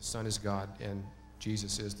 The Son is God, and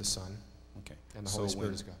Jesus is the Son. Okay. And the Holy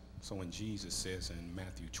Spirit is God. So when Jesus says in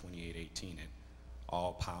Matthew 28:18 that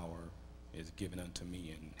all power is given unto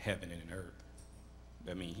me in heaven and in earth,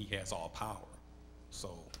 I mean, he has all power.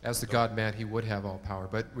 So as the God-man, he would have all power.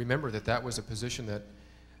 But remember that that was a position that,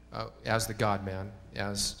 as the God-man,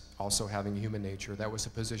 as also having human nature, that was a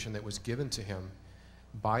position that was given to him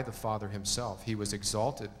by the Father himself. He was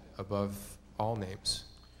exalted above all names.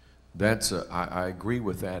 I agree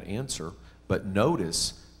with that answer, but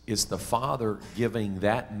notice it's the Father giving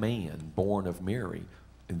that man born of Mary,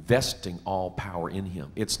 investing all power in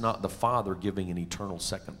him. It's not the Father giving an eternal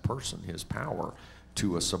second person his power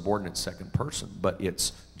to a subordinate second person, but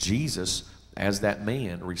it's Jesus as that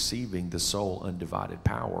man receiving the sole undivided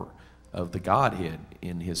power of the Godhead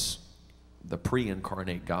in the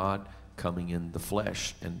pre-incarnate God coming in the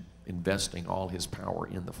flesh and investing all his power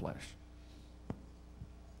in the flesh.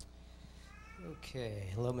 Okay,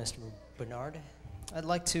 hello, Mr. Bernard. I'd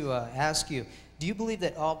like to ask you, do you believe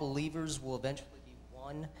that all believers will eventually be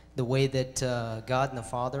one, the way that God and the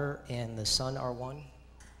Father and the Son are one?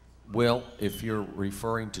 Well, if you're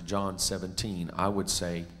referring to John 17, I would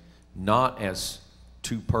say not as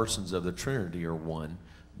two persons of the Trinity are one,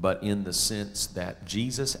 but in the sense that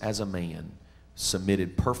Jesus as a man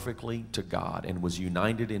submitted perfectly to God and was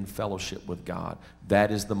united in fellowship with God. That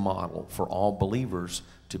is the model for all believers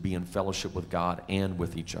to be in fellowship with God and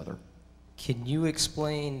with each other. Can you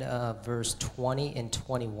explain verse 20 and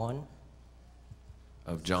 21?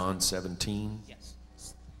 Of John 17? Yes.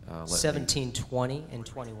 17, 20, and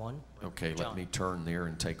 21. Okay, let me turn there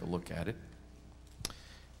and take a look at it.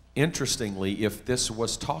 Interestingly, if this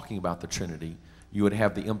was talking about the Trinity, you would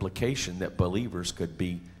have the implication that believers could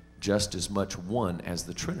be just as much one as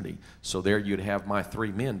the Trinity. So there you'd have my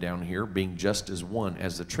three men down here being just as one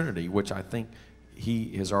as the Trinity, which I think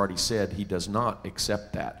he has already said he does not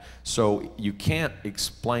accept that. So you can't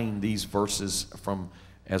explain these verses from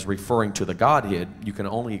as referring to the Godhead, you can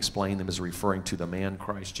only explain them as referring to the man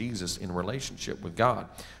Christ Jesus in relationship with God.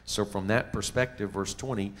 So from that perspective, verse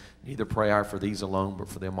 20, neither pray I for these alone, but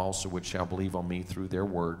for them also which shall believe on me through their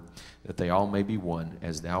word, that they all may be one,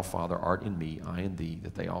 as thou, Father, art in me, I in thee,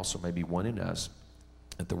 that they also may be one in us,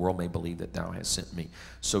 that the world may believe that thou hast sent me.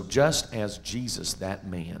 So just as Jesus, that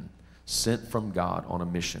man, sent from God on a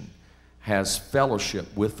mission, has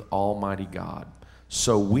fellowship with Almighty God,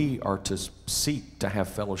 so we are to seek to have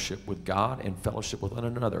fellowship with God and fellowship with one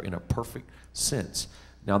another in a perfect sense.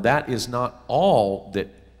 Now that is not all that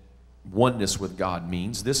oneness with God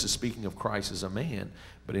means. This is speaking of Christ as a man.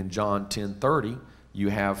 But in John 10:30, you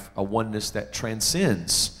have a oneness that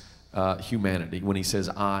transcends humanity when he says,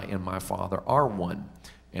 I and my Father are one.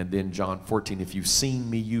 And then John 14, if you've seen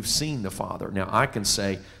me, you've seen the Father. Now I can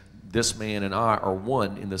say, this man and I are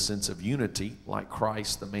one in the sense of unity, like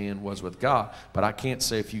Christ, the man, was with God. But I can't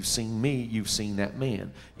say if you've seen me, you've seen that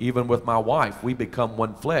man. Even with my wife, we become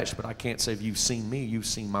one flesh. But I can't say if you've seen me, you've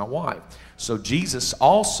seen my wife. So Jesus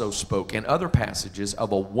also spoke in other passages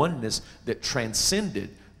of a oneness that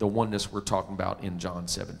transcended the oneness we're talking about in John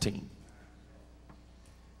 17.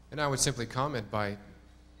 And I would simply comment by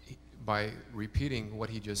repeating what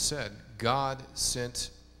he just said. God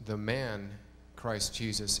sent the man Christ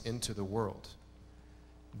Jesus into the world.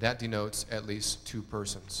 That denotes at least two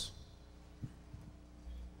persons.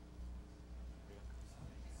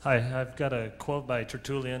 Hi, I've got a quote by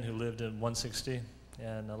Tertullian, who lived in 160,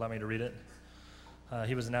 and allow me to read it.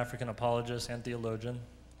 He was an African apologist and theologian,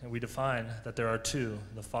 and we define that there are two,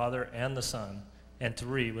 the Father and the Son, and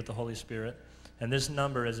three with the Holy Spirit, and this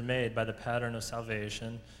number is made by the pattern of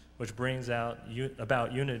salvation, which brings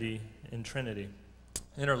about unity in Trinity,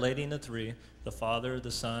 interrelating the three, the Father,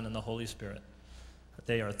 the Son, and the Holy Spirit.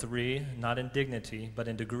 They are three, not in dignity, but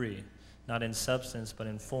in degree, not in substance, but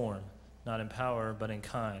in form, not in power, but in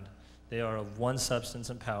kind. They are of one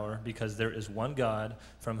substance and power, because there is one God,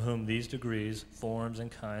 from whom these degrees, forms,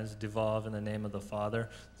 and kinds devolve in the name of the Father,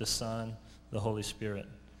 the Son, the Holy Spirit.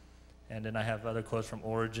 And then I have other quotes from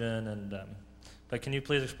Origen, but can you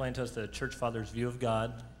please explain to us the Church Fathers' view of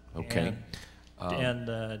God? Okay.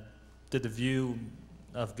 And did the view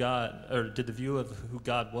of God, or did the view of who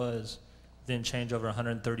God was then change over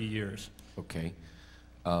 130 years? Okay.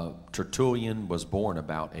 Tertullian was born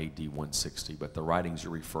about AD 160, but the writings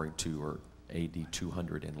you're referring to are AD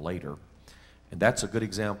 200 and later. And that's a good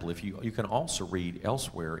example. If you can also read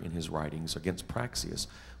elsewhere in his writings against Praxeas,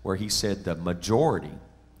 where he said the majority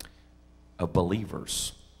of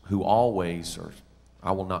believers who always are,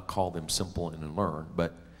 I will not call them simple and learn,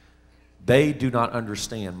 but they do not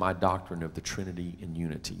understand my doctrine of the Trinity and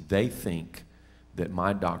unity. They think that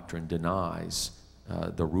my doctrine denies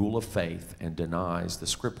the rule of faith and denies the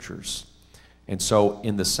scriptures. And so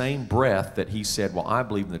in the same breath that he said, well, I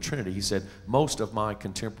believe in the Trinity, he said, most of my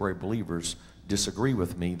contemporary believers disagree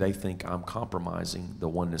with me. They think I'm compromising the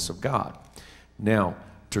oneness of God. Now,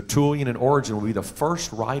 Tertullian and Origen will be the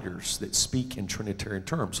first writers that speak in Trinitarian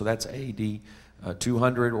terms. So that's AD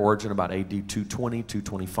 200, Origen about AD 220,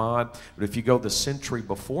 225. But if you go the century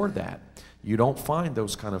before that, you don't find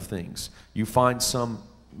those kind of things. You find some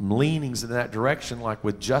leanings in that direction, like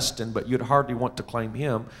with Justin, but you'd hardly want to claim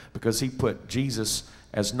him because he put Jesus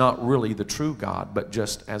as not really the true God, but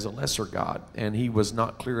just as a lesser God. And he was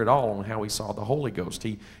not clear at all on how he saw the Holy Ghost.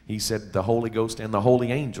 He said the Holy Ghost and the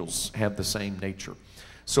holy angels have the same nature.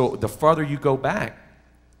 So the farther you go back,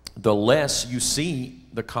 the less you see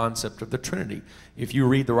the concept of the Trinity. If you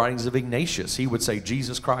read the writings of Ignatius, he would say,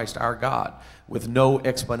 Jesus Christ, our God, with no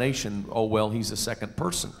explanation, oh, well, he's the second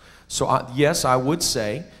person. So yes, I would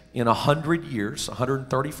say in 100 years,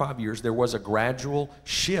 135 years, there was a gradual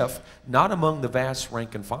shift, not among the vast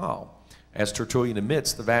rank and file. As Tertullian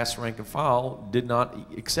admits, the vast rank and file did not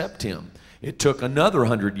accept him. It took another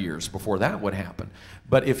 100 years before that would happen.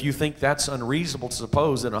 But if you think that's unreasonable to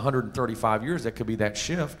suppose that in 135 years there could be that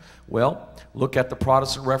shift, well, look at the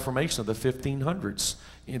Protestant Reformation of the 1500s.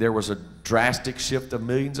 There was a drastic shift of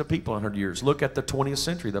millions of people in 100 years. Look at the 20th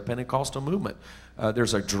century, the Pentecostal movement.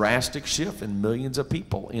 There's a drastic shift in millions of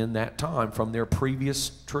people in that time from their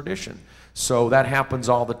previous tradition. So that happens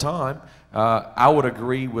all the time. I would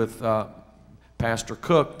agree with Pastor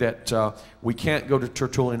Cook that we can't go to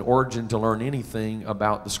Tertullian Origen to learn anything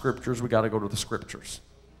about the Scriptures. We got to go to the Scriptures.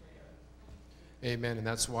 Amen. And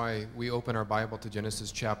that's why we open our Bible to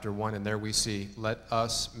Genesis chapter 1, and there we see, let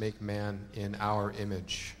us make man in our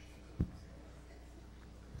image.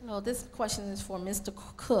 Hello, this question is for Mr.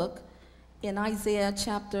 Cook. In Isaiah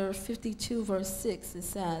chapter 52, verse 6, it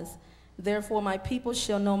says, therefore my people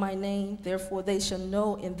shall know my name, therefore they shall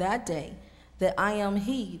know in that day that I am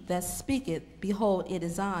he that speaketh, behold, it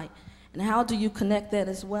is I. And how do you connect that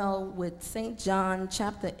as well with St. John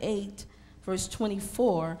chapter 8, verse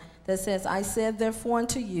 24, that says, I said therefore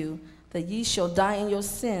unto you, that ye shall die in your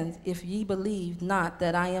sins, if ye believe not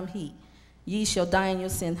that I am he. Ye shall die in your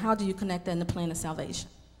sins. How do you connect that in the plan of salvation?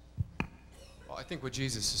 Well, I think what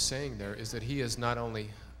Jesus is saying there is that he is not only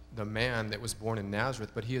the man that was born in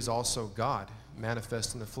Nazareth, but he is also God,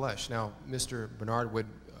 manifest in the flesh. Now, Mr. Bernard would,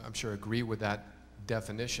 I'm sure, agree with that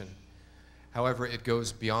definition. However, it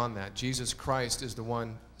goes beyond that. Jesus Christ is the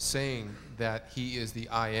one saying that he is the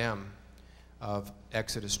I am of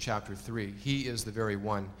Exodus chapter 3. He is the very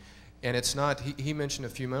one. And it's not, he mentioned a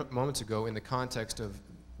few moments ago in the context of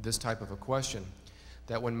this type of a question,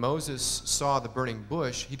 that when Moses saw the burning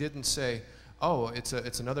bush, he didn't say, oh,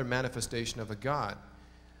 it's another manifestation of a God.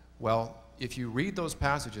 Well, if you read those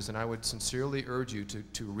passages, and I would sincerely urge you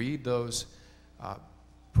to read those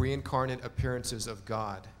pre-incarnate appearances of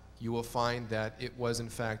God, you will find that it was in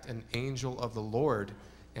fact an angel of the Lord,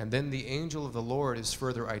 and then the angel of the Lord is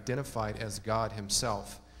further identified as God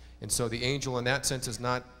himself. And so the angel in that sense is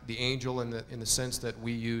not the angel in the sense that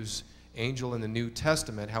we use angel in the New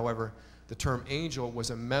Testament. However, the term angel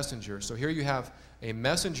was a messenger. So here you have a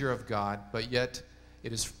messenger of God, but yet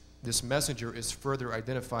this messenger is further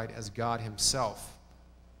identified as God himself.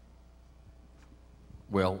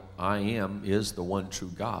 Well, I am is the one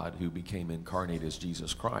true God who became incarnate as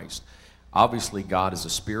Jesus Christ. Obviously, God is a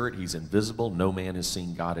spirit. He's invisible. No man has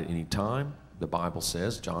seen God at any time, the Bible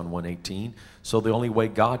says, John 1:18. So the only way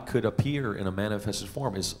God could appear in a manifested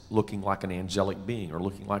form is looking like an angelic being or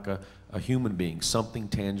looking like a human being, something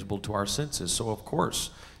tangible to our senses. So, of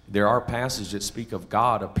course, there are passages that speak of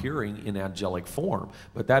God appearing in angelic form,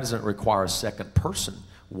 but that doesn't require a second person.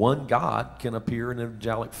 One God can appear in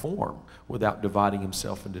angelic form without dividing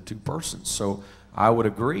himself into two persons. So I would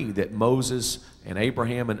agree that Moses and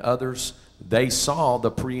Abraham and others, they saw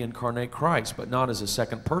the pre-incarnate Christ, but not as a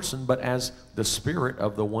second person, but as the spirit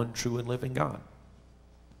of the one true and living God.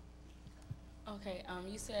 Okay,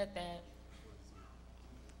 you said that,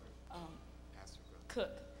 Cook,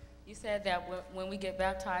 you said that when we get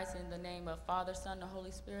baptized in the name of Father, Son, and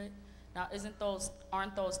Holy Spirit, now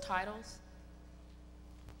aren't those titles?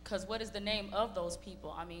 Because what is the name of those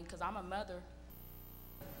people? I mean, because I'm a mother.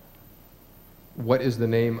 What is the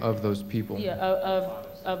name of those people? Yeah,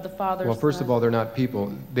 of the Father. Well, first of all, they're not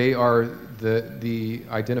people. They are the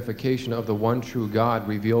identification of the one true God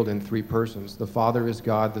revealed in three persons. The Father is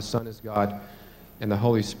God, the Son is God, and the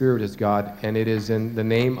Holy Spirit is God. And it is in the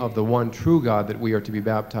name of the one true God that we are to be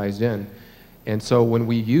baptized in. And so when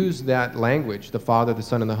we use that language, the Father, the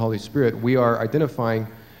Son, and the Holy Spirit, we are identifying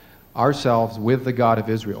ourselves with the God of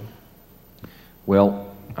Israel.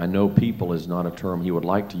 Well, I know people is not a term he would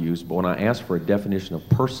like to use, but when I asked for a definition of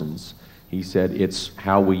persons, he said it's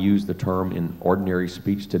how we use the term in ordinary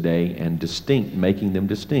speech today and distinct, making them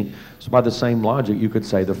distinct. So by the same logic, you could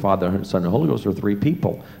say the Father, Son, and Holy Ghost are three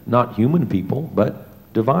people, not human people,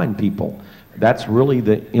 but divine people. That's really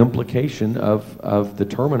the implication of the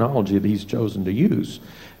terminology that he's chosen to use.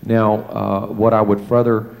 Now, what I would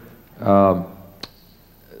further...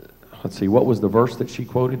 let's see, what was the verse that she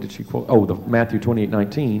quoted? Did she quote? Oh, the Matthew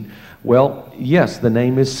 28:19. Well, yes, the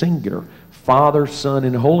name is singular. Father, Son,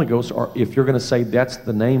 and Holy Ghost are, if you're going to say that's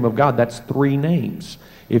the name of God, that's three names.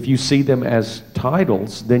 If you see them as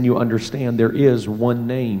titles, then you understand there is one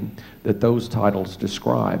name that those titles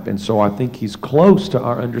describe. And so I think he's close to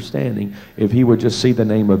our understanding if he would just see the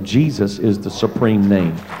name of Jesus is the supreme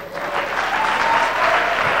name.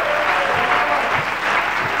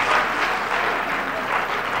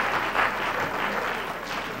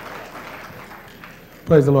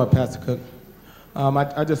 Praise the Lord, Pastor Cook.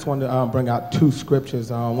 I just wanted to bring out two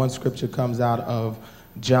scriptures. One scripture comes out of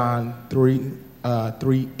John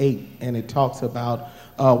 3:8, and it talks about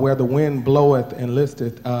where the wind bloweth and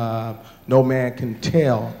listeth, no man can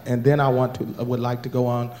tell. And then I would like to go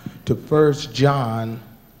on to 1 John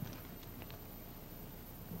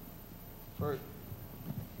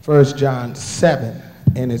 7,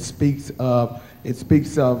 and it speaks of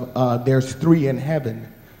there's three in heaven.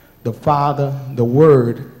 The Father, the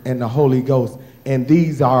Word, and the Holy Ghost. And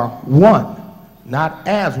these are one, not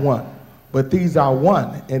as one, but these are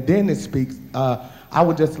one. And then it speaks, I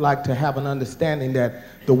would just like to have an understanding that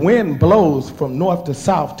the wind blows from north to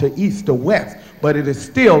south to east to west, but it is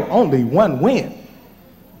still only one wind.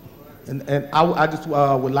 And I just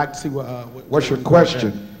would like to see what's your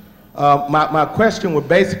question? My question would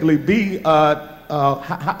basically be,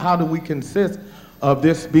 how do we consist of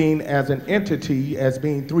this being as an entity, as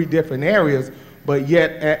being three different areas, but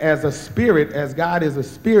yet as a spirit, as God is a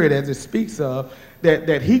spirit, as it speaks of,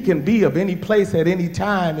 that he can be of any place at any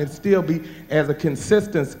time and still be as a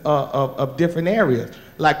consistence of different areas.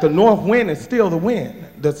 Like the north wind is still the wind.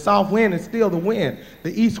 The south wind is still the wind.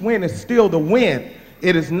 The east wind is still the wind.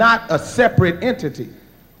 It is not a separate entity.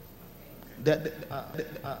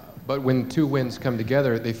 But when two winds come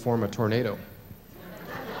together, they form a tornado.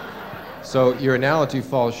 So your analogy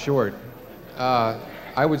falls short.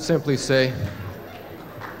 I would simply say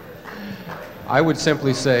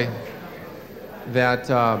that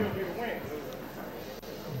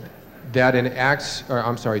that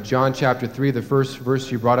in John chapter 3, the first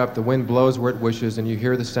verse you brought up, the wind blows where it wishes, and you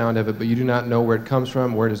hear the sound of it, but you do not know where it comes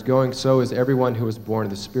from, where it is going. So is everyone who is born of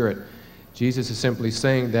the Spirit. Jesus is simply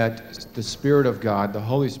saying that the Spirit of God, the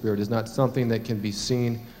Holy Spirit, is not something that can be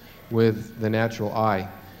seen with the natural eye.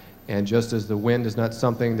 And just as the wind is not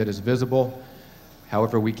something that is visible,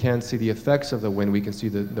 however, we can see the effects of the wind. We can see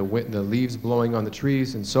the leaves blowing on the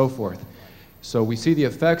trees and so forth. So we see the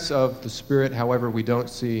effects of the Spirit, however, we don't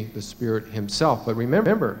see the Spirit himself. But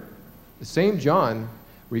remember, the same John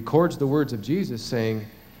records the words of Jesus saying,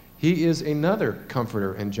 he is another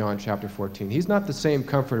comforter in John chapter 14. He's not the same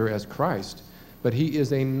comforter as Christ, but he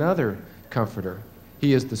is another comforter.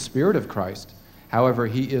 He is the Spirit of Christ. However,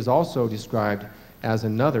 he is also described as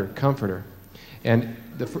another comforter. And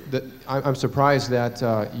I'm surprised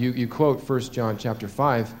that you quote 1 John chapter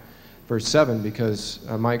 5, verse 7, because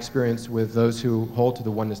my experience with those who hold to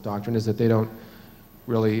the oneness doctrine is that they don't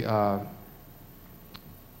really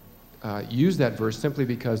use that verse simply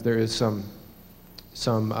because there is some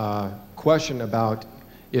question about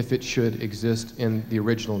if it should exist in the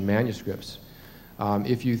original manuscripts.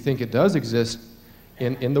 If you think it does exist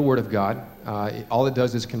in the Word of God, all it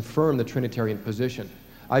does is confirm the Trinitarian position.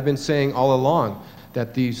 I've been saying all along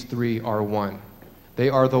that these three are one. They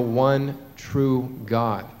are the one true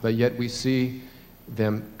God, but yet we see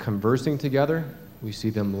them conversing together, we see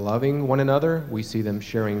them loving one another, we see them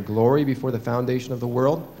sharing glory before the foundation of the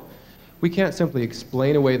world. We can't simply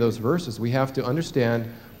explain away those verses. We have to understand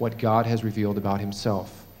what God has revealed about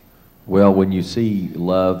himself. Well, when you see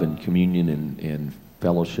love and communion and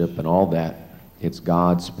fellowship and all that, it's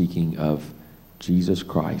God speaking of Jesus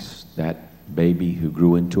Christ, that baby who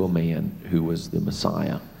grew into a man who was the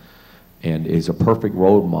Messiah, and is a perfect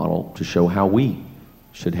role model to show how we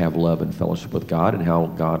should have love and fellowship with God and how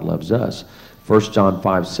God loves us. 1 John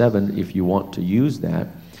 5:7, if you want to use that,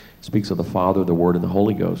 speaks of the Father, the Word, and the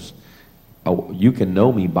Holy Ghost. Oh, you can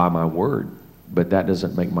know me by my word, but that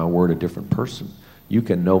doesn't make my word a different person. You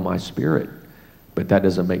can know my spirit, but that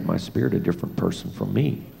doesn't make my spirit a different person from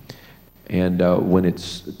me. And when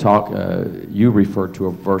it's you referred to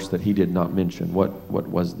a verse that he did not mention. What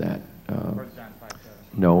was that?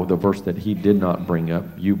 No, the verse that he did not bring up.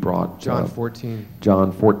 You brought John 14.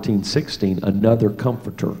 John 14:16, another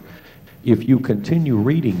comforter. If you continue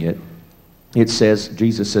reading it, it says,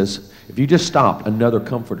 Jesus says, if you just stopped, another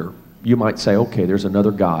comforter, you might say, okay, there's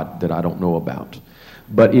another God that I don't know about.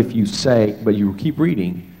 But if you say, but you keep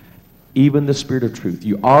reading, even the Spirit of truth,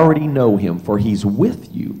 you already know him, for he's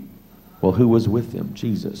with you. Well, who was with him?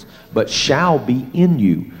 Jesus. But shall be in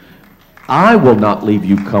you. I will not leave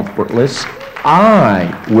you comfortless.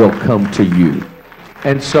 I will come to you.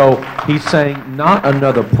 And so he's saying not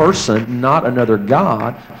another person, not another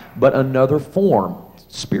God, but another form,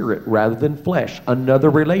 spirit rather than flesh, another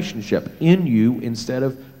relationship in you instead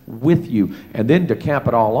of with you. And then to cap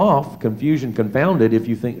it all off, confusion confounded if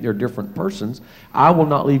you think they're different persons, I will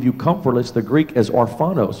not leave you comfortless. The Greek is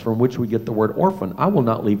orphanos, from which we get the word orphan. I will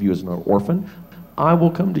not leave you as an orphan. I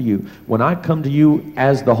will come to you. When I come to you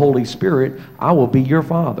as the Holy Spirit, I will be your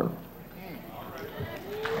Father.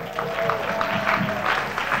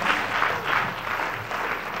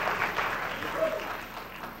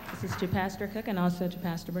 This is to Pastor Cook and also to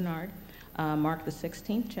Pastor Bernard. Mark the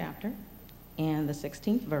 16th chapter and the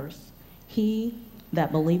 16th verse. He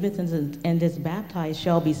that believeth and is baptized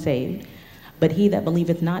shall be saved, but he that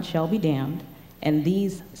believeth not shall be damned. And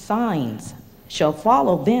these signs shall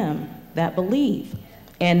follow them that believe.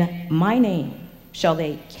 In my name shall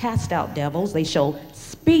they cast out devils. They shall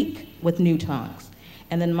speak with new tongues.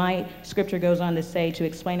 And then my scripture goes on to say, to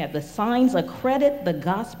explain that the signs accredit the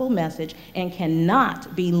gospel message and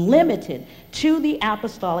cannot be limited to the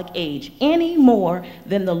apostolic age any more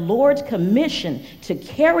than the Lord's commission to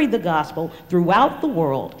carry the gospel throughout the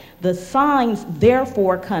world. The signs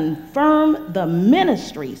therefore confirm the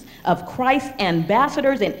ministries of Christ's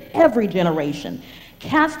ambassadors in every generation.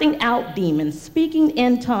 Casting out demons, speaking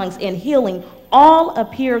in tongues, and healing all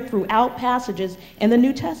appear throughout passages in the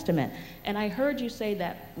New Testament. And I heard you say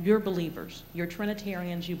that you're believers, you're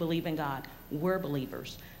Trinitarians, you believe in God. We're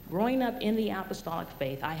believers. Growing up in the apostolic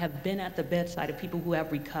faith, I have been at the bedside of people who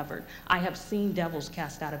have recovered. I have seen devils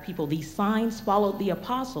cast out of people. These signs followed the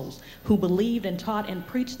apostles who believed and taught and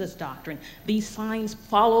preached this doctrine. These signs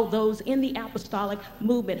follow those in the apostolic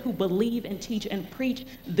movement who believe and teach and preach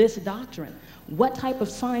this doctrine. What type of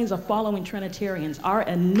signs are following Trinitarians? Our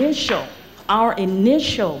initial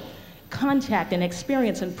contact and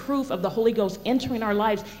experience and proof of the Holy Ghost entering our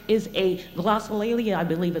lives is a glossolalia, I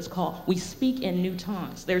believe it's called. We speak in new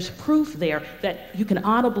tongues. There's proof there that you can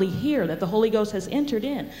audibly hear that the Holy Ghost has entered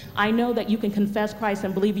in. I know that you can confess Christ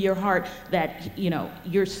and believe in your heart that, you know,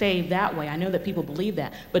 you're saved that way. I know that people believe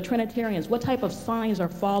that. But Trinitarians, what type of signs are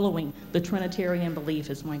following the Trinitarian belief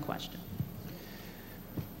is my question.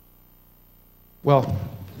 Well,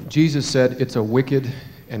 Jesus said it's a wicked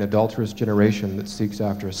and adulterous generation that seeks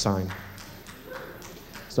after a sign.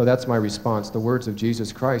 So that's my response. The words of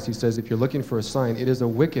Jesus Christ, he says, if you're looking for a sign, it is a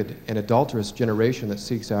wicked and adulterous generation that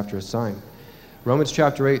seeks after a sign. Romans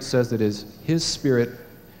chapter 8 says that his Spirit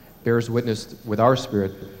bears witness with our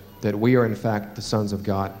spirit that we are in fact the sons of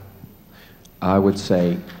God. I would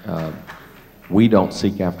say we don't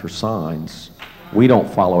seek after signs. We don't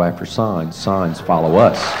follow after signs. Signs follow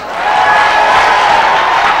us.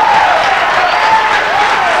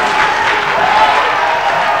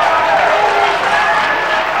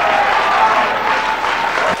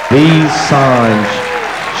 These signs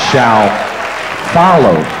shall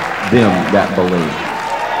follow them that believe.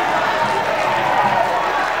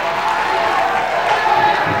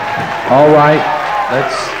 All right,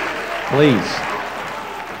 please,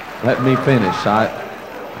 let me finish.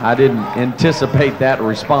 I didn't anticipate that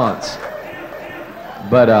response,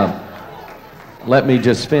 but let me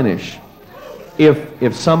just finish.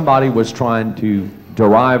 If somebody was trying to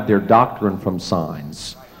derive their doctrine from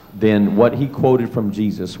signs, then what he quoted from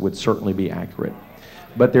Jesus would certainly be accurate.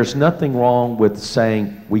 But there's nothing wrong with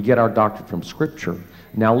saying we get our doctrine from Scripture.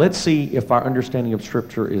 Now let's see if our understanding of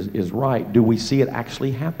Scripture is right. Do we see it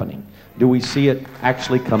actually happening? Do we see it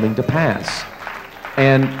actually coming to pass?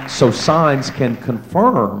 And so signs can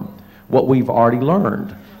confirm what we've already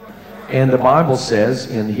learned. And the Bible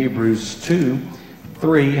says in Hebrews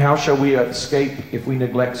 2:3, how shall we escape if we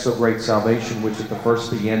neglect so great salvation, which at the first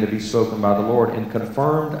began to be spoken by the Lord and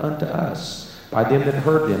confirmed unto us by them that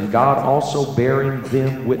heard them, God also bearing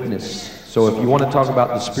them witness. So if you want to talk about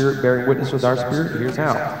the Spirit bearing witness with our spirit, here's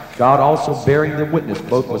how. God also bearing them witness,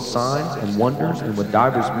 both with signs and wonders and with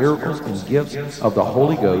divers miracles and gifts of the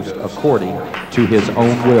Holy Ghost according to his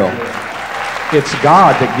own will. It's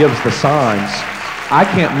God that gives the signs. I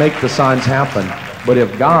can't make the signs happen. But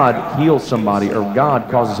if God heals somebody or God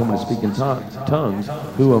causes someone to speak in tongues,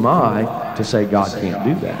 who am I to say God can't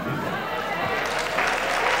do that?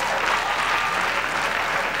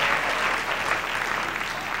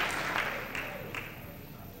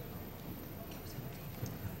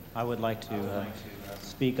 I would like to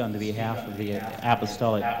speak on behalf of the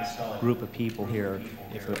apostolic group of people here,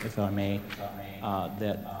 if I may,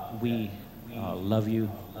 that we love you,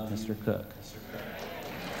 Mr. Cook.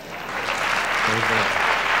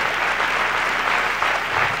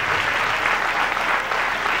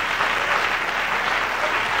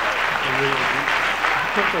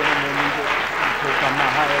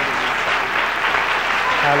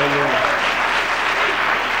 Hallelujah.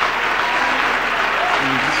 In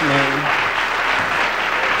Jesus' name.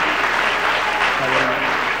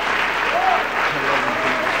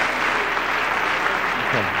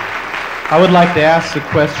 I would like to ask the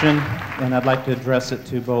question, and I'd like to address it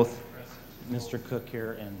to both Mr. Cook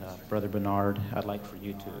here and Brother Bernard. I'd like for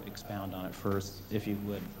you to expound on it first, if you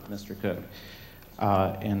would, Mr. Cook.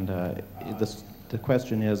 The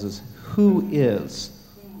question is who is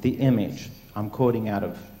the image? I'm quoting out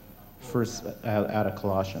of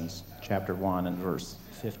Colossians chapter 1 and verse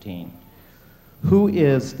 15. Who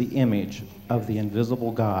is the image of the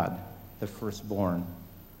invisible God, the firstborn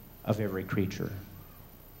of every creature?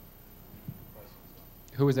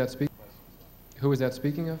 Who is that speaking? Who is that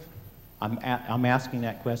speaking of? I'm asking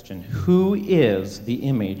that question. Who is the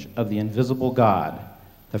image of the invisible God,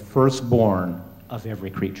 the firstborn of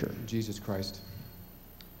every creature? Jesus Christ.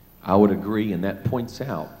 I would agree, and that points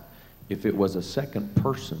out if it was a second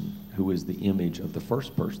person who is the image of the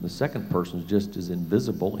first person, the second person is just as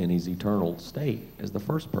invisible in his eternal state as the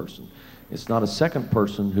first person. It's not a second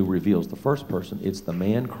person who reveals the first person. It's the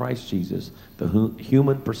man Christ Jesus, the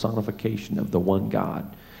human personification of the one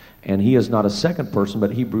God. And he is not a second person,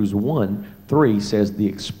 but Hebrews 1:3 says the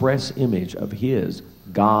express image of his,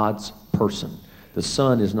 God's person. The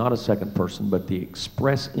Son is not a second person, but the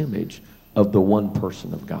express image of the one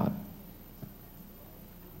person of God.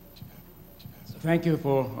 Thank you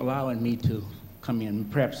for allowing me to come in.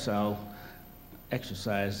 Perhaps I'll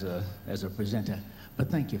exercise as a presenter, but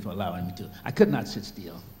thank you for allowing me to. I could not sit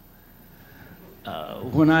still.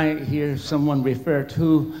 When I hear someone refer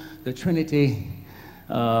to the Trinity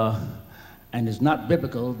and it's not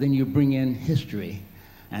biblical, then you bring in history.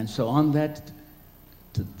 And so on that,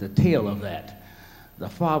 to the tail of that, the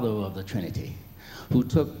father of the Trinity, who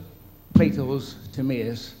took Plato's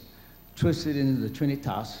Timaeus, twisted into the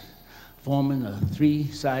Trinitas, forming a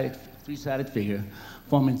three-sided figure,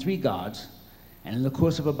 forming three gods, and in the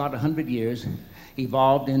course of about 100 years,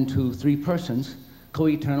 evolved into three persons,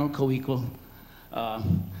 co-eternal, co-equal.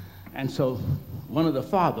 And so one of the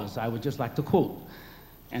fathers I would just like to quote,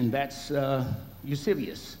 and that's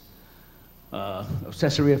Eusebius of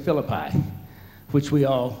Caesarea Philippi, which we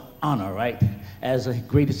all honor, right, as the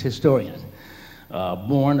greatest historian.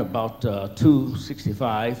 Born about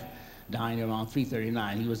 265, dying around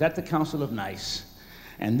 339. He was at the Council of Nice,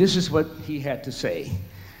 and this is what he had to say.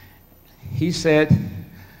 He said,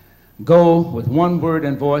 go with one word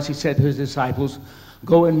and voice, he said to his disciples,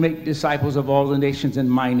 go and make disciples of all the nations in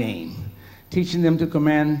my name, teaching them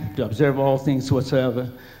to observe all things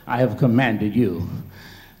whatsoever I have commanded you.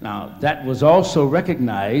 Now, that was also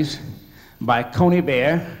recognized by Coney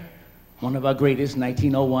Bear, one of our greatest,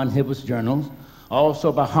 1901 Hibbert's Journals,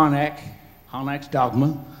 also by Harnack's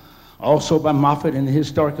Dogma, also by Moffat in the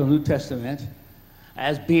Historical New Testament,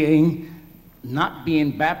 as being, not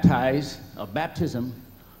being baptized, or baptism,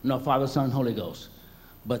 no Father, Son, Holy Ghost,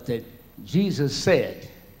 but that Jesus said,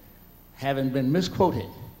 having been misquoted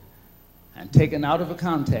and taken out of a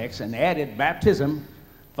context and added baptism,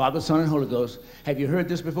 Father, Son, and Holy Ghost. Have you heard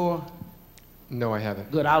this before? No, I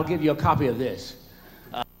haven't. Good, I'll give you a copy of this.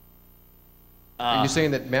 Are you saying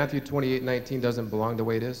that Matthew 28:19 doesn't belong the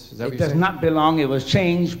way it is? Is that what It you're does saying? not belong. It was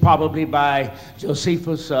changed probably by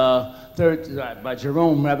Josephus by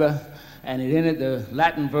Jerome rather, and it entered the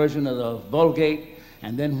Latin version of the Vulgate.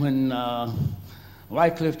 And then when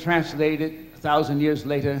Wycliffe translated 1,000 years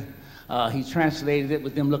later, he translated it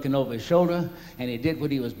with them looking over his shoulder, and he did what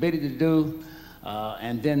he was bidden to do.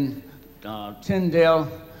 And then Tyndale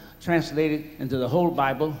translated into the whole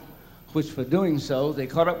Bible, which for doing so, they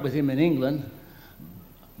caught up with him in England,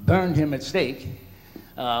 burned him at stake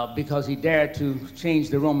because he dared to change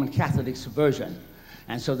the Roman Catholic's version.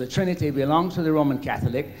 And so the Trinity belongs to the Roman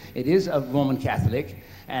Catholic. It is a Roman Catholic,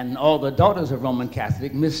 and all the daughters of Roman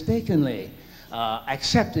Catholic mistakenly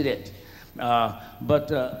accepted it.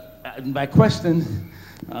 But my question,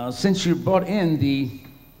 since you brought in the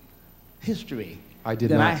history, I did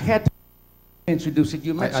then not. I had to introduce it.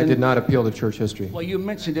 You mentioned I did not appeal to church history. Well, you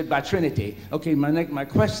mentioned it by Trinity. Okay, my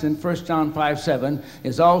question, 1 John 5:7,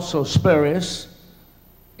 is also spurious.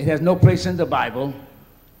 It has no place in the Bible,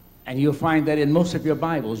 and you'll find that in most of your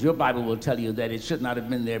Bibles. Your Bible will tell you that it should not have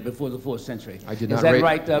been there before the 4th century. I did not. Is that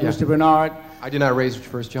right, Mr. Bernard? I did not raise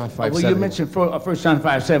 1 John 5:7. Well, you mentioned 1 John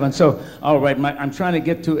 5:7. So, all right, I'm trying to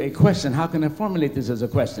get to a question. How can I formulate this as a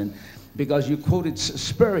question? Because you quoted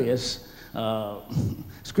spurious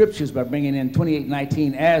scriptures by bringing in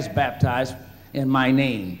 28:19 as baptized in my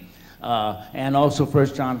name, and also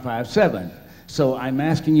 1 John 5:7. So I'm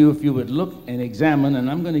asking you if you would look and examine, and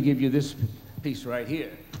I'm going to give you this piece right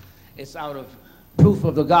here. It's out of Proof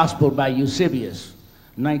of the Gospel by Eusebius,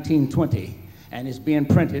 1920, and it's being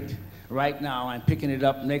printed right now. I'm picking it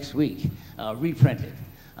up next week, reprinted,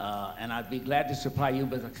 and I'd be glad to supply you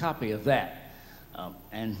with a copy of that.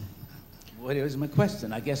 And what is my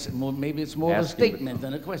question? I guess maybe it's more of a statement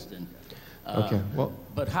than a question. Okay, well.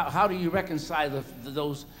 But how do you reconcile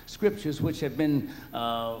those scriptures which have been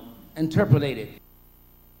interpolated?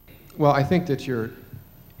 Well, I think that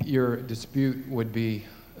your dispute would be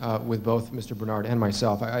with both Mr. Bernard and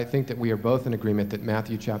myself. I think that we are both in agreement that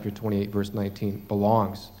Matthew chapter 28, verse 19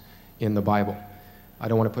 belongs in the Bible. I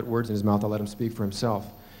don't want to put words in his mouth. I'll let him speak for himself.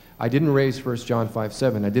 I didn't raise 1 John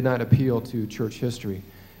 5:7. I did not appeal to church history.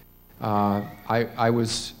 I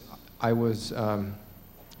was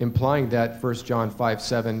implying that 1 John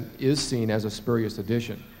 5:7 is seen as a spurious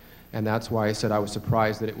addition, and that's why I said I was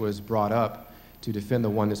surprised that it was brought up to defend the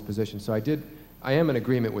oneness position. So I am in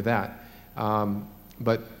agreement with that.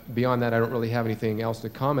 But beyond that, I don't really have anything else to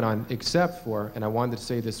comment on, except for, and I wanted to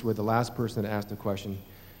say this with the last person that asked the question,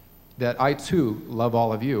 that I too love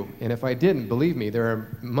all of you. And if I didn't, believe me, there are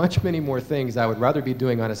many more things I would rather be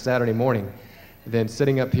doing on a Saturday morning than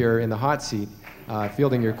sitting up here in the hot seat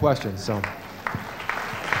fielding your questions. So.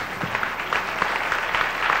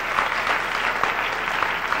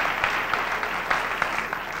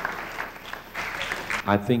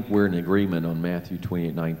 I think we're in agreement on Matthew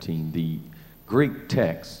 28:19. The Greek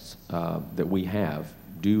texts that we have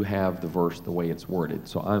do have the verse the way it's worded.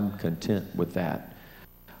 So I'm content with that.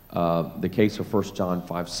 The case of 1 John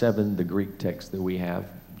 5:7, the Greek text that we have,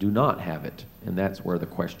 do not have it, and that's where the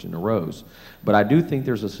question arose. But I do think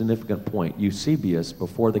there's a significant point. Eusebius,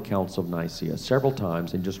 before the Council of Nicaea, several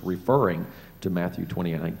times, in just referring to Matthew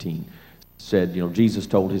 20:19, said, you know, Jesus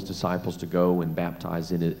told his disciples to go and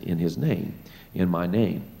baptize in his name, in my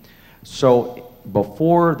name. So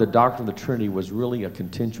before the doctrine of the Trinity was really a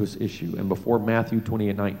contentious issue, and before Matthew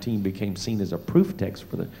 28:19 became seen as a proof text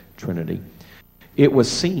for the Trinity, it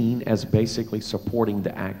was seen as basically supporting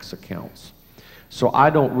the Acts accounts. So I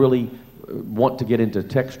don't really want to get into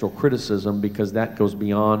textual criticism because that goes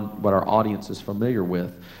beyond what our audience is familiar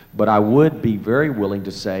with. But I would be very willing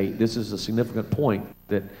to say this is a significant point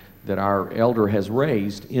that our elder has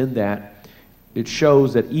raised, in that it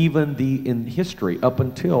shows that even in history, up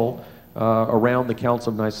until around the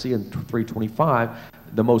Council of Nicaea in 325,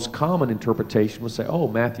 the most common interpretation would say, oh,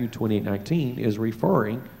 Matthew 28:19 is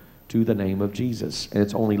referring to the name of Jesus. And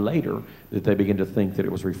it's only later that they begin to think that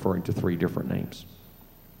it was referring to 3 different names.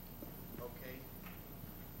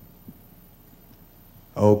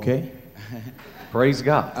 Okay. Praise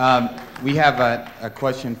God. We have a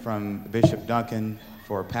question from Bishop Duncan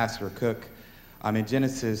for Pastor Cook. In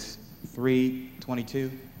Genesis 3:22,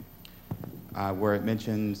 where it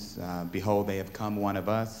mentions, behold, they have come one of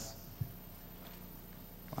us.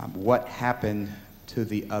 What happened to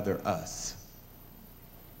the other us?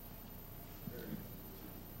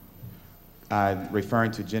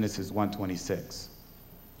 Referring to Genesis 1:26.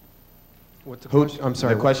 What's the question? I'm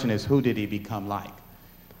sorry. The question is, who did he become like?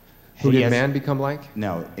 Who did man become like?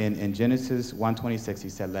 No, in Genesis 1:26, he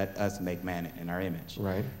said, let us make man in our image.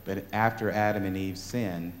 Right. But after Adam and Eve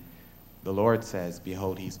sinned, the Lord says,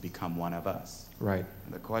 behold, he's become one of us. Right.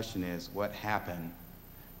 And the question is, what happened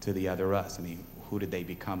to the other us? I mean, who did they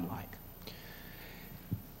become like?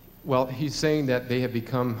 Well, he's saying that they have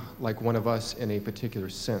become like one of us in a particular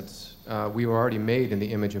sense. We were already made in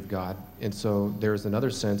the image of God, and so there's another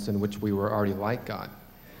sense in which we were already like God.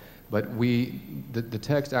 But the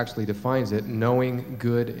text actually defines it, knowing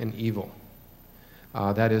good and evil.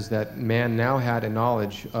 That is, that man now had a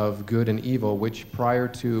knowledge of good and evil, which prior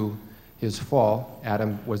to his fall,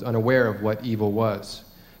 Adam was unaware of what evil was.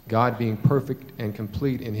 God, being perfect and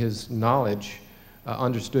complete in his knowledge,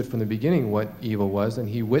 understood from the beginning what evil was, and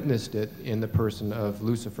he witnessed it in the person of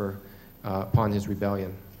Lucifer upon his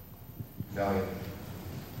rebellion.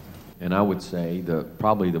 And I would say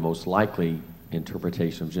probably the most likely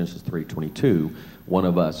interpretation of Genesis 3:22, one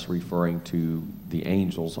of us, referring to the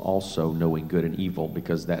angels also knowing good and evil,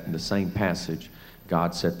 because that in the same passage,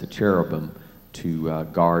 God set the cherubim to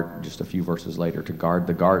guard, just a few verses later, to guard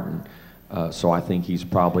the garden. So I think he's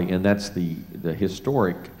probably, and that's the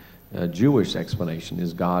historic Jewish explanation,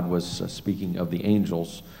 is God was speaking of the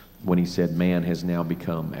angels when he said man has now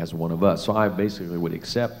become as one of us. So I basically would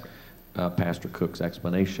accept Pastor Cook's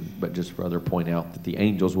explanation, but just further point out that the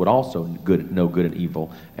angels would also know good and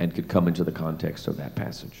evil and could come into the context of that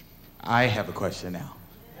passage. I have a question now.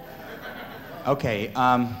 Okay,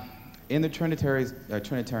 in the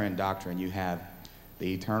Trinitarian doctrine, you have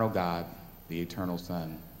the eternal God, the eternal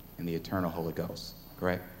Son, and the eternal Holy Ghost,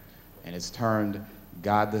 correct? And it's termed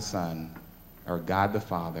God the Son, or God the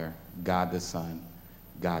Father, God the Son,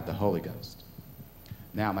 God the Holy Ghost.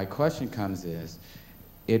 Now, my question comes is,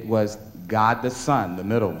 it was God the Son, the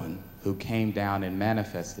middle one, who came down and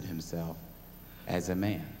manifested himself as a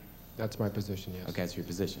man. That's my position, yes. Okay, that's your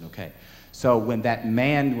position, okay. So when that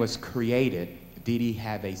man was created, did he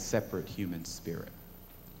have a separate human spirit?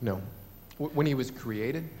 No. When he was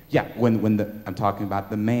created? Yeah, I'm talking about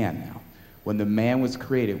the man now. When the man was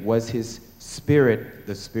created, was his spirit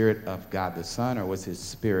the spirit of God the Son, or was his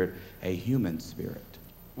spirit a human spirit?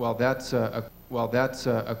 Well, that's a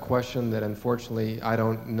question that unfortunately I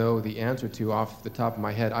don't know the answer to off the top of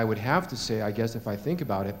my head. I would have to say, I guess if I think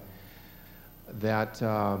about it, that,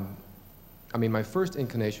 I mean, my first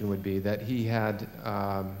inclination would be that he had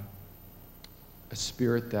a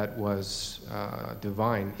spirit that was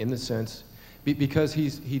divine, in the sense, because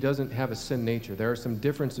he doesn't have a sin nature. There are some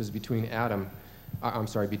differences between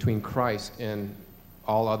between Christ and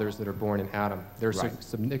all others that are born in Adam. There's a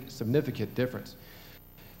significant difference.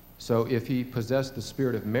 So if he possessed the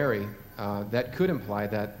spirit of Mary, that could imply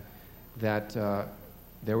that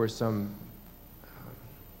there was some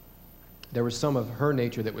of her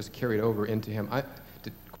nature that was carried over into him.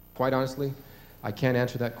 Quite honestly, I can't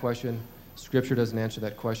answer that question. Scripture doesn't answer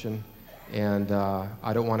that question, and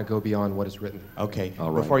I don't want to go beyond what is written. Okay.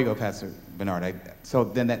 All right. Before you go, Pastor Bernard, so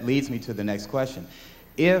then that leads me to the next question.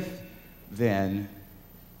 If then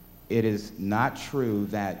it is not true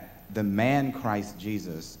that the man Christ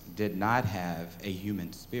Jesus did not have a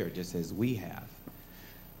human spirit, just as we have,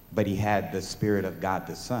 but he had the Spirit of God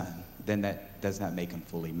the Son, then that does not make him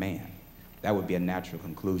fully man. That would be a natural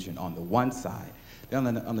conclusion on the one side.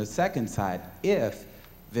 Then on the second side, if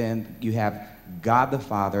then you have God the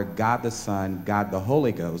Father, God the Son, God the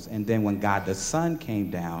Holy Ghost, and then when God the Son came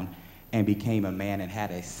down and became a man and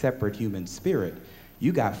had a separate human spirit,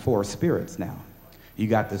 you got 4 spirits now. You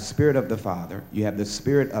got the Spirit of the Father, you have the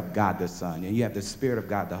Spirit of God the Son, and you have the Spirit of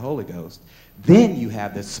God the Holy Ghost. Then you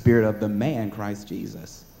have the Spirit of the man Christ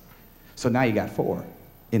Jesus. So now you got 4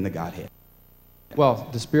 in the Godhead. Well,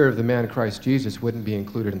 the Spirit of the man Christ Jesus wouldn't be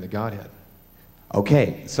included in the Godhead.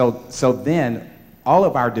 Okay, so then all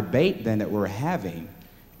of our debate then that we're having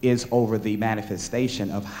is over the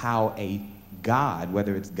manifestation of how a God,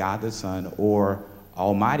 whether it's God the Son or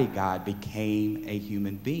Almighty God, became a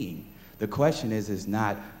human being. The question is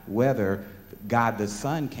not whether God the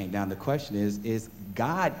Son came down. The question is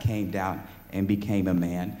God came down and became a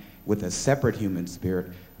man with a separate human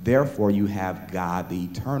spirit. Therefore, you have God, the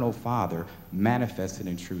eternal Father, manifested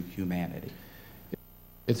in true humanity.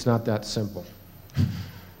 It's not that simple.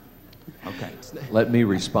 Okay. Let me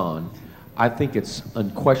respond. I think it's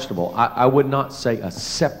unquestionable. I would not say a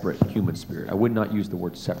separate human spirit. I would not use the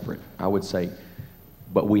word separate. I would say,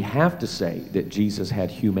 but we have to say that Jesus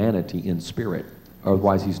had humanity in spirit.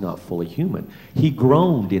 Otherwise, he's not fully human. He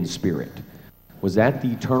groaned in spirit. Was that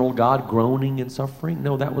the eternal God groaning and suffering?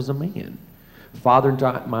 No, that was a man. Father,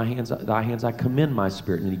 into thy hands I commend my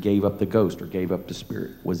spirit. And he gave up the ghost or gave up the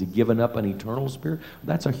spirit. Was he giving up an eternal spirit?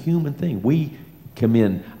 That's a human thing. We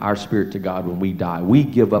commend our spirit to God when we die. We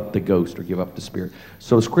give up the ghost or give up the spirit.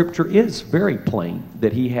 So Scripture is very plain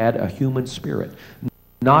that he had a human spirit.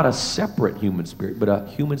 Not a separate human spirit, but a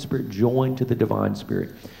human spirit joined to the divine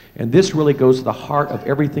spirit. And this really goes to the heart of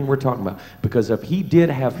everything we're talking about. Because if he did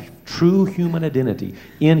have true human identity,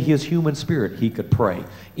 in his human spirit, he could pray.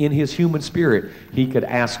 In his human spirit, he could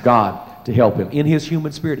ask God to help him. In his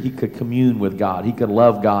human spirit, he could commune with God. He could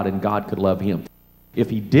love God, and God could love him. If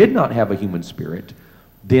he did not have a human spirit,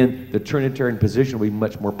 then the Trinitarian position would be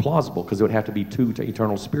much more plausible, because it would have to be 2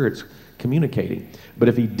 eternal spirits communicating. But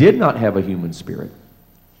if he did not have a human spirit,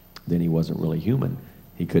 then he wasn't really human.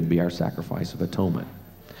 He couldn't be our sacrifice of atonement.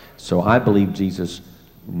 So I believe Jesus,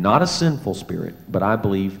 not a sinful spirit, but I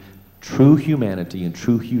believe true humanity and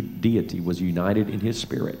true deity was united in his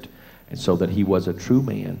spirit, and so that he was a true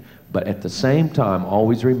man. But at the same time,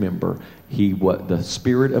 always remember, the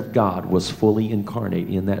Spirit of God was fully incarnate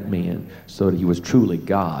in that man, so that he was truly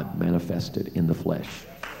God manifested in the flesh.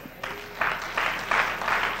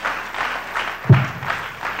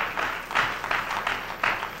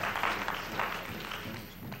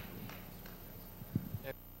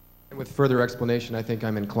 And with further explanation, I think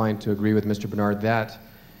I'm inclined to agree with Mr. Bernard that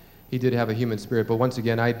he did have a human spirit. But once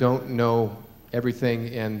again, I don't know everything,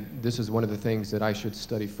 and this is one of the things that I should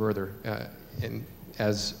study further, and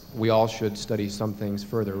as we all should study some things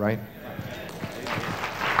further, right?